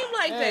car came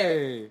like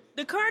that.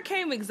 The car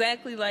came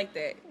exactly like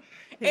that.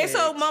 And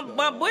so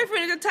my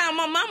boyfriend at the time,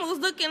 my mama was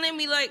looking at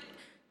me like,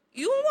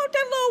 you don't want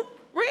that little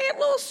red,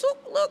 little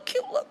super, little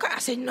cute little car? I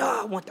said,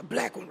 no, I want the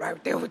black one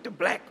right there with the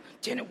black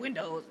tinted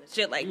windows and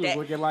shit like that.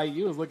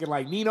 You was looking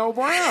like Nino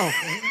Brown.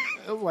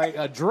 It was like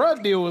a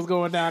drug deal was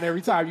going down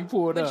every time you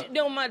pulled up. But you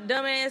know what my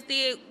dumb ass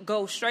did?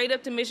 Go straight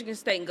up to Michigan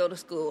State and go to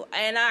school.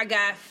 And I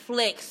got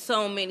flexed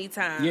so many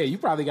times. Yeah, you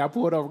probably got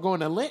pulled over going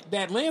to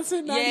that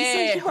Lansing 96.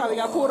 Yeah. You probably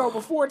got pulled over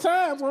 4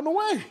 times on the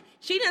way.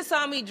 She done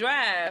saw me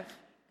drive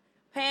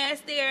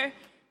past there,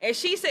 and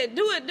she said,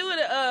 do it,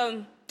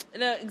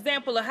 an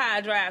example of how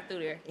I drive through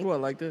there.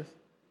 What, like this?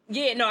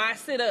 Yeah, no, I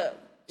sit up.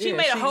 She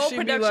made a whole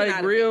production be like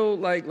out real,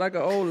 of it. like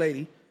an old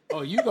lady.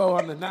 Oh, you go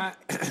on the 9.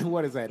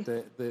 What is that?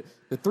 The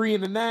 3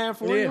 and the 9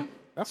 for real?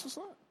 That's what's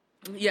up.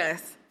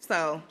 Yes.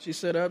 So she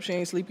sit up. She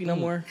ain't sleepy no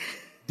more.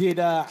 Did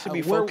should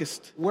be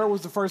focused. Where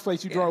was the first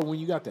place you drove when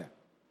you got there?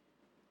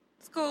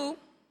 School.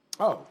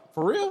 Oh,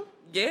 for real?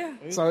 Yeah.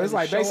 So it's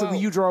like basically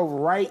you drove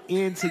right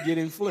in to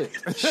getting flipped.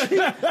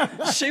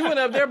 She went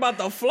up there about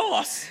the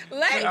floss.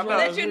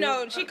 Let you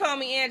know, she called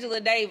me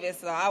Angela Davis,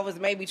 so I was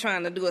maybe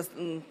trying to do a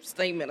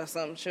statement or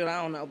something. Shit,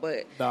 I don't know,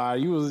 but nah,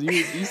 you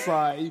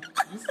saw it.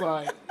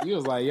 You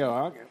was like, yo,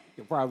 I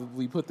could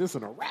probably put this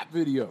in a rap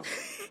video.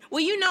 Well,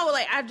 you know,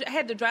 like I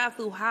had to drive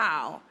through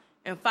Howell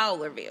and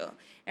Fowlerville,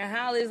 and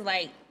Howell is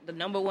like the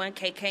 #1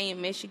 KK in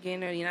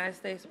Michigan or the United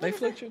States. They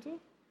flicked you too?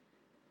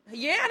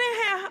 Yeah, I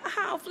didn't have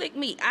Howell flick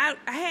me. I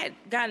had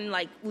gotten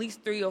like at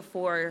least 3 or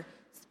 4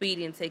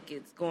 speeding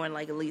tickets going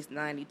like at least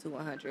 90 to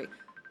 100.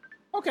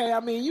 Okay, I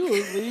mean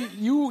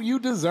you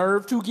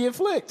deserve to get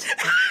flicked.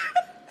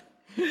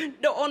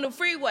 No, on the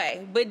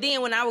freeway. But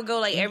then when I would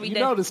go like every day.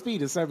 You know the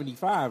speed is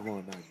 75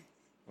 on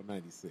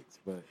 96,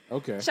 but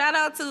okay. Shout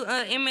out to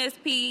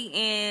MSP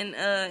and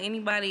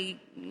anybody,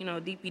 you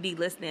know, DPD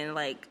listening.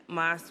 Like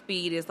my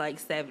speed is like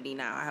 70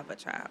 now. I have a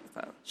child,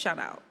 so shout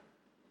out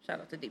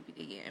to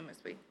DPD and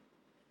MSP.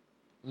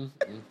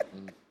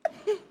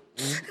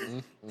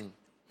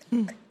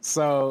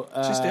 So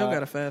she still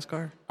got a fast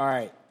car. All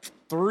right,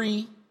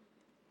 three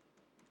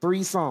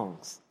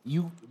songs.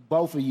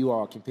 Both of you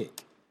all can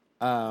pick,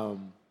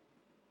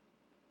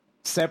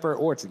 separate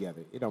or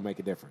together. It don't make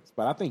a difference,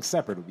 but I think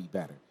separate would be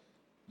better.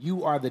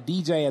 You are the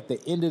DJ at the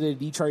end of the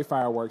Detroit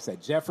fireworks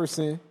at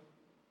Jefferson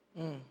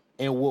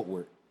and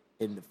Woodward,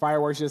 and the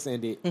fireworks just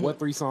ended. What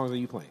 3 songs are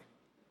you playing?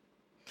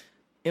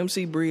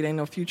 MC Breed, Ain't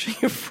No Future in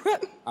Your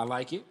Front. I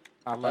like it.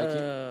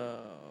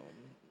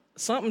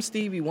 Something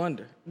Stevie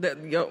Wonder. I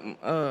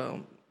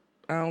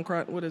don't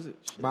cry. What is it?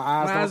 My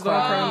eyes don't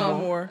cry no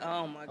more.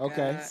 Oh my god.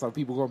 Okay, so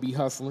people gonna be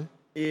hustling.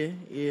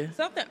 Yeah.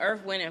 Something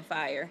Earth, Wind, and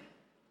Fire.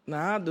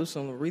 Nah, I'll do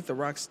some Aretha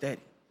Rocksteady.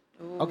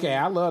 Ooh. Okay,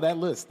 I love that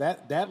list.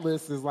 That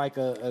list is like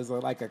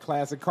a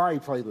classic Kari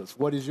playlist.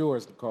 What is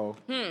yours, Nicole?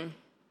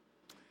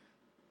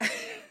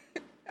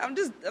 I'm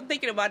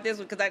thinking about this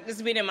one because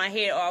it's been in my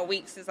head all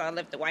week since I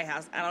left the White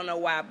House. I don't know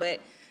why, but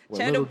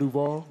Little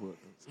Duval.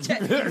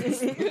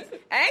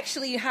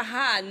 Actually,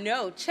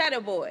 no, Cheddar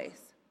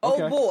Boys.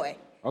 Okay. Oh boy.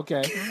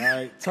 Okay, all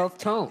right, tough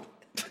tone.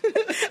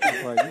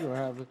 Like,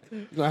 you're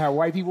gonna have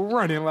white people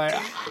running like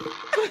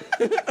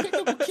pick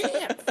up a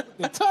can.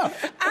 They're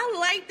tough. I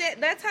like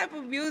that. That type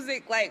of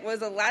music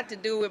was a lot to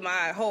do with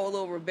my whole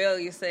little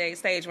rebellious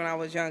stage when I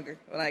was younger.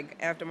 Like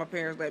after my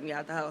parents let me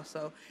out the house.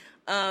 So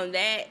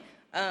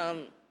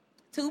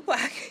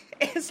Tupac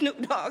and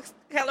Snoop Dogg's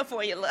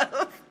California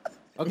Love.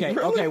 Okay,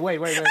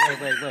 wait.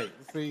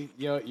 See,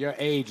 your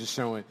age is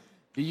showing.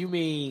 Do you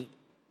mean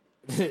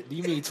 2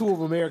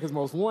 of America's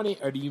Most Wanted,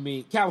 or do you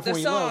mean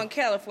California Love? The song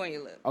California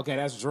Love. Okay,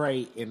 that's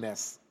Dre and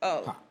that's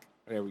Pac.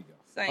 There we go.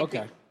 Same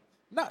okay. people.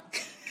 No,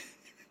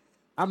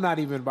 I'm not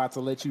even about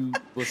to let you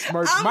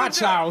besmirch my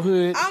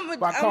childhood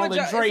by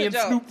calling Dre and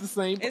Snoop the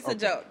same. It's a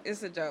joke.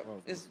 It's a joke.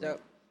 It's a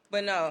joke.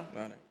 But no.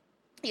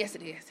 Yes,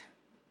 it is.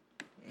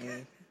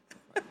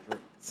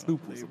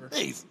 Snoop was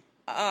amazing.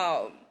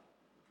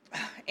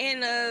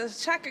 And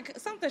Shaka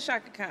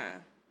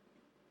Khan.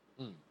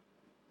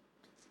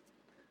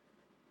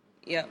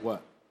 Yep.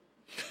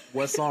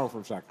 What song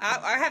from Shaka Khan?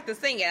 I have to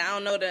sing it. I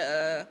don't know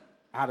the.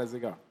 How does it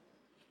go?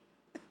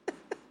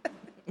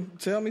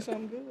 Tell me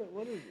something good.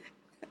 What is it?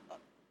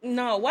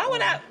 No. Why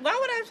would I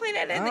play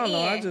that at the end? I don't know.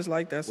 I just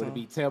like that song. Would it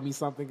be Tell Me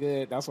Something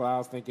Good? That's what I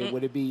was thinking.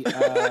 Would it be?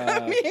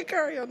 Me and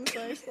Curry on the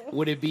same song.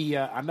 Would it be?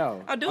 I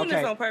know. I'm doing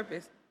this on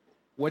purpose.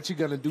 What you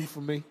gonna do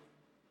for me?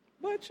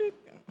 What? what you.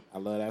 I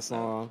love that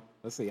song.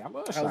 Let's see. I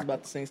love Shaka. I was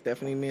about to sing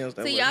Stephanie Mills.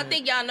 See, y'all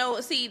think y'all know.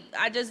 See,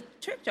 I just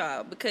tricked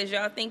y'all because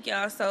y'all think you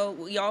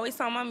always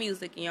saw my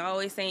music and y'all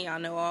always saying y'all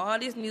know all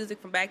this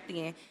music from back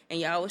then and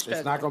y'all was struggling.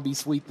 It's not going to be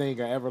Sweet Thing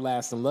or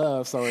Everlasting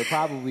Love, so it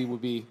probably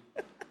would be.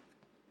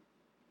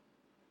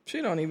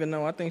 She don't even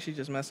know. I think she's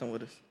just messing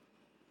with us.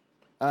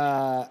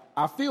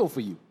 I Feel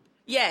For You.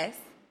 Yes.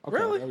 Okay,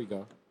 really? There we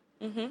go.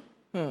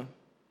 Mm-hmm.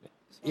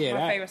 Yeah,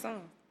 my favorite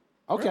song.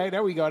 Okay, really?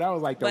 There we go. That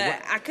was like the.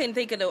 But I couldn't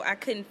think.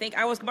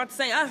 I was about to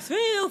say, I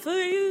feel for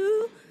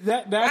you.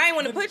 I didn't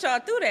want to put y'all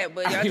through that,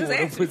 but y'all just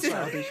asked me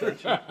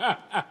to.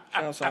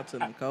 Shouts out to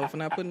Nicole for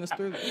not putting us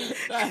through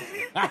that.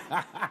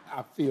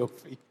 I Feel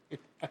For You.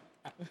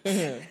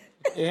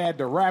 It had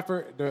the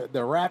rapper,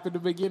 the rap in the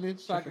beginning.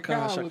 Shaka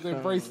Khan was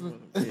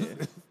embracing.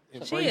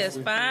 Yeah. She is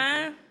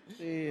fine.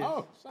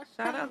 Oh,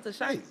 shout out to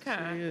Shaka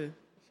Khan.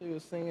 She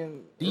was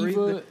singing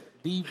Diva.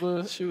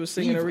 She was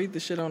singing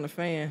Aretha shit on the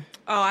fan.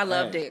 Oh, I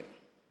loved it.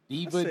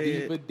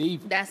 Diva.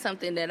 That's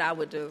something that I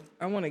would do.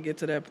 I want to get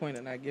to that point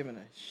of not giving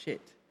a shit.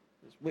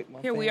 Just whip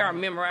my Here fan. We are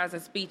memorizing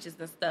speeches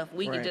and stuff.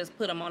 We can just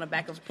put them on the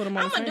back of. I'm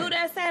gonna do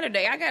that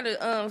Saturday. I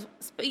gotta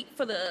speak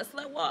for the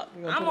slut walk.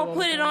 I'm gonna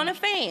put it on the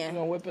fan. You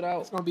gonna whip it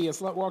out? It's gonna be a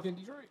slut walk in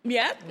Detroit.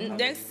 Yeah,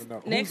 next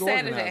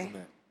Saturday.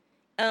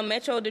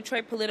 Metro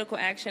Detroit Political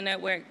Action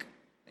Network.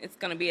 It's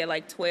gonna be at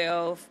like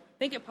 12. I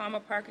think at Palmer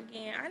Park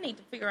again. I need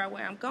to figure out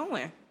where I'm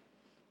going.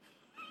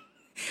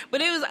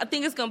 But I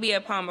think it's gonna be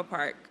at Palmer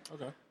Park.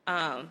 Okay.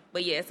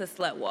 But yeah, it's a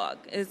slut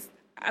walk.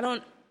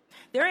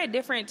 They're at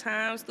different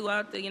times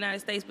throughout the United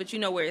States, but you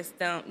know where it's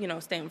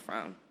stemmed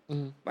from.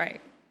 Mm-hmm. Right.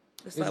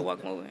 The slut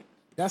walk movement.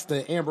 That's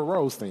the Amber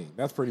Rose thing.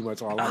 That's pretty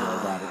much all I know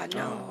about it.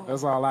 No.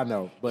 That's all I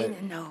know.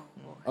 But no.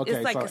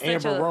 Okay, like so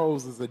Amber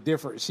Rose is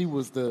she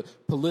was the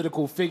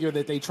political figure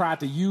that they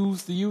tried to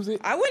use it?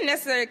 I wouldn't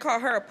necessarily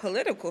call her a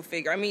political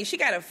figure. I mean, she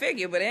got a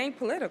figure, but it ain't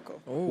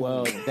political. Ooh.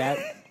 Well,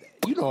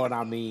 you know what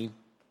I mean.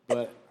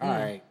 But all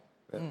right.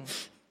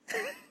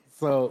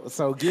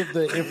 So give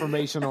the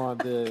information on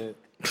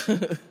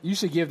you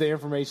should give the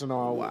information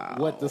on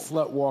what the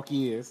slut walk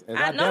is.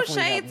 I no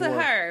shade to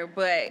her,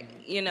 but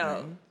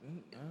no,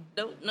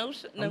 I'm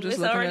just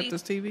looking at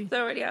this TV. It's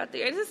already out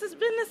there. This has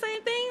been the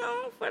same thing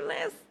on for the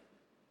last.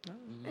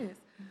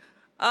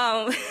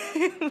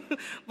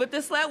 But the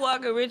slut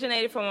walk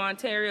originated from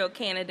Ontario,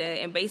 Canada,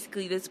 and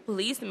basically this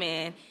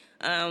policeman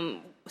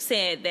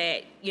said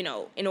that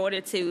in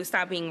order to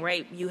stop being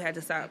raped, you had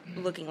to stop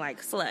looking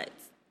like sluts.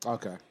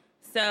 Okay.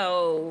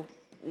 So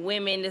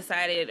women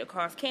decided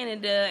across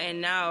Canada and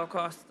now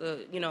across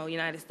the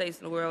United States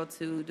and the world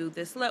to do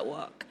this slut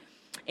walk,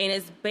 and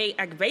it's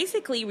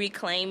basically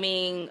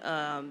reclaiming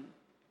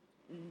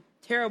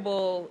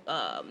terrible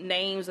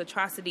names,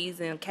 atrocities,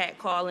 and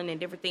catcalling and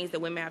different things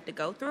that women have to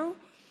go through.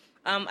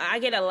 I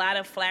get a lot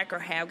of flack, or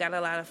have got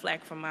a lot of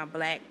flack, from my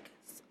black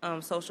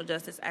social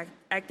justice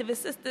activist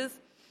sisters,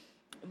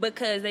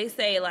 because they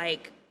say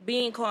like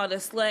being called a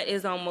slut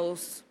is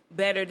almost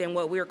better than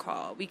what we're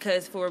called,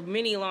 because for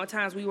many long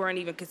times we weren't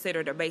even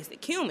considered a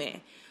basic human.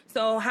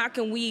 So how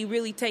can we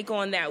really take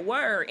on that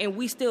word, and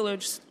we still are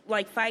just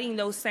like fighting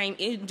those same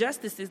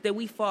injustices that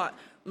we fought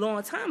a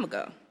long time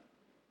ago?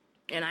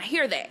 And I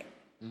hear that.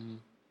 Mm-hmm.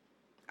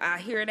 I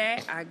hear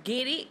that. I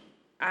get it.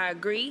 I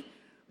agree.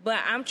 But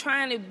I'm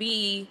trying to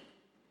be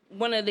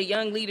one of the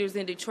young leaders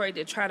in Detroit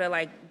to try to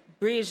like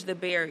bridge the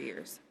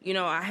barriers.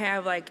 I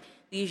have like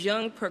these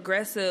young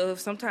progressive,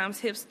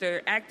 sometimes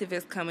hipster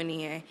activists coming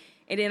in,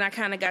 and then I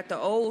kind of got the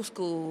old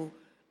school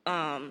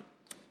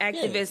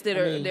activists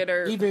that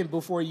are even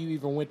before you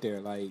even went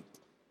there. Like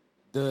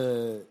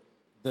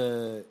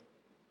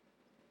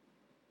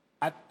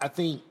I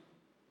think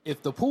if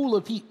it's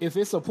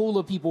a pool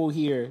of people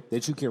here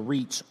that you can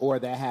reach, or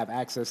that have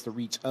access to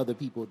reach other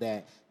people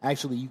that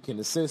actually you can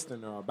assist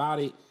and know about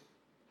it.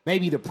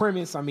 Maybe the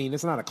premise,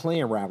 it's not a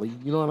Klan rally,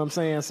 you know what I'm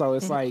saying? So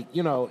it's like,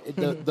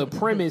 the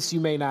premise you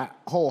may not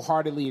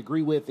wholeheartedly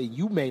agree with, and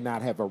you may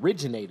not have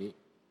originated,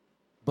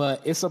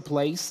 but it's a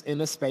place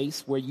in a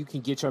space where you can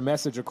get your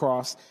message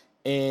across,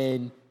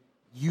 and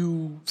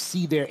you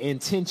see their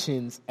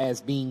intentions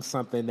as being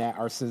something that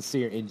are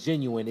sincere and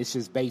genuine. It's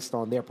just based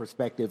on their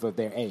perspective of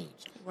their age.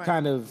 Right.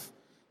 Kind of,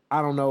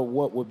 I don't know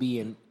what would be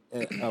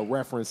a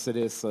reference to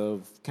this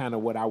of kind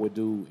of what I would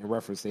do in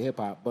reference to hip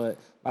hop, but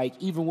like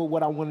even with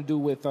what I want to do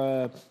with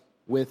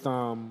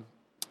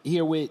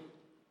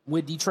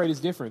Detroit is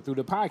Different through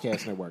the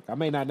podcast network. I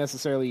may not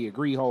necessarily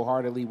agree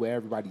wholeheartedly with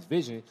everybody's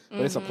vision, but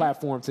it's a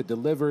platform to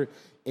deliver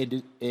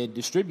and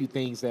distribute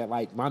things that,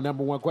 like, my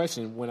number one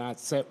question when I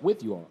sat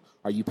with you all,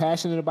 are you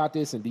passionate about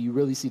this, and do you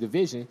really see the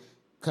vision?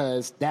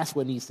 Because that's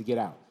what needs to get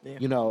out.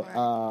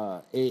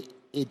 Yeah.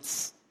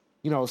 It's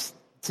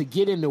to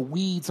get in the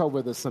weeds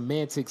over the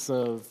semantics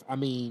of,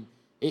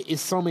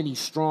 it's so many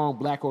strong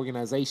black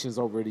organizations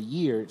over the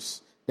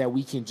years that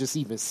we can just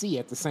even see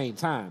at the same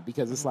time,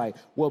 because it's like,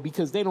 well,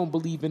 because they don't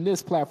believe in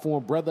this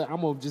platform, brother,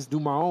 I'm going to just do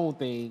my own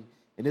thing.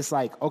 And it's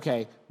like,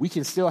 okay, we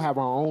can still have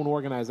our own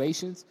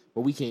organizations,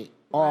 but we can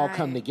all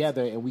come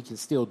together and we can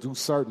still do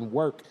certain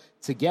work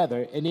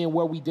together. And then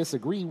where we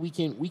disagree, we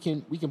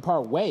can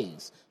part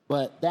ways.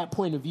 But that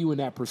point of view and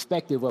that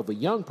perspective of a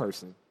young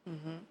person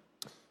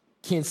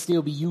can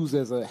still be used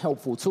as a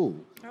helpful tool.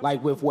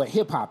 Like with what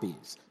hip hop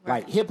is.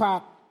 Like hip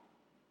hop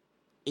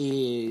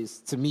is,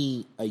 to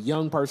me, a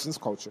young person's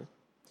culture.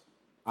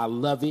 I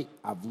love it.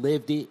 I've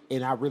lived it.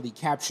 And I really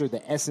capture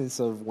the essence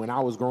of when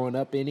I was growing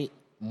up in it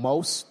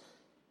most.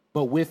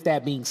 But with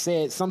that being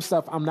said, some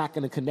stuff I'm not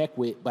going to connect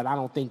with, but I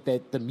don't think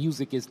that the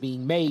music is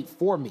being made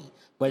for me.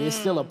 But it's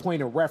still a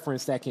point of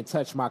reference that can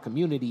touch my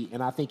community,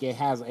 and I think it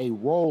has a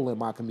role in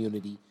my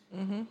community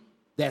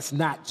that's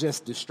not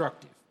just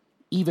destructive,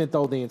 even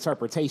though the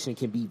interpretation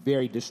can be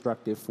very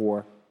destructive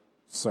for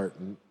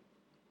certain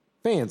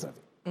fans of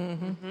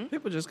it.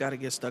 People just got to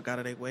get stuck out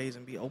of their ways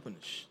and be open to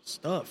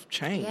stuff,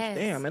 change. Yes.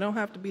 Damn, it don't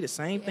have to be the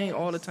same thing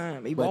all the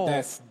time.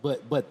 Evolve.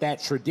 But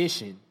that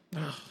tradition.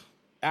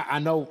 I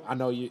know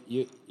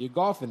you're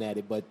golfing at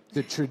it, but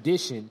the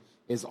tradition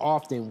is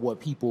often what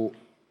people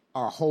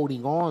are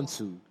holding on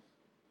to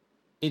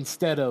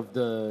instead of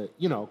the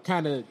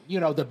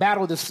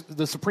battle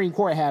the Supreme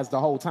Court has the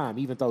whole time,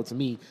 even though to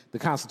me the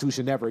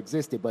Constitution never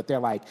existed. But they're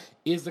like,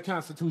 is the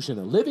Constitution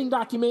a living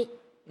document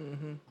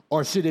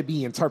or should it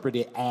be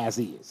interpreted as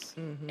is?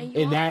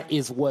 And that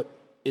is what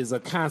is a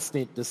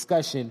constant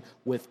discussion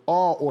with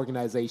all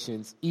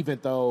organizations, even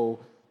though,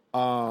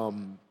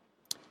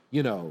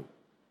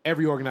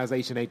 every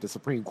organization ain't the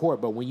Supreme Court,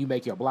 but when you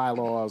make your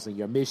bylaws and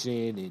your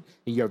mission and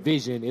your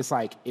vision, it's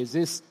like, is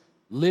this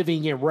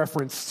living in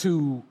reference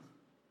to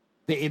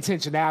the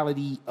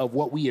intentionality of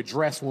what we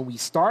addressed when we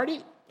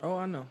started? Oh,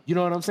 I know. You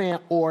know what I'm saying?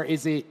 Or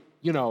is it,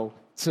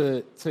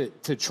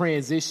 to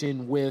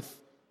transition with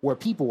where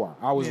people are?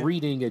 I was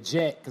reading a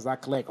Jet, because I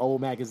collect old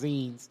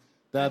magazines,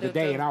 the other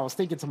day, and I was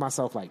thinking to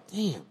myself, like,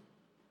 damn,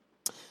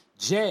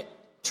 Jet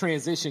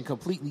transitioned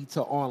completely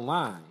to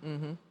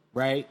online,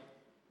 right?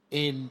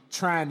 And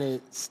trying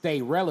to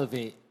stay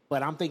relevant,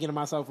 but I'm thinking to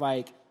myself,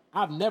 like,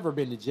 I've never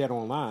been to Jet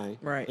online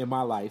in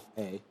my life,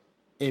 A.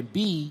 And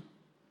B,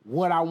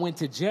 what I went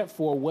to Jet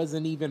for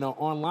wasn't even an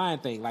online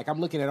thing. Like,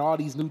 I'm looking at all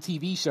these new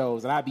TV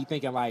shows, and I'd be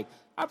thinking, like,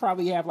 I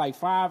probably have, like,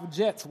 5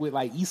 Jets with,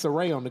 like, Issa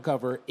Rae on the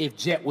cover if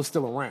Jet was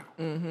still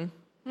around.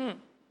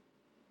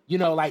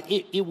 Like,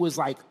 it was,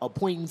 like, a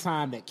point in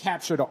time that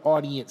captured the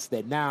audience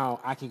that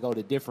now I can go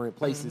to different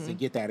places and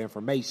get that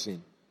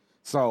information.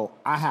 So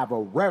I have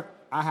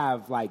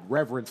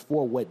reverence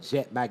for what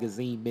Jet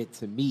magazine meant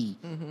to me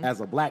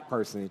as a black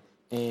person.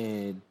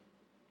 And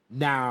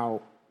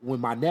now when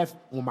my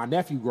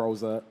nephew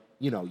grows up,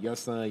 your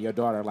son, your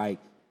daughter, like,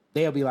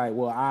 they'll be like,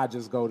 well, I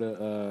just go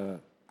to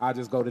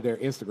their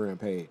Instagram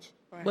page.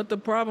 Right. But the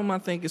problem, I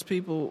think, is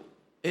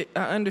I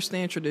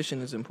understand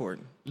tradition is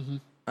important.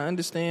 I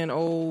understand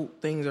old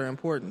things are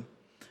important.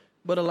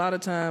 But a lot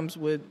of times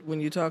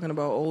when you're talking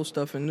about old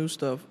stuff and new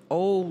stuff,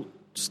 old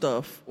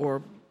stuff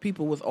or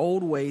people with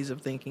old ways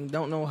of thinking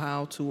don't know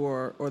how to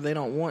or they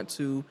don't want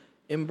to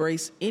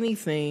embrace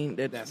anything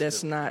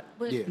that's not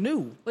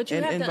new,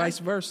 and vice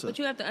versa. But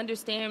you have to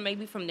understand,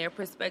 maybe from their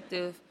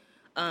perspective,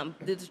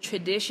 the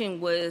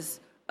tradition was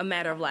a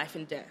matter of life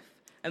and death.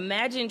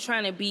 Imagine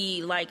trying to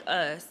be like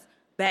us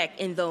back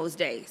in those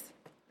days.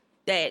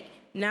 That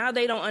now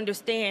they don't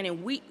understand,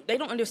 and they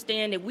don't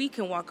understand that we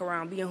can walk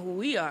around being who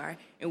we are,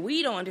 and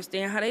we don't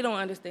understand how they don't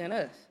understand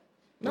us.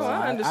 No,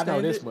 I understand. I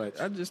know this much.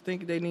 I just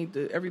think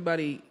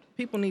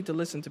people need to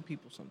listen to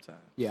people sometimes.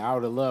 Yeah, I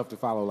would have loved to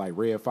follow like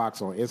Red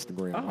Fox on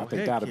Instagram. I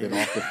think that'd have been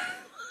off the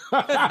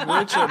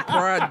Richard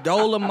Pryor,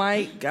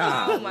 Dolomite.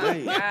 God. Oh my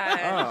God.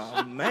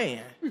 Oh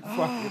man.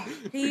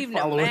 He even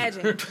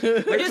imagine. Or just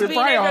being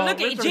able to look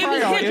at Jimi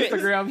on Hendrix.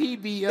 Instagram,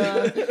 he'd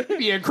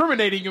be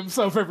incriminating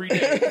himself every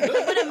day.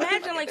 But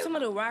imagine like some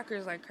of the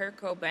rockers like Kurt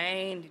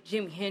Cobain,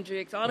 Jimi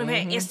Hendrix, all them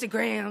had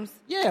Instagrams.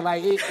 Yeah,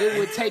 like it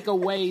would take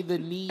away the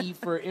need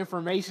for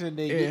information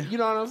to get, you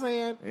know what I'm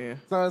saying? Yeah.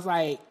 So it's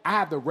like I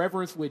have the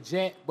reverence with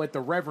Jet, but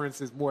the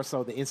reverence is more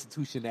so the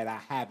institution that I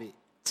have it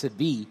to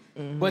be.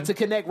 But to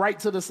connect right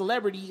to the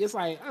celebrity, it's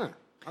like,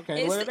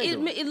 okay, what are they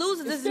doing? It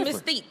loses its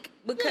mystique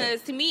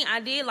because to me, I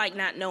did like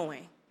not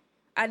knowing.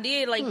 I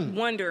did like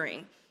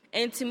wondering.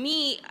 And to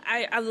me,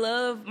 I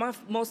love, my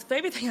most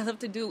favorite thing I love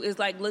to do is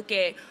like look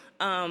at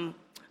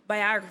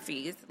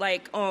biographies,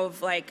 like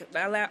of like,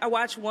 I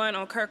watched one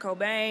on Kurt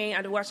Cobain.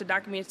 I watched a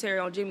documentary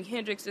on Jimi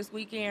Hendrix this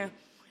weekend.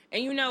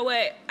 And you know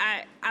what?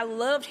 I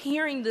loved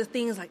hearing the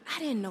things like, I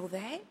didn't know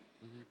that.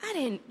 I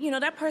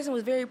didn't, that person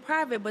was very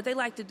private, but they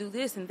like to do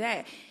this and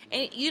that.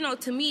 And,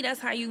 to me,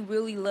 that's how you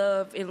really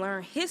love and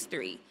learn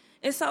history.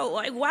 And so,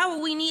 like, why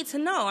would we need to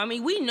know? I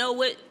mean, we know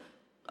what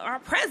our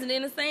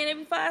president is saying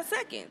every 5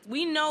 seconds.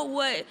 We know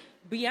what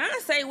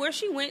Beyonce, where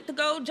she went to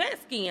go jet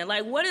skiing.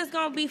 Like, what is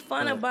going to be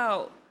fun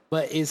about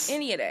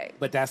any of that?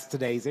 But that's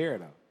today's era,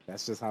 though.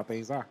 That's just how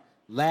things are.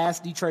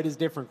 Last Detroit is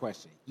different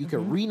question. You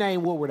can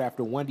rename Woodward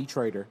after one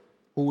Detroiter.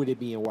 Who would it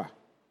be and why?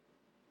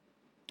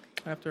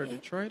 After a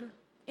Detroiter?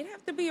 It'd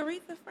have to be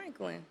Aretha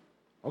Franklin.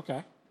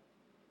 Okay.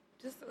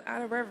 Just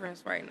out of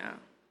reverence right now.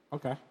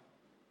 Okay.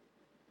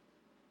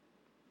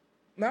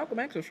 Malcolm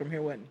X was from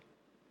here, wasn't he?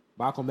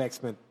 Malcolm X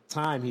spent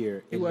time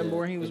here. He wasn't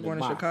born. He was born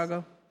in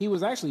Chicago. He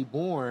was actually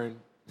born.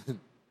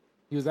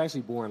 He was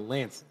actually born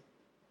Lansing,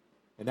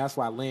 and that's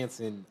why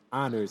Lansing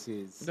honors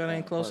his. That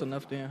ain't close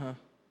enough, then, huh?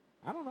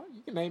 I don't know.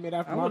 You can name it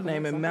after. I would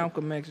name it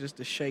Malcolm X just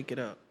to shake it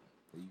up.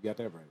 You got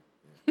that right.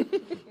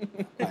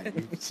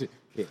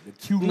 Yeah. The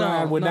Q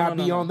line would not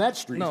be on that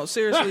street. No,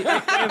 seriously.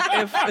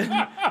 if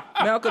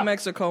Malcolm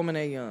X or Coleman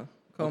A. Young.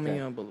 Coleman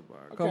Young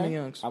Boulevard. Okay. Coleman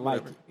Young. I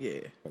like it.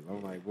 Yeah. Because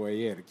I'm like, boy,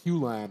 yeah, the Q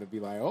line would be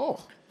like,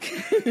 oh.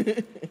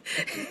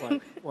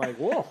 like,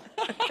 whoa.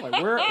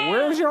 Like,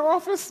 where's your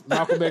office?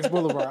 Malcolm X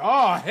Boulevard.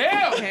 Oh,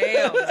 hell.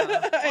 Hell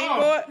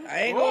no. I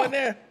ain't going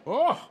there.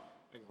 Oh.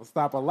 Gonna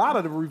stop a lot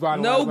of the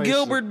revitalization. No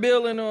Gilbert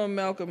Building on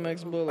Malcolm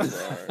X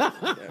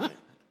Boulevard.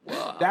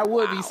 That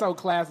would be so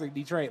classic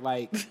Detroit.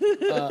 Like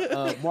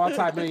a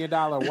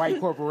multi-million-dollar white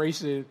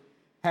corporation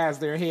has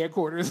their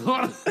headquarters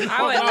on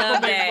I would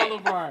love that.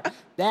 Boulevard.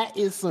 That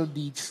is some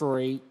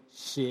Detroit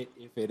shit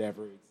if it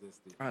ever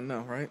existed. I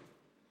know, right?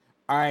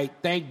 All right.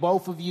 Thank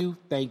both of you.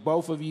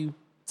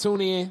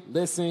 Tune in,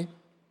 listen.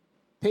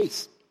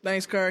 Peace.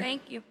 Thanks, Curry.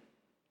 Thank you.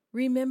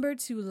 Remember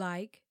to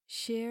like,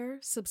 share,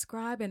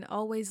 subscribe, and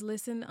always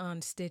listen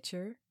on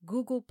Stitcher,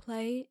 Google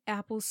Play,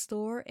 Apple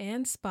Store,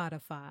 and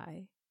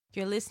Spotify.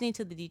 You're listening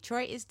to the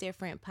Detroit is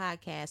Different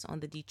podcast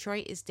on the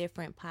Detroit is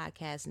Different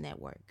podcast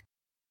network.